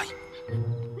不能答应。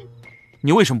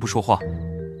你为什么不说话？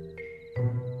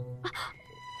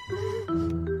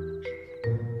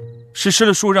是吃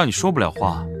了书让你说不了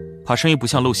话，怕声音不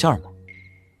像露馅吗？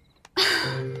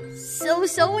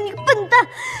小五，你个笨蛋，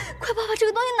快把这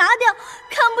个东西拿掉，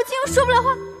看不清又说不了话，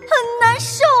很难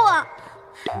受啊。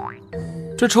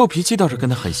这臭脾气倒是跟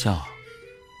他很像啊。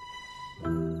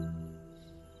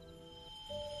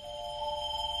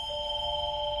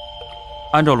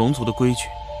按照龙族的规矩，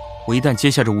我一旦接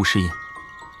下这巫师印，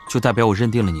就代表我认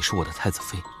定了你是我的太子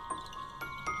妃。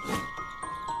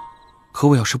可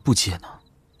我要是不接呢？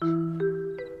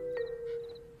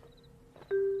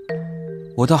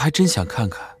我倒还真想看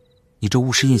看你这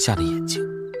巫师印下的眼睛，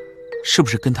是不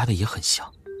是跟他的也很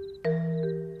像？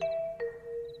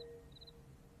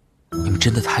你们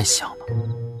真的太像了，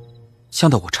像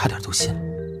到我差点都信了。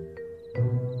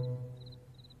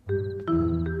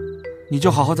你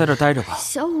就好好在这儿待着吧。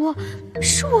小五，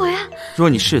是我呀。若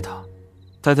你是他，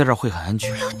待在这儿会很安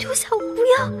全。不要丢下我，不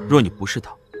要。若你不是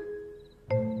他，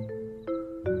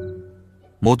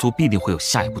魔族必定会有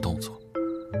下一步动作。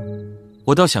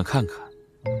我倒想看看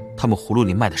他们葫芦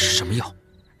里卖的是什么药。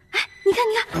哎，你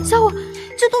看，小五，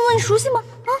这动作你熟悉吗？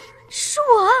啊，是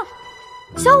我啊，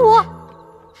小五。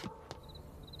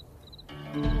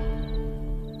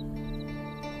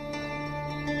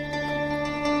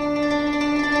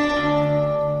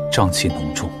瘴气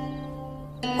浓重，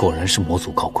果然是魔族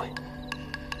高贵。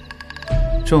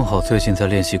正好最近在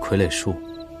练习傀儡术，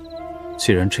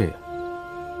既然这样，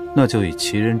那就以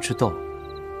其人之道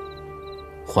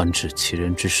还治其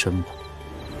人之身吧。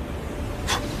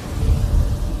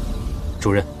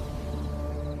主任，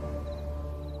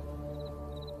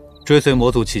追随魔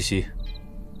族气息，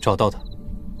找到他。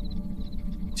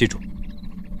记住，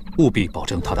务必保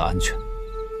证他的安全。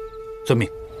遵命。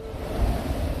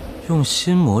用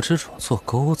心魔之种做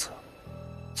钩子，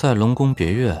在龙宫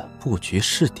别院布局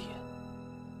试点，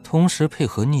同时配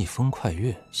合逆风快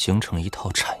运，形成一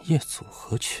套产业组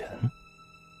合拳。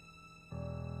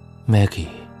Maggie，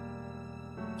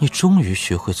 你终于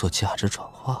学会做价值转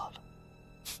化了，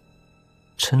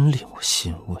真令我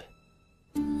欣慰。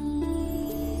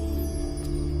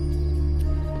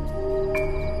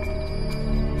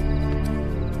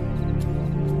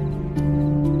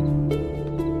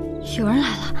有人来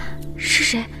了，是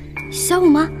谁？小五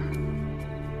吗？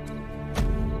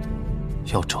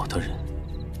要找的人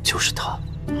就是他。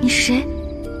你是谁？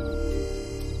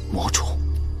魔主，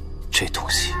这东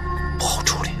西不好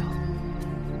处理啊。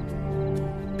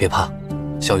别怕，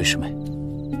小雨师妹，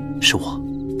是我。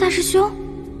大师兄，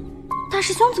大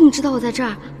师兄怎么知道我在这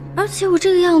儿？而且我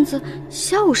这个样子，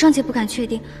小五尚且不敢确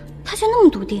定，他却那么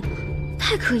笃定，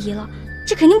太可疑了。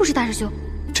这肯定不是大师兄。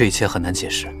这一切很难解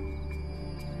释。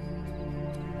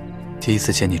第一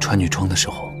次见你穿女装的时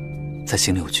候，在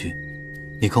新柳居，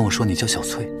你跟我说你叫小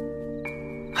翠，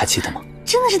还记得吗？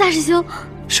真的是大师兄。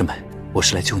师妹，我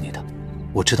是来救你的。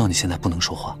我知道你现在不能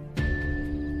说话，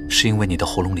是因为你的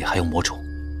喉咙里还有魔种，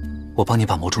我帮你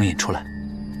把魔种引出来。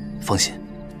放心，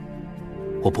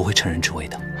我不会趁人之危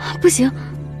的。不行，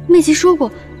妹姬说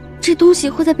过，这东西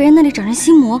会在别人那里长成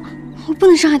心魔，我不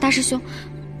能伤害大师兄。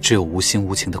只有无心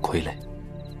无情的傀儡，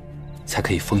才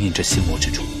可以封印这心魔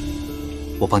之种。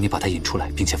我帮你把它引出来，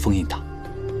并且封印它，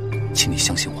请你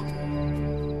相信我，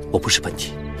我不是本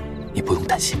体，你不用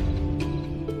担心。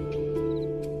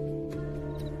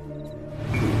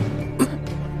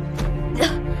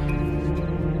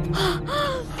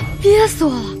憋死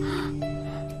我了！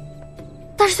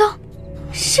大师兄，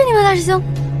是你吗？大师兄，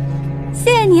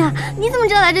谢谢你啊！你怎么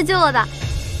知道来这救我的？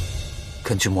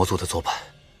根据魔族的做派，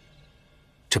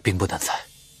这并不难猜。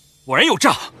果然有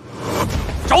诈，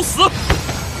找死！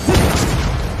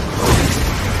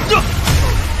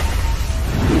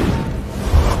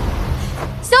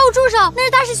小五住手，那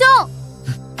是大师兄。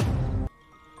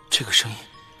这个声音，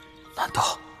难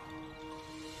道？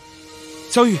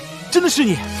小雨，真的是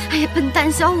你！哎呀，笨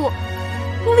蛋小五，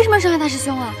你为什么要伤害大师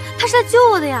兄啊？他是来救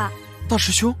我的呀。大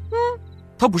师兄？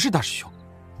他不是大师兄。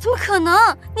怎么可能？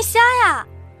你瞎呀！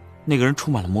那个人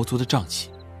充满了魔族的瘴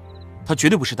气，他绝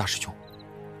对不是大师兄。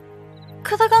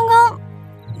可他刚刚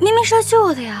明明是来救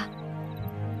我的呀。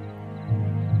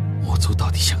族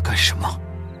到底想干什么？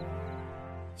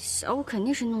小五肯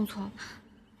定是弄错了，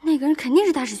那个人肯定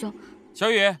是大师兄。小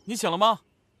雨，你醒了吗？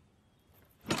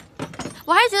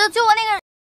我还是觉得救我那个人。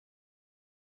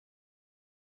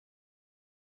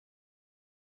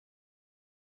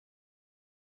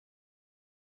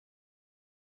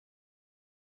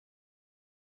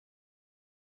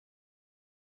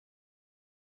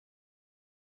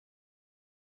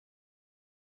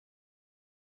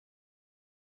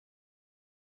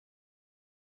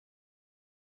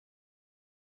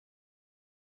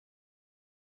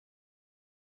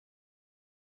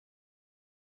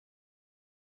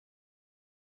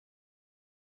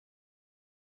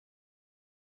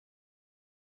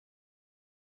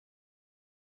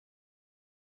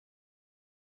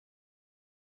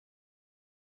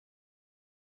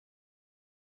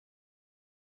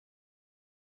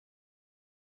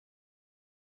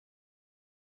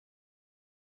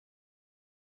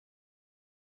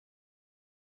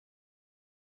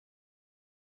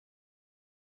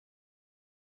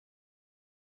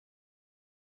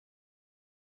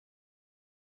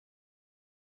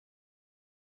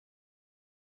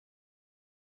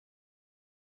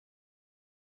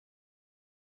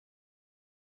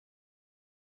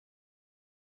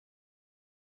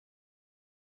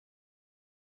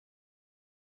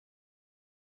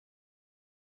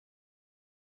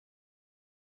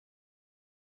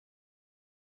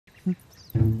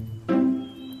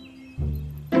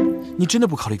你真的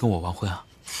不考虑跟我完婚啊？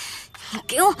你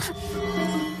给我！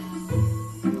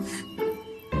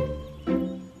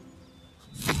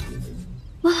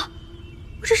完了，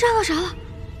我这是按到啥了？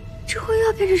这回又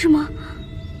要变成什么？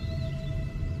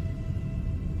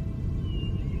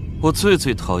我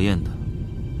最讨厌的，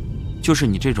就是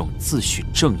你这种自诩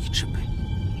正义之辈，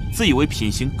自以为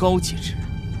品行高洁之人。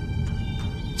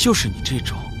就是你这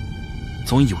种，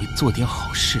总以为做点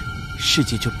好事，世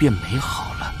界就变美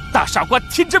好了。大傻瓜，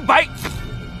听真白！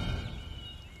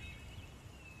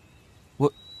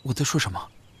我在说什么？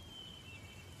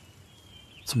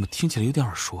怎么听起来有点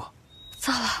耳熟？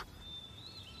糟了，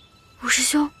五师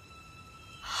兄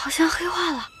好像黑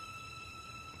化了。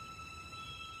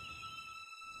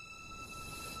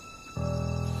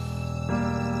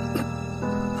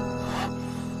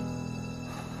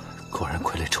果然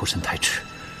傀儡抽身太迟，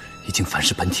已经反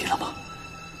噬本体了吗？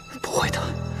不会的，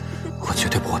我绝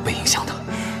对不会被影响的。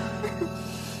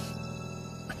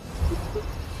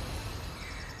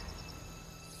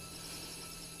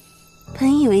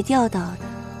本以为钓到的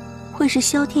会是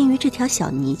萧天瑜这条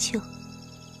小泥鳅，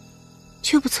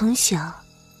却不曾想，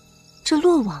这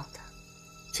落网的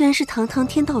居然是堂堂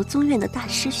天道宗院的大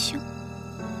师兄。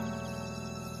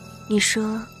你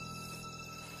说，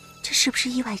这是不是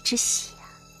意外之喜呀？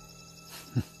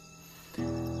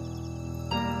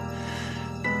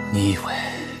你以为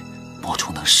魔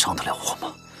种能伤得了我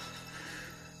吗？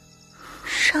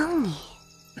伤你，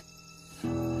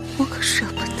我可舍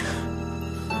不得。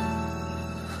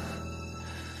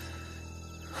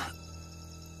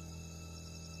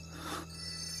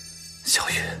小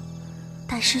雨，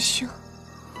大师兄，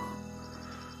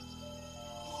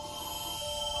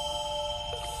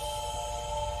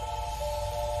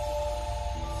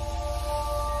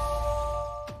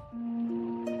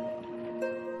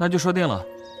那就说定了，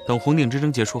等红顶之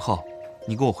争结束后，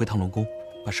你跟我回趟龙宫，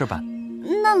把事办。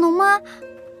那龙妈，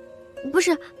不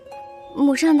是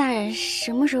母上大人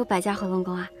什么时候摆驾回龙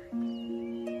宫啊？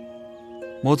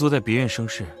魔族在别院生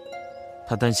事，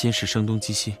他担心是声东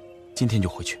击西，今天就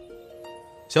回去。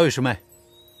小雨师妹，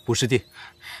五师弟，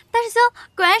大师兄，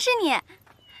果然是你！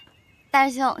大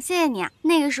师兄，谢谢你啊！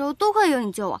那个时候多亏有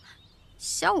你救我，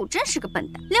小五真是个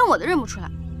笨蛋，连我都认不出来。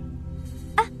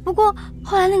哎，不过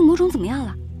后来那个魔种怎么样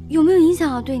了？有没有影响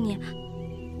啊？对你，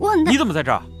我很……你怎么在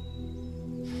这儿？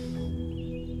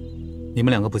你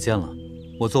们两个不见了，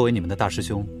我作为你们的大师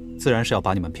兄，自然是要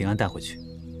把你们平安带回去，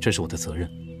这是我的责任。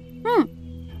嗯，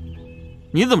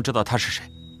你怎么知道他是谁？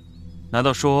难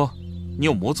道说你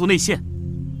有魔族内线？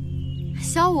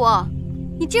小五，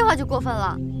你这话就过分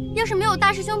了。要是没有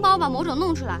大师兄帮我把魔种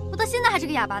弄出来，我到现在还是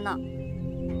个哑巴呢。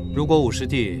如果五师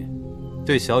弟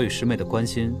对小雨师妹的关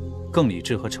心更理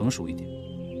智和成熟一点，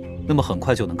那么很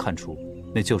快就能看出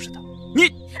那就是他。你，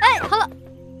哎，好了。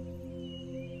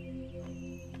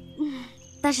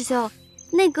大师兄，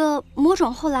那个魔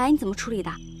种后来你怎么处理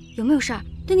的？有没有事儿？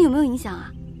对你有没有影响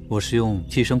啊？我是用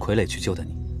替身傀儡去救的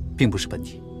你，并不是本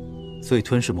体，所以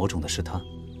吞噬魔种的是他。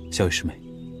小雨师妹，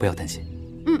不要担心。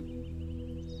嗯。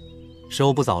时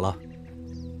候不早了，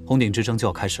红顶之争就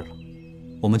要开始了，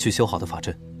我们去修好的法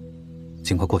阵，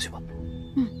尽快过去吧。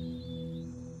嗯。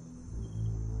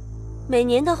每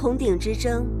年的红顶之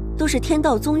争都是天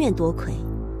道宗院夺魁，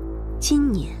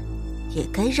今年也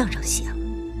该让让贤了。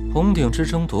红顶之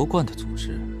争夺冠的组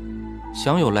织，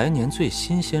享有来年最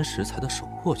新鲜食材的手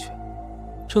握权，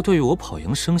这对于我跑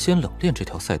赢生鲜冷链这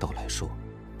条赛道来说，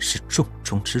是重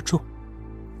中之重。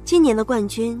今年的冠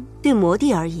军对魔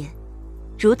帝而言，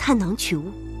如探囊取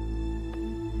物。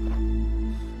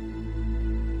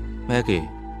Maggie，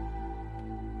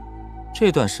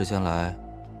 这段时间来，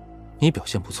你表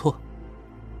现不错。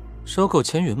收购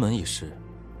千云门一事，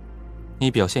你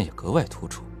表现也格外突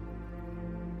出。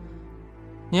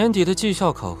年底的绩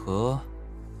效考核，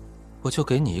我就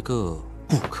给你一个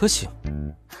5颗星。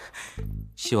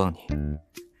希望你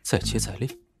再接再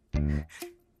厉。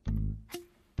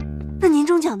那年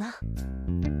终奖呢？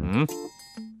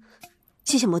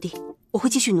谢谢魔帝，我会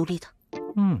继续努力的。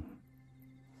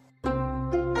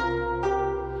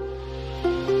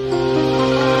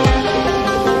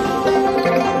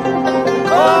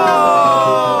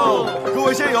各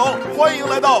位仙友，欢迎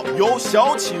来到由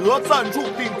小企鹅赞助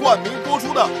并冠名播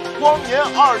出的《光年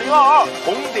2022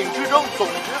红顶之争》总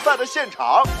决赛的现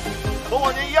场。和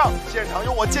往年一样，现场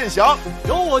有我剑翔，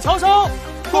有我乔生，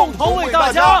共同为大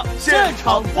家现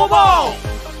场播报。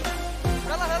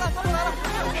来了，他们来了！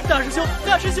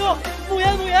大师兄，怒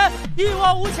言，一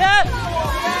往无前！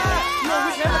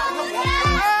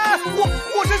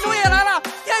我师兄也来了！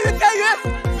天宇，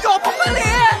要不分离！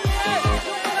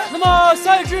那么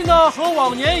赛制呢，和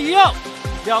往年一样，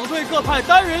两队各派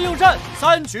单人应战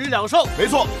，3局2胜。没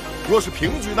错。若是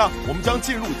平局呢，我们将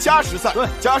进入加时赛。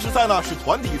加时赛呢是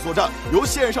团体作战，由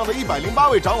线上的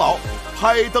108位长老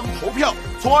拍灯投票，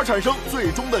从而产生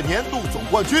最终的年度总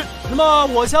冠军。那么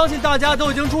我相信大家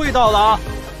都已经注意到了啊，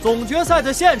总决赛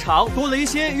的现场多了一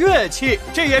些乐器，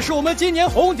这也是我们今年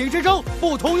红顶之争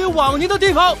不同于往年的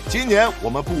地方。今年我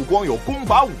们不光有功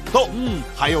法武斗，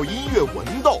还有音乐文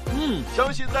斗，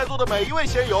相信在座的每一位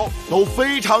仙友都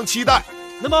非常期待。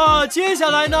那么接下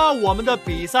来呢，我们的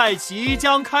比赛即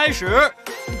将开始。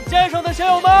线上的仙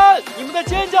友们，你们的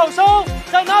尖叫声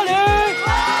在哪里？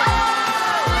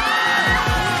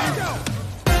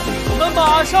我们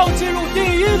马上进入第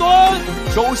1轮。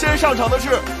首先上场的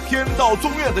是天道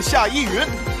宗院的夏依云，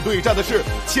对战的是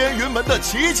千云门的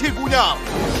琪琪姑娘。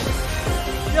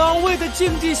两位的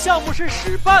竞技项目是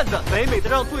使绊的，美美的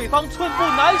让对方寸步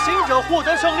难行者获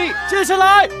得胜利。接下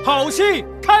来好戏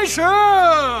开始，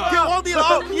天荒地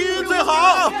老，音乐最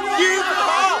好，音乐最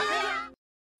好。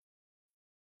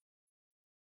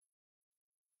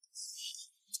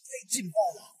太劲爆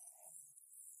了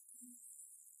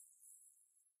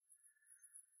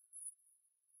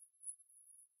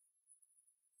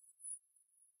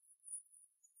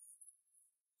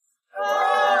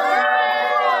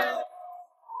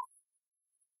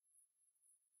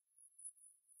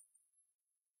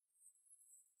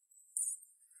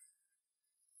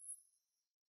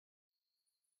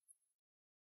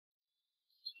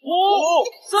！5、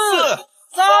4、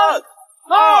3、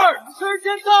2，时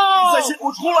间到！比赛结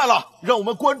果出来了，让我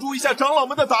们关注一下长老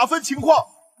们的打分情况。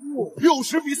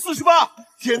60比48，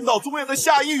天道宗院的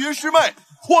夏依云师妹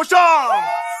获胜。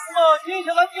那接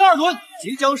下来第2轮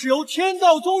即将是由天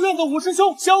道宗院的5师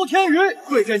兄萧天宇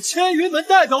对阵千云门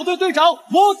代表队队长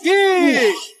魔帝。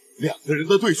两个人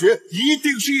的对决一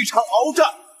定是一场鏖战。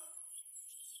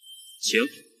行，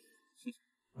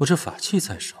我这法器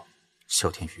在手，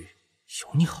萧天宇有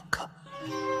你好看。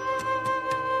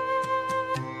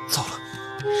糟了，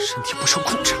身体不受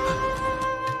控制，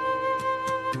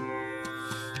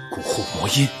蛊惑魔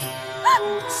音。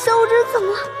小侄怎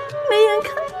么了？没眼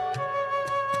看。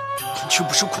完全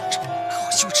不受控制，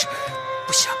好羞耻！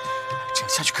不行，这样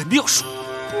下去肯定要输。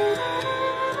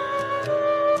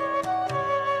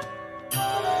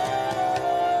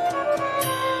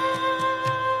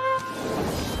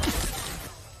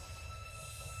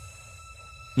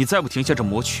你再不停下这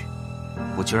魔曲，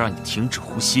我就让你停止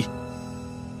呼吸。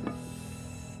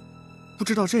不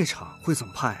知道这场会怎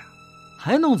么判呀？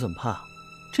还能怎么判？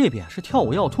这边是跳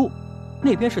舞要吐，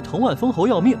那边是藤蔓封喉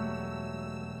要命，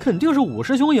肯定是5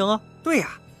师兄赢啊！对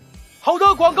呀。好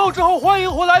的，广告之后欢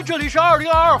迎回来，这里是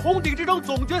2022红顶之争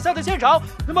总决赛的现场。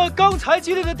那么刚才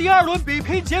激烈的第2轮比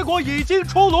拼结果已经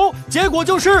出炉，结果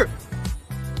就是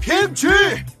平局。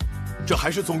这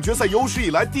还是总决赛有史以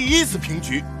来第1次平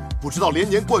局。不知道连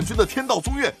年冠军的天道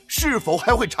宗院是否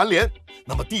还会蝉联？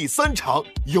那么第3场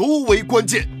尤为关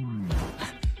键。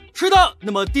是的，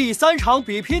那么第3场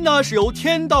比拼呢，是由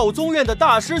天道宗院的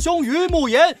大师兄于慕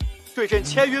言对阵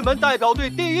千云门代表队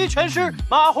第1拳师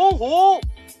马洪虎。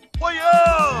欢迎！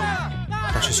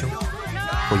大师兄，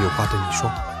我有话对你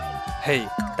说。嘿，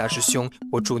大师兄，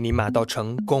我祝你马到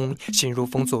成功，心如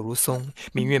风，坐如松，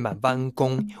明月满弯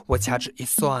弓。我掐指一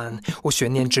算，我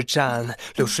悬念之战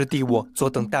，6师弟我坐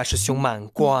等大师兄满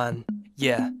贯。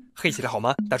耶，黑起来好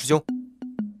吗，大师兄？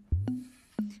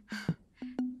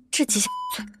这几下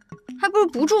嘴，还不如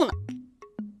不住呢。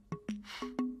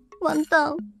完蛋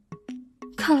了，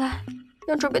看来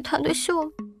要准备团队秀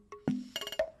了。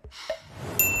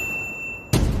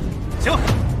行。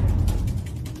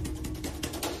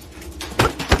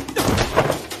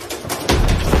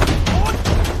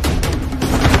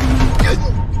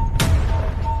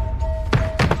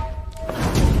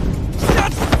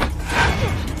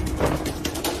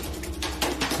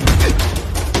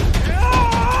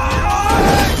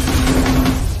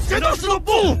剪刀石头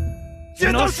布，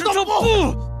剪刀石头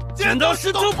布，剪刀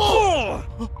石头布。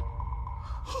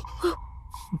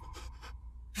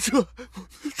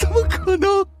怎么可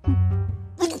能？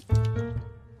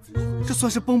这算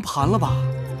是崩盘了吧？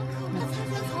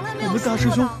我们大师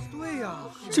兄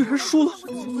竟然输了！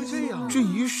这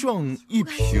一胜一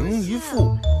平一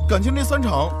负，感情这3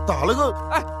场打了个……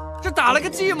哎，这打了个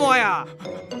寂寞呀！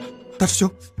大师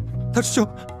兄，大师兄，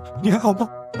你还好吗？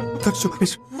大师兄没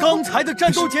事。刚才的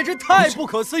战斗简直太不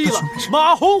可思议了！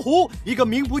马洪湖，一个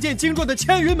名不见经传的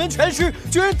千云门拳师，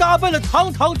居然打败了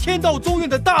堂堂天道宗院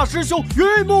的大师兄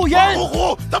云木言。马洪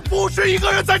湖，他不是一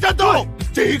个人在战斗，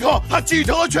这一刻他继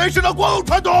承了拳师的光荣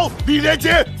传统，李连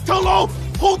杰、成龙、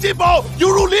洪金宝犹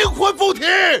如灵魂附体。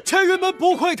千云门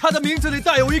不愧他的名字里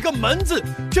带有一个门字，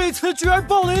这次居然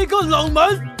爆了一个冷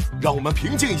门。让我们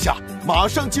平静一下，马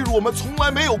上进入我们从来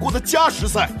没有过的加时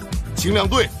赛。请两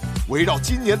队围绕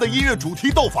今年的音乐主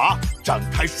题斗法展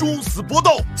开殊死搏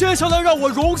斗。接下来让我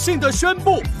荣幸的宣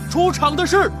布，出场的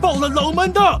是爆了冷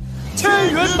门的千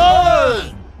云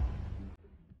门。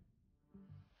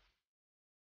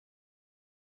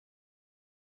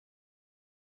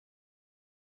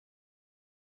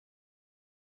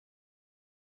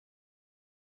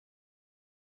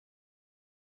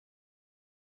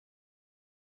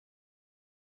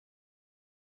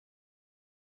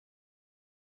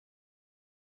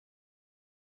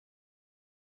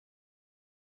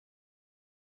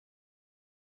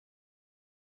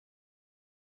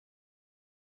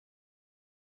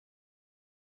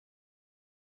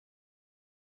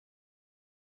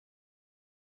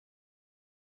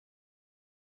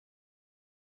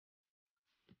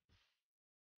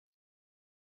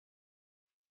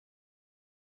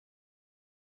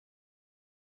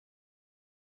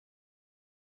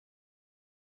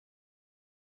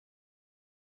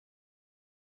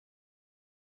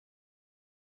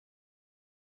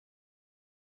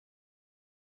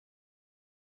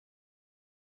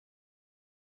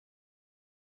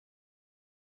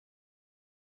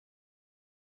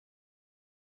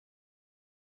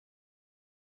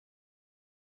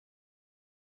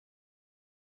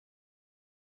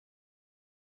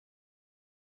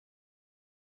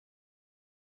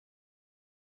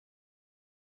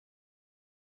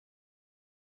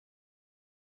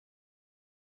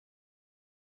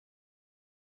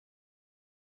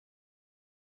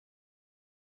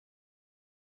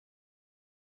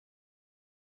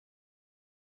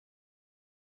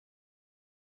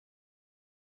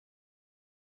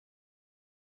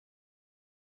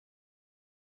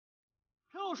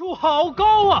票数好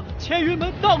高啊！千云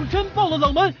门当真爆了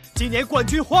冷门，今年冠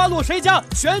军花落谁家？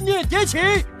悬念迭起。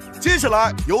接下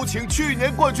来有请去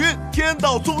年冠军天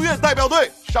道宗院代表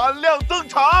队闪亮登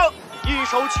场，一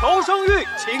首《求生欲》，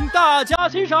请大家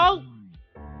欣赏。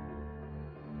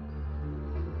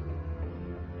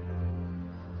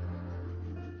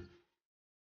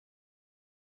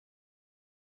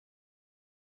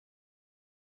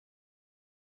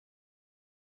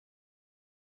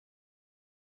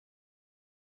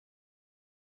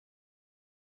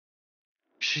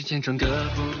时间中的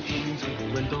不停足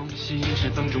问东西，是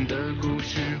风中的故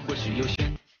事，或许有些。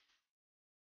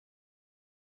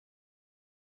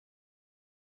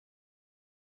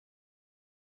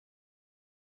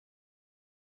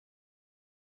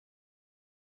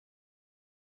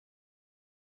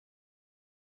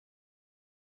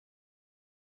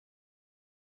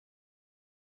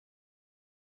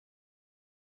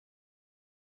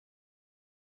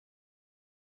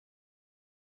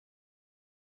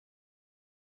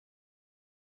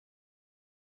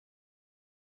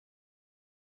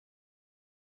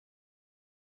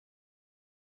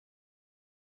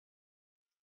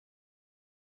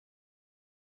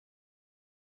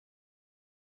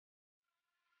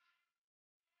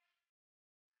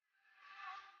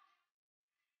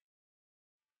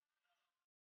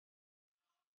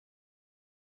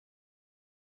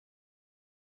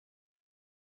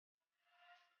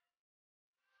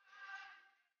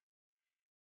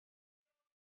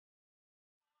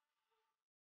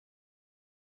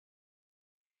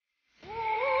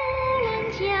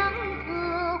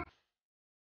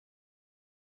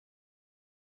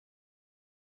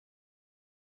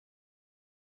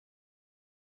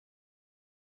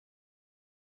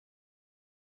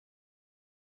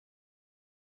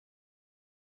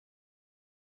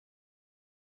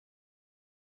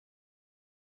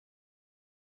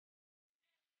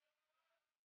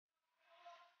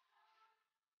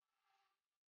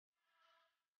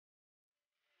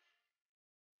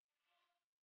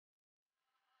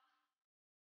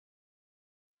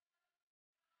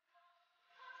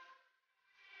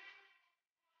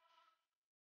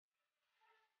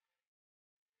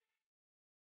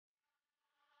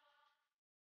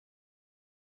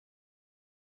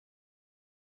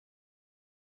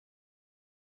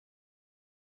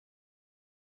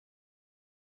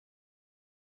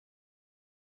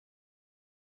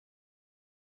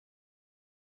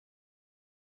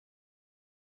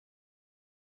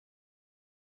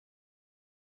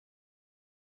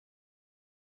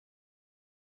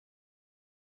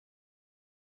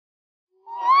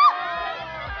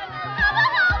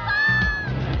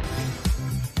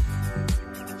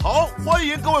好，欢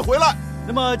迎各位回来。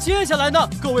那么接下来呢，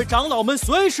各位长老们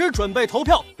随时准备投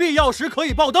票，必要时可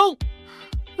以爆灯。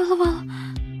完了完了，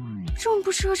这么不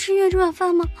适合吃音乐这碗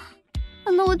饭吗？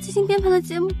难道我精心编排的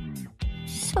节目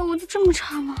效果就这么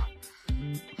差吗？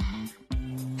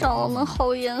长老们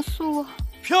好严肃啊！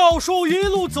票数一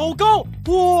路走高，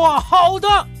哇，好的！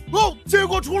哦，结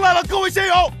果出来了，各位仙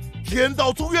友，天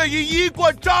道宗院以一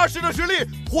贯扎实的实力，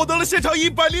获得了现场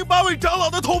108位长老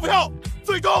的投票，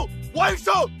最终完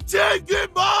胜监狱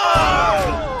门。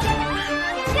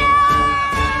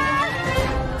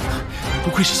不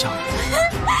愧是小雨。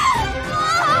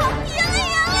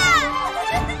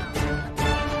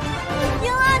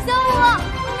赢了，小五，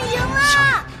我们赢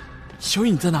了！小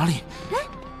雨，你在哪里？哎，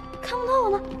看不到我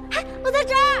吗？哎，我在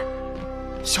这儿。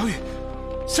小雨，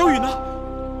小雨呢？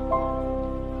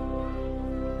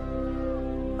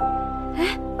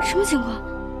哎，什么情况？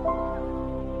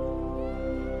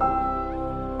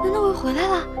难道我又回来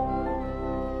了？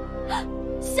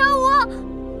小五！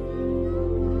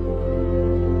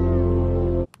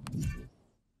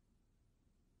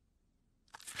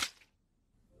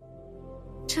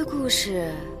这故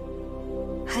事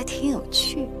还挺有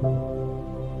趣。